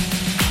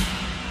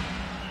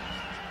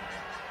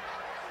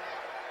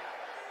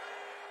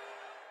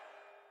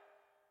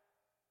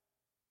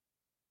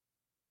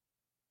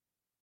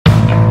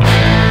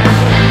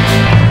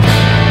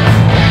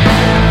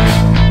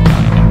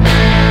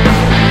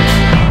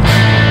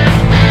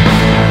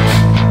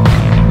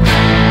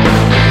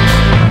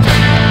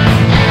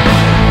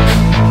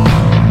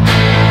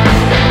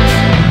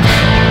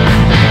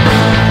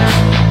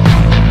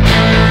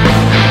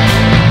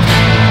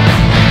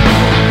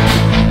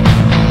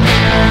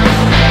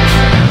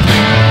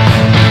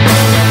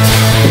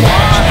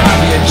 What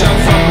have you done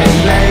for me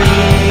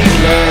lately?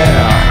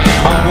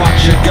 And what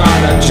you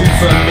gonna do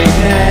for me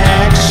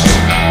next?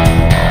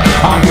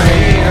 I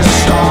made a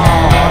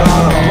start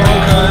on a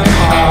broken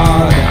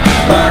heart,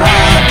 but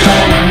I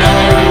don't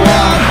know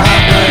what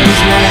happens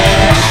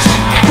next.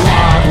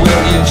 What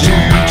will you do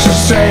to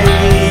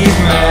save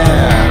me?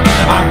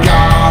 I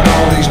got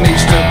all these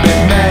needs to be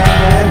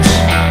met.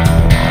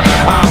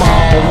 I'm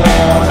all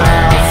worn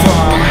out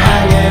from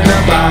hanging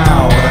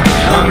about,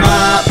 and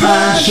my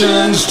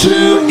passion's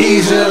too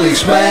easily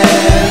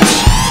spent.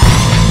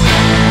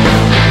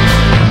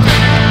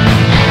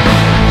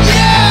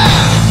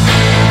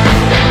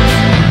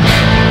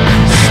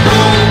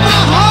 Stole my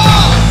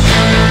heart,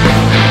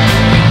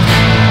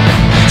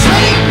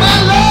 take my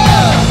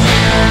love.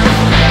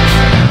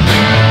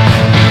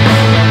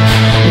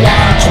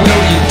 What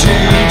will you do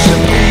to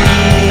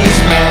please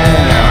me?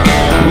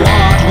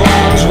 What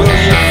ones will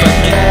you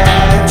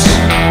forget?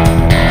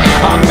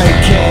 I'm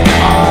making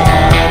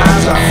art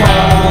as I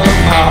fall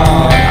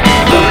apart,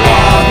 but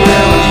what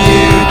will you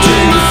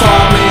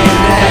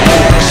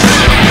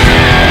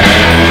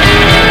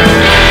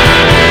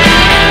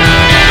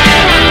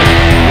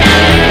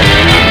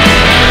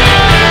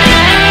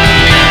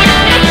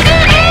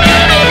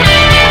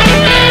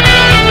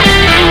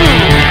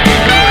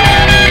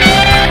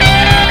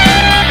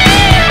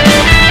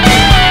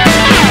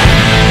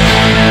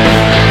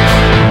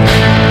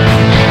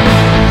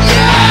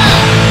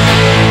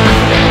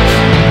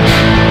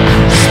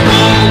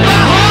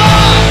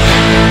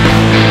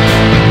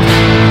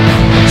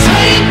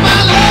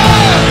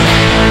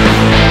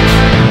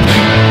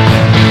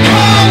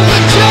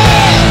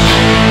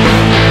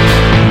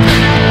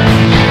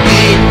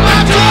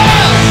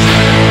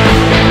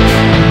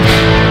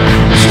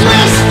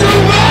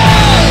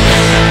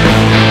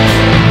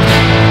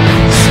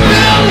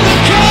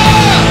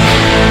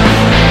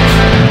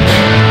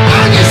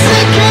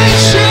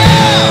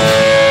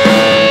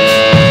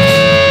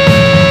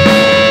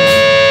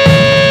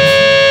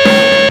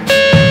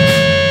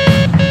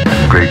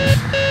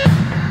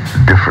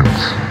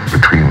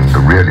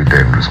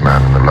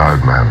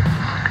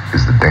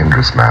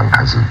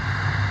There's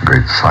a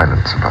great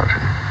silence about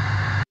him.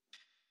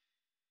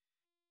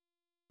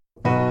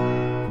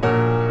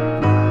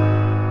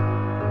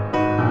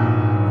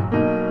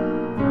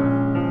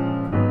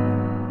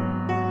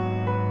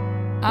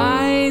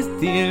 I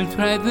still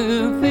try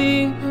to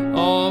think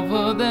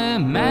over the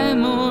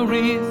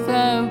memories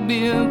I've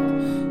built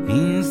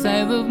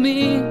inside of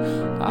me.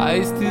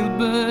 I still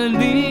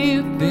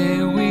believe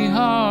that we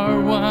are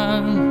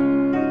one.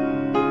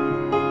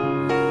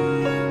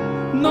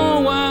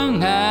 No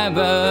one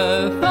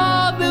ever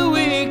thought that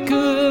we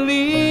could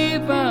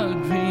live our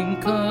dream,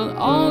 'cause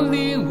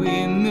only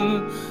we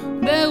knew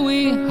that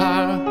we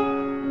are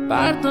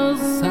part of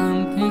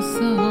something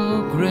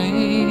so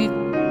great.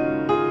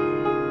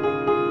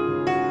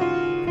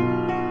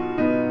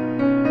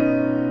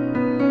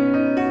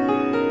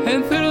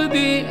 And through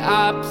the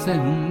ups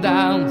and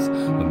downs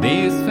of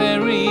this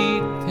fairy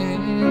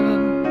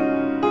tale,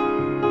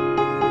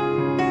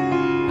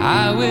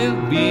 I will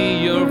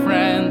be your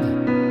friend.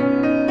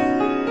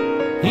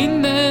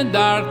 In the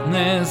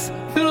darkness,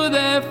 through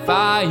the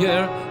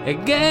fire,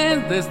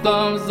 against the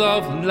storms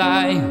of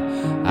life,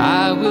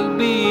 I will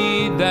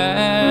be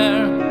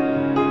there.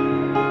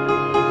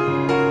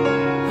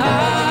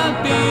 I'll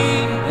be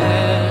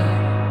there.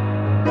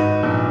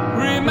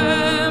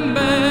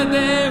 Remember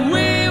that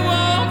we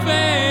won't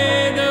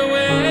fade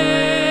away.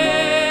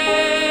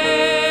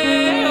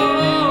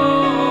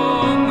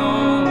 Oh no,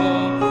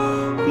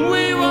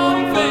 we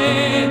won't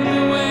fade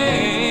away.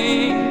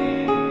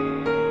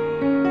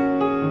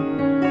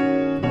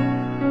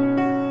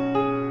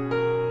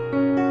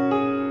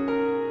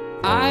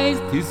 I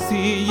still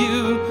see you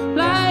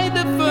like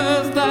the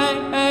first time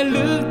I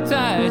looked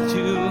at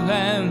you,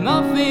 and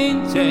nothing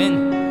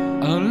changed.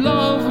 Our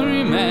love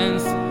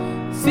remains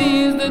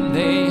since the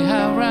day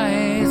our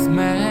eyes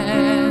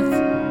met.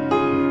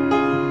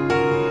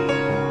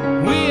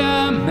 We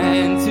are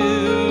meant to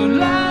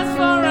last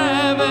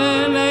forever,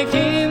 like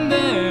in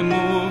the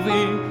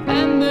movie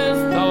and the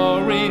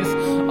stories.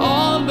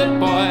 All the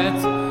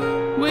poets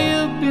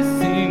will be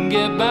singing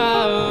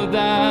about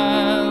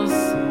us.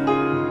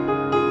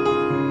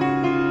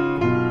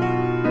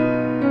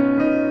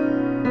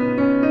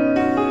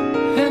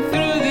 And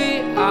through the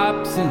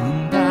ups and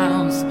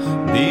downs,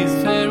 this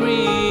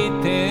fairy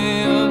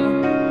tale,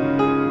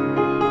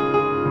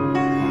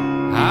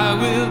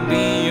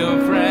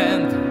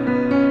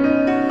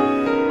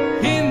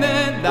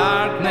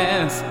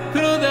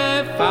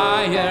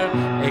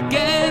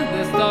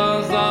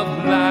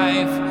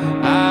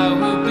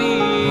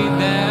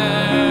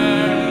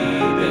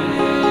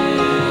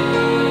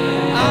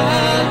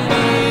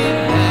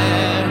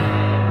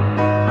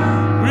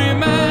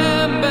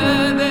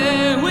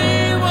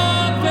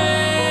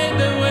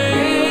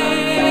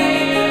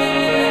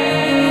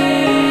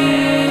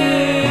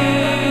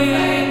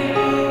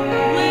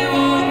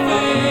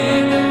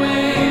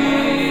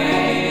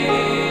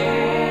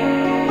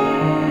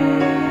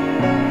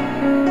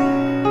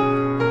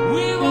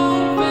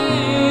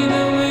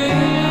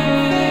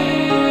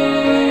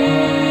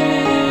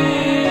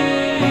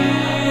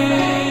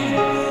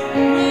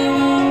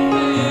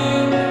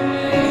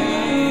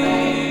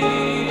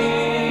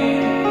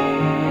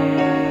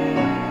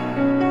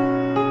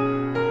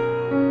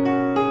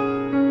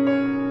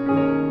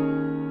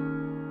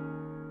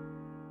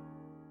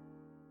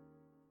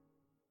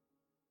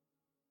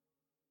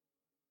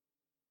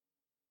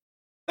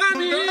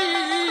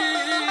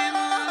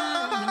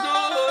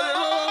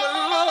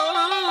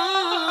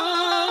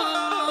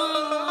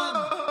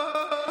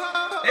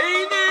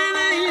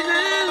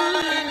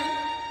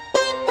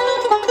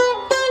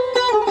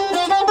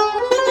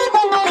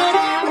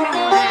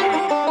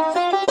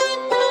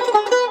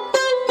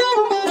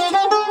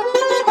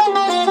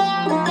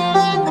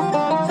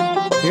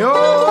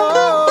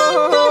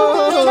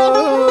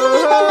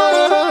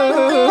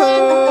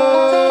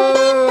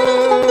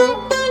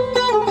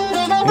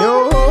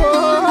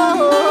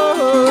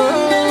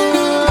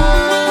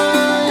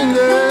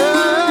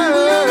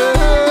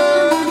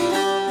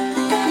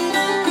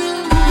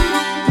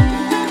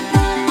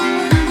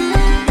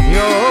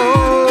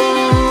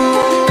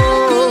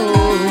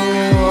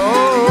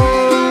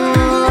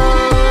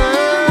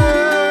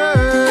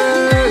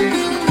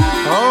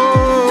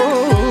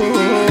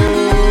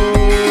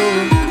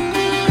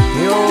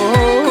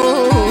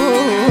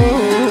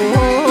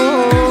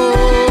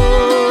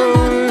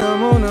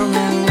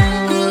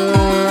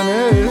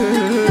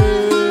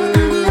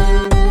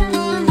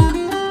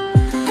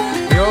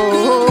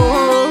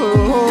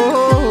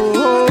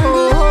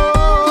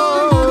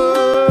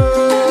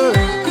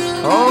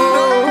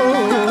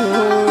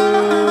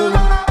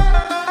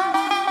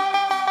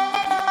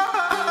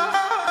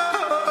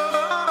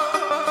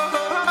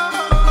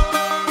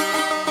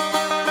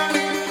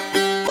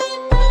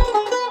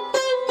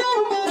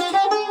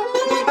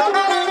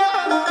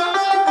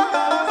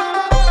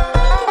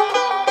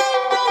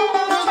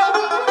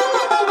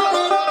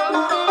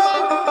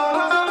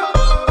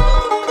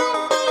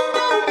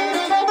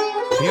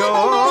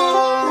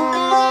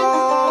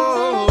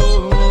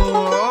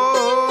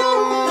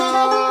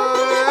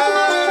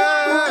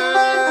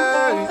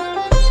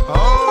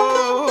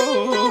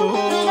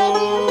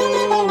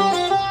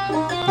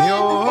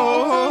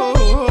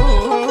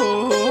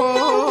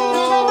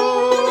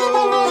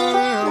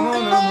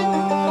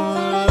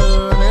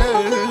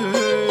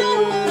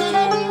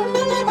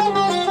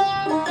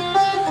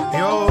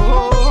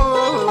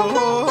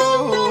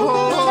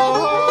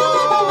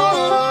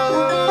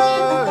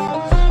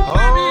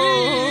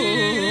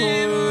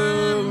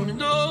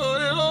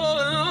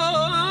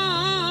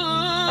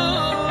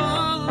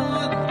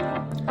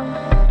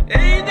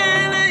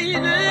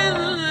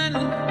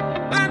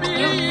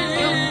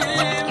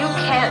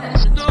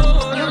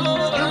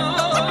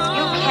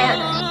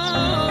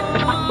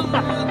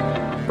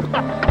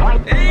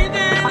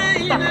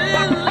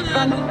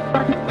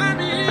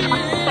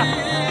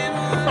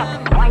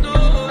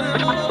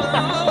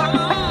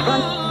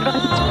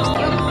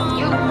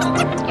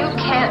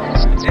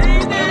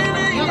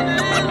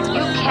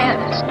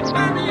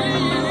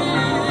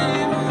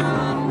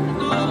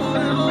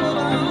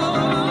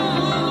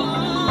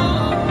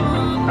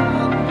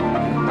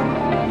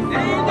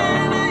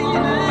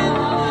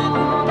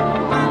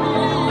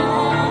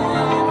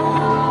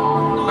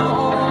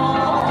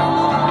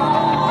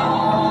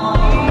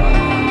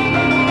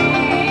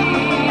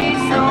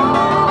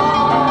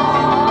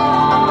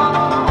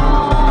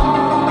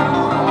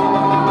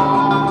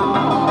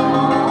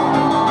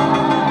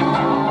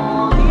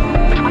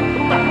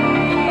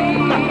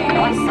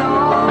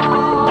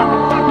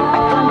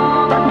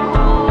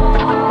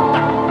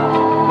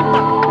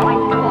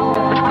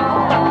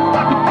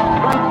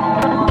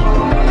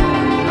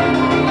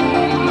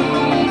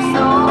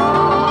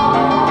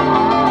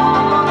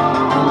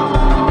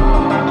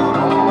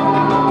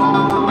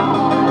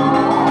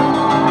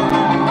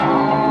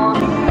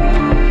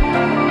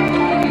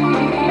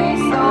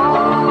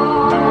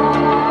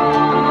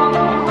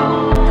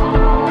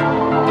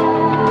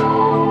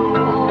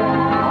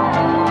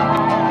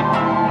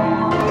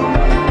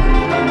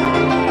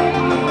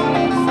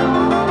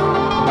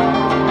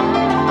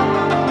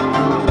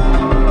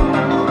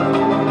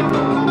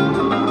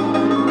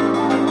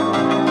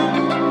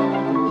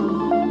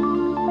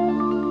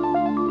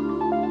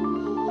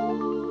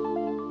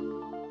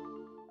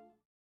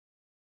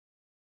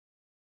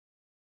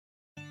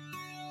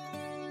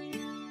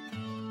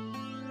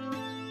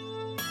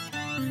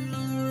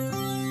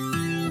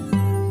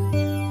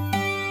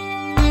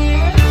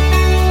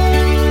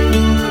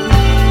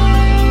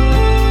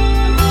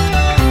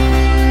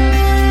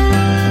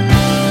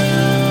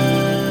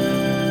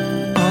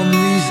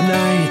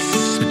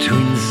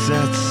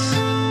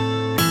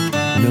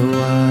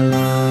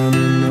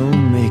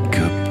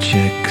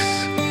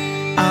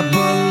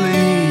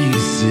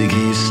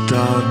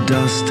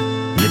 stardust,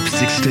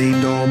 lipstick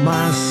stained all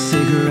my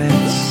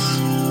cigarettes.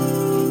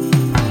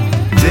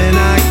 Then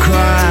I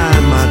cry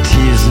my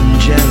tears in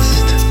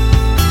jest.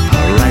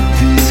 I write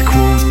these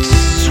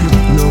quotes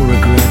with no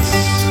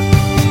regrets.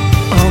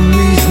 On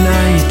these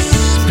nights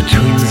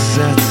between the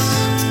sets,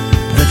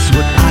 that's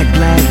what I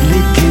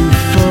gladly do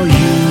for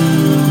you.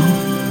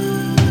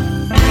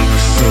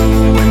 So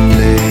when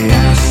they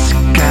ask,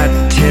 I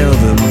tell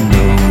them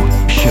no.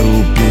 Show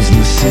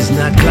business is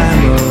not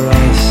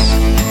glamorous.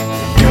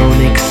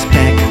 Don't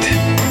expect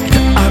to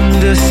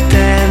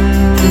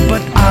understand,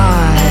 but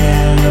I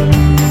am.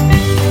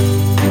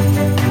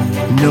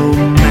 No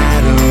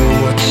matter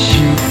what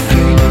you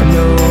think,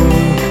 no.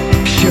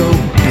 Show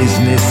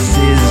business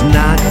is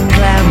not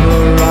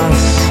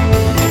glamorous.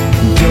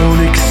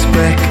 Don't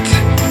expect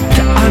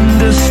to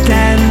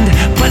understand,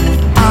 but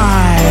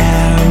I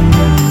am.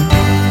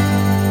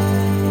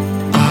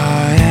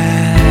 I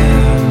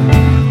am.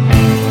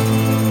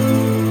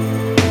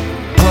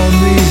 On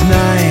these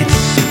nights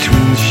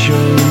between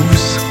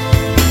shows,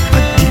 I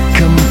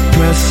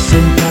decompress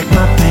and pack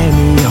my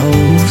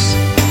pantyhose.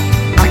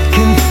 I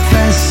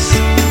confess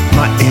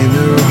my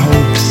inner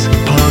hopes,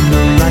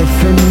 ponder life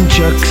and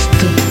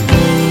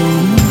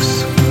juxtapose.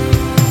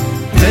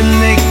 Then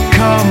they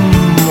come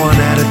one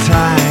at a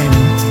time,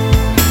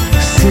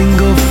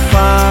 single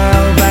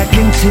file back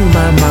into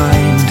my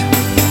mind.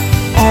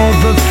 All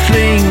the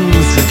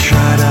things I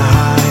try to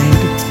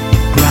hide,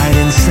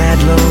 writing sad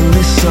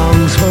lonely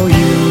songs for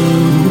you.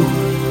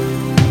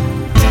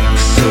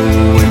 So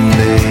when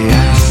they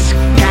ask,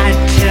 I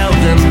tell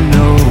them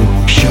no.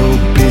 Show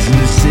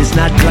business is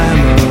not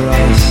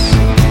glamorous.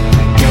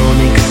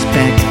 Don't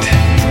expect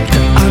to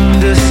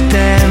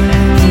understand,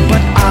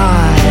 but I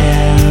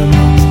am.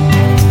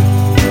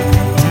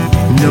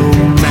 No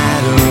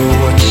matter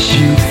what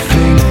you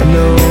think,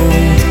 no.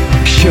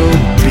 Show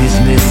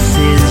business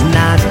is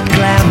not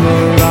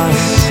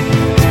glamorous.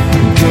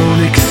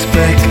 Don't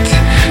expect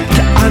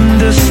to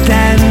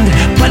understand,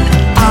 but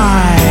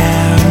I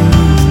am.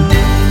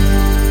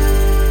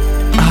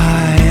 I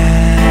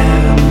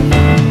am.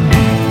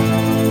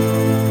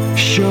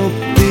 Show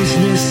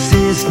business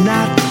is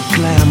not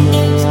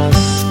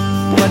glamorous,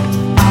 but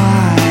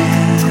I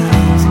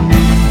am.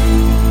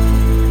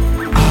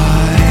 I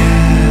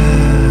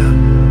am.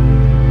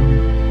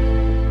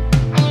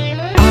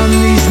 On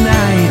these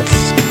nights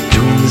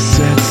between the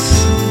sets,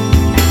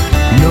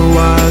 no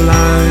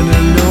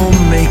eyeliner, no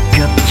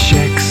makeup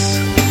checks.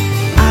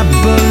 I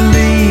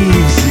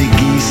believe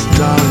Ziggy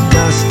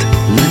Stardust,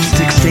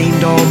 lipstick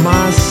stained all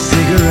my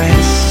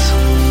cigarettes.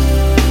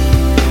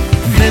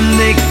 Then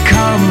they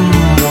come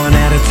one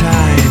at a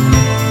time,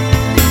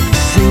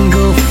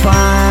 single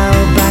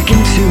file back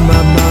into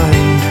my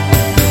mind.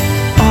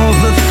 All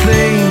the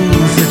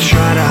things I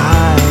try to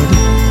hide,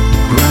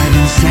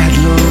 writing sad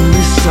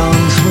lonely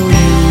songs for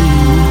you.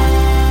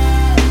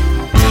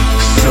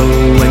 So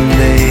when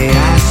they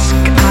ask,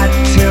 I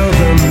tell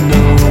them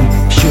no.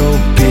 Show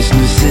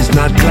business is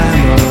not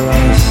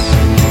glamorous.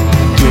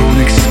 Don't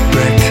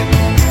expect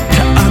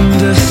to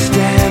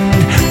understand,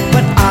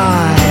 but I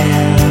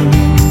am.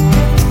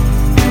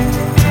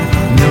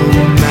 No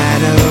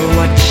matter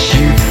what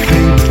you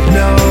think,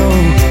 no.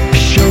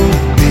 Show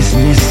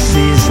business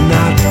is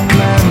not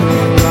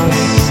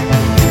glamorous.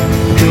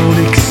 Don't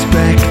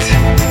expect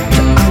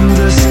to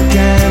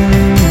understand,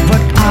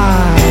 but I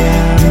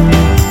am.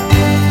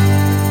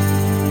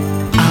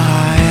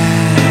 I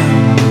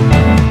am.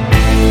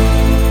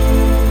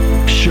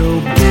 Show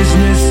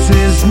business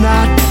is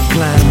not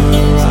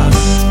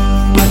glamorous,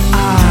 but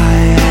I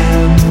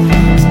am.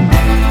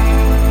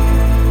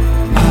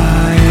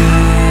 I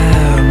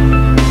am.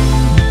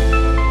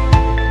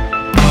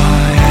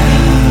 I am.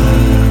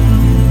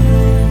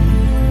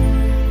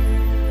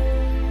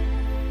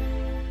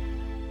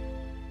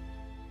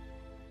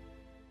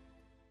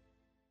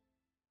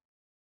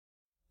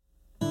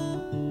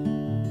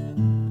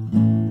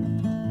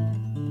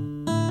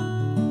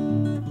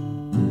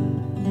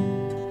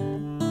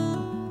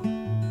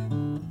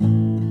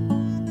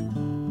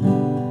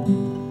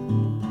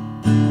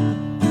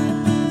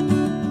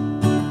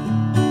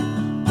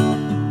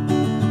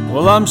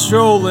 Well, I'm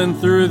strolling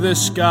through the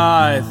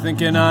sky,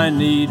 thinking I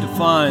need to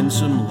find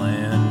some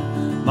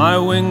land. My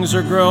wings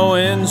are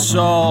growing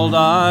salt,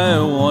 I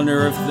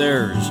wonder if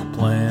there's a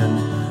plan.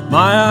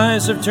 My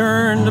eyes have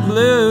turned to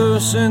blue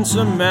since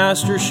a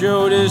master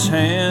showed his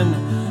hand.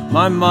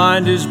 My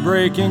mind is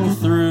breaking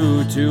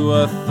through to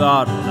a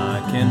thought when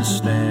I can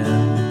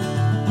stand.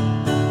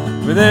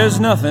 But there's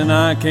nothing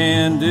I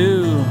can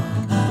do,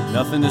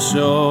 nothing to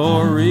sow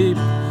or reap.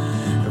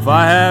 If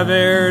I have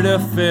air to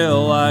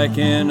fill, I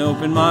can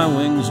open my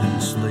wings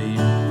and sleep.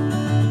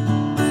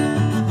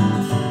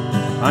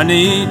 I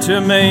need to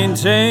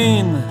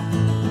maintain.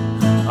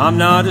 I'm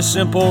not a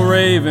simple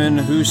raven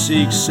who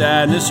seeks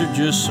sadness or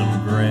just some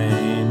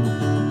grain.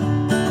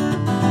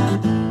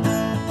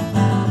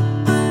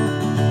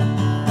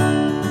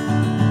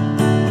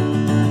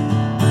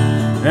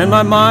 And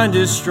my mind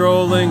is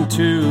strolling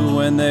too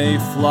when they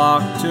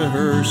flock to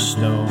her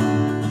stone.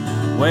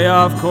 Way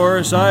off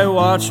course I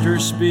watched her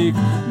speak,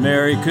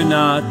 Mary could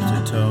not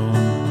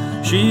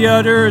atone. She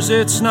utters,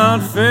 it's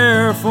not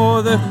fair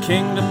for the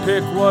king to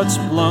pick what's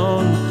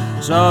blown,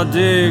 so I'll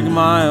dig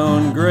my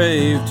own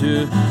grave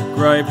to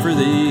gripe for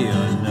the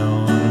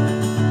unknown.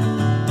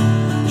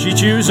 She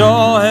chews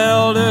all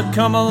hell to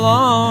come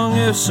along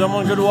if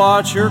someone could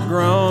watch her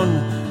groan,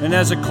 and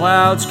as the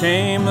clouds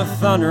came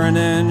a-thundering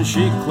in,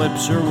 she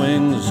clips her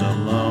wings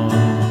alone.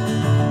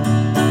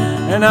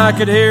 And I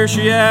could hear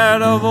she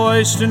had a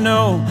voice to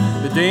know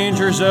the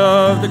dangers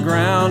of the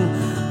ground,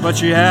 but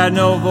she had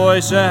no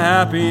voice of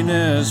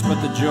happiness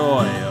but the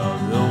joy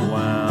of the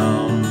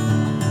wound.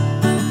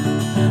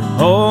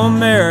 Oh,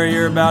 Mary,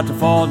 you're about to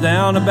fall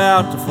down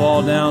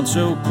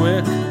so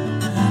quick.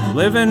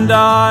 Live and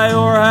die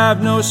or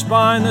have no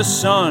spine, the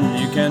sun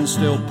you can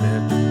still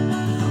pick.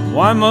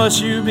 Why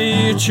must you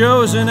be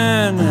chosen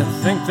and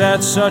think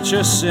that's such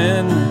a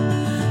sin?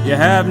 You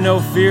have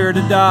no fear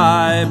to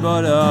die,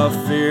 but a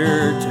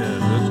fear to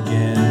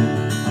begin.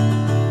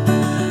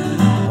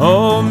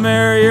 Oh,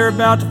 Mary, you're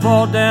about to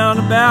fall down,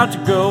 about to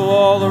go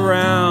all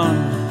around.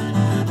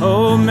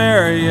 Oh,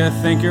 Mary, you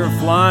think you're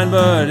flying,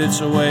 but it's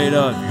the weight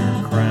of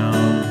your crown.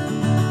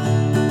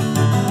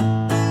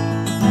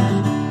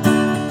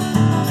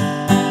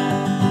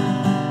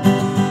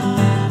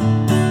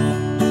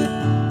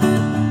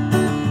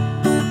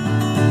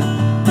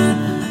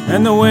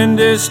 And the wind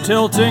is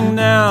tilting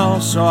now,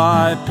 so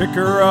I pick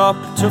her up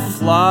to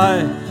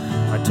fly.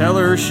 I tell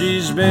her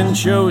she's been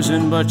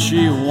chosen, but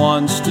she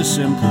wants to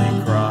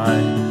simply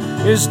cry.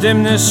 Is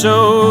dimness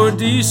so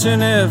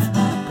decent if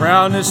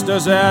proudness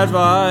does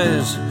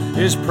advise?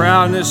 Is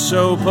proudness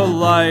so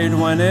polite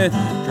when it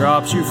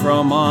drops you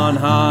from on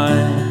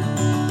high?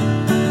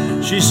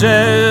 She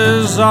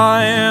says,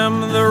 I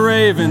am the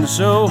raven,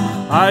 so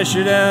I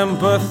should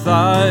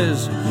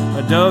empathize.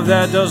 A dove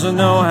that doesn't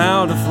know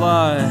how to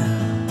fly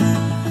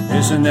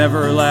is an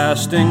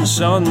everlasting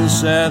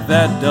sunset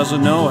that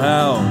doesn't know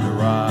how to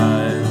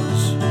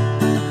rise.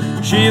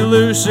 She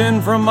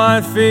loosened from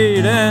my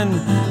feet and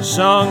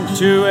sunk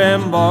to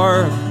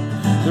embark.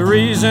 The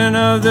reason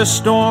of the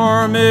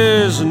storm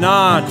is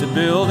not to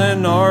build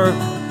an ark.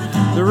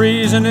 The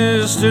reason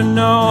is to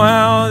know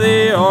how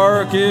the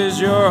ark is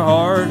your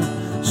heart.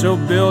 So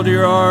build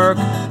your ark,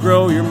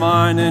 grow your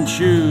mind, and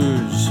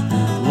choose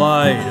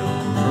light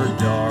over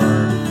dark.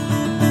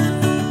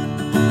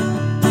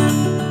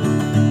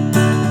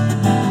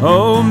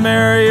 Oh,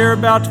 Mary, you're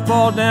about to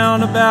fall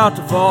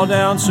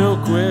down so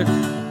quick.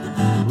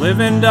 Live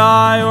and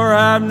die or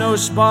have no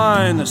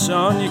spine, the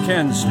sun you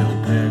can still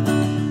pick.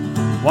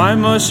 Why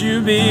must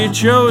you be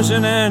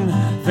chosen and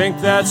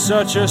think that's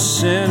such a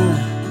sin?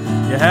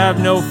 You have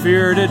no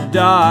fear to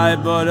die,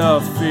 but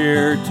a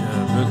fear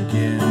to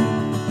begin.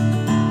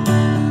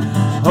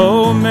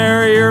 Oh,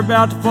 Mary, you're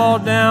about to fall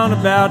down,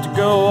 about to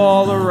go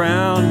all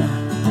around.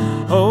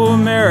 Oh,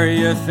 Mary,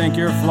 you think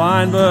you're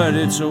flying, but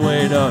it's the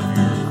weight of your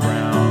crown.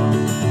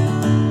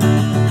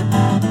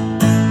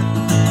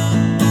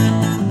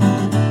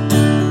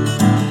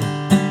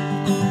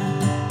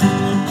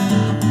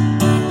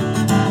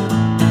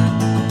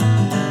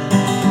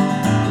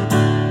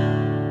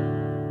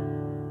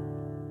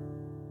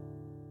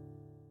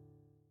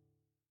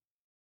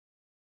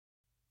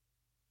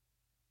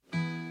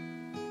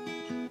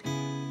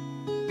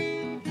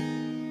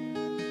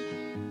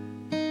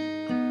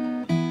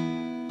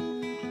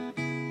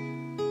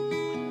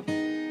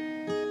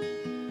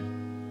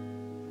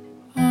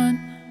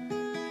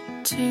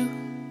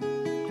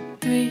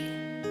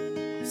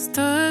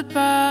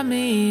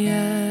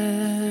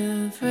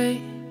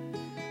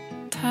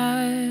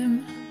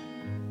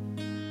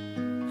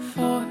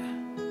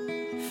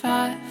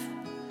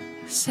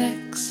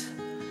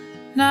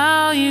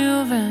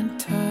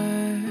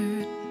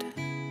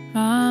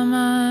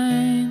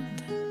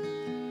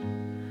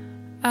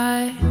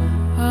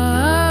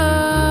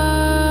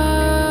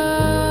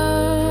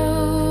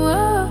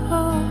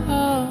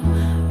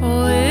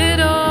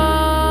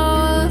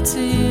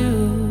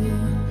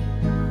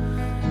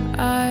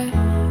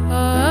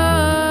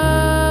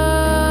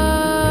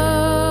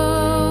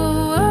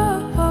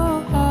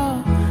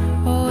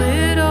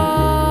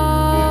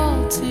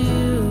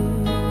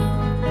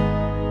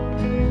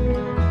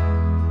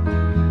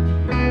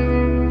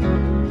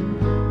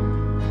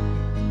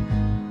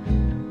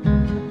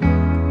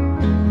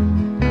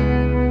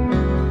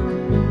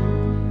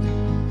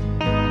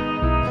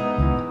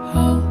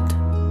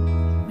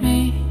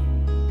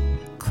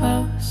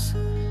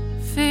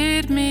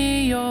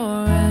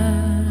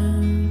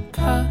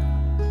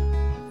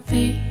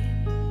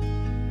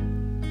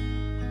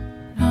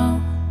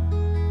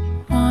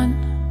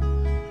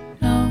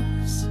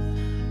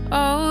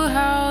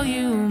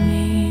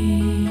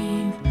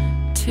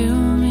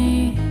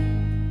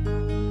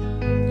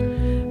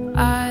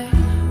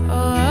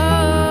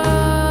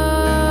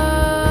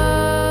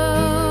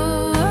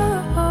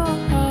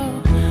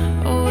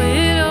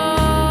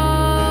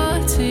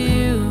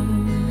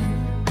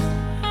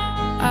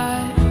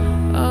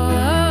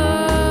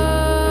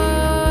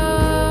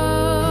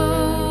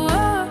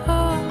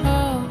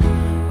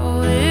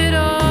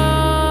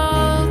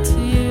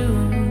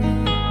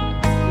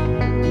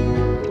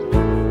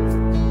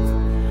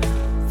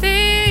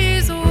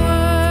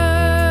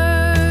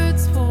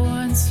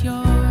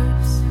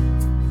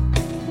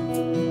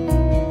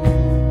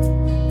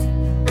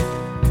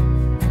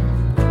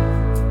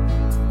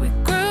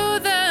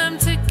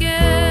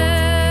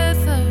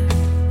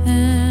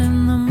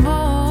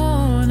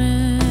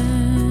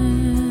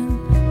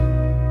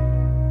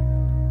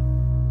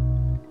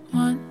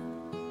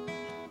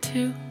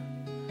 2,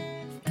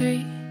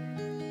 3.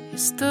 You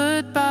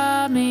stood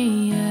by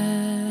me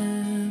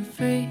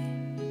every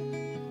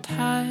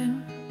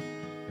time.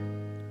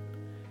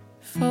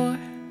 4,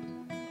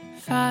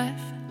 5,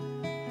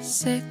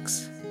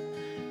 6.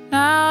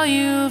 Now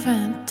you've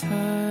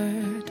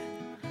entered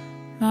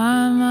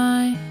my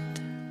mind.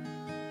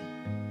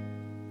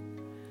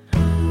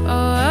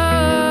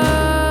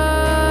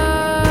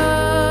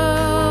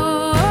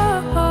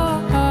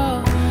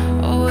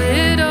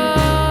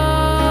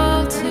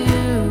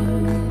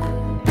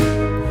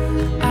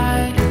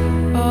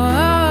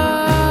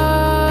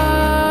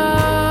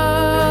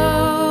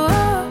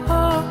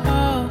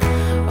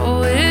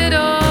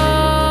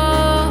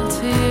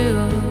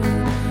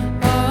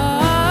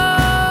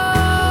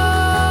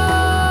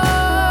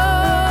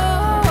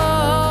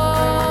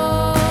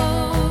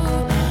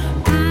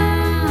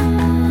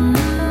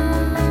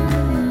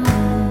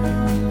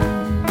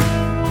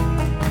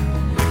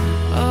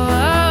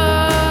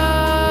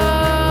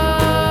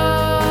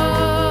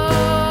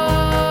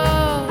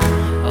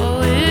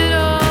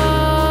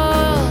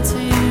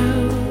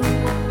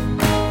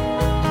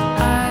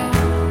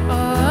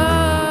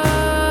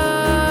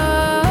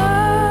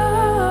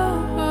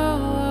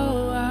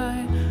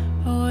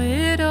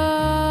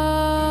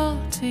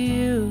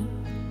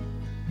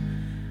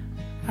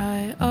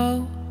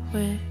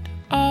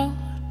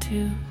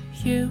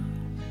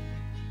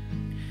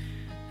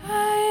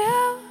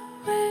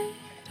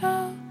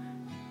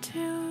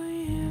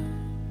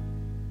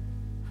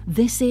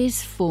 This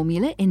is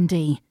Formula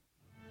Indie.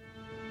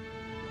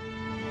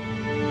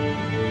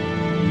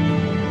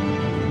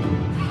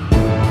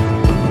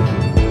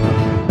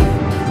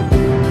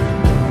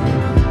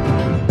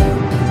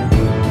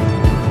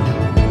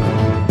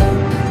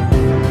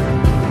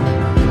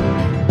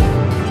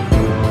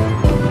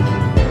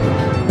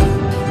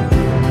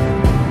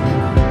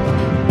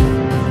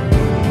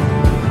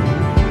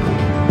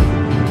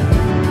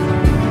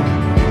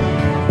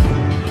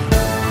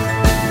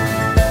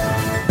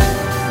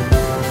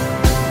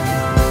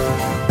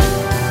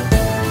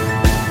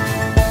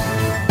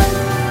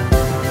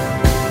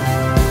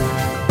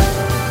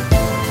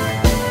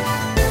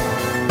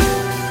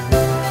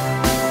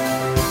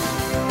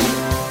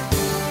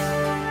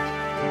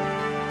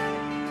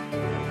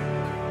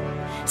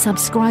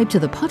 Subscribe to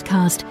the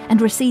podcast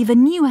and receive a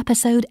new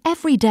episode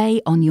every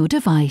day on your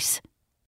device.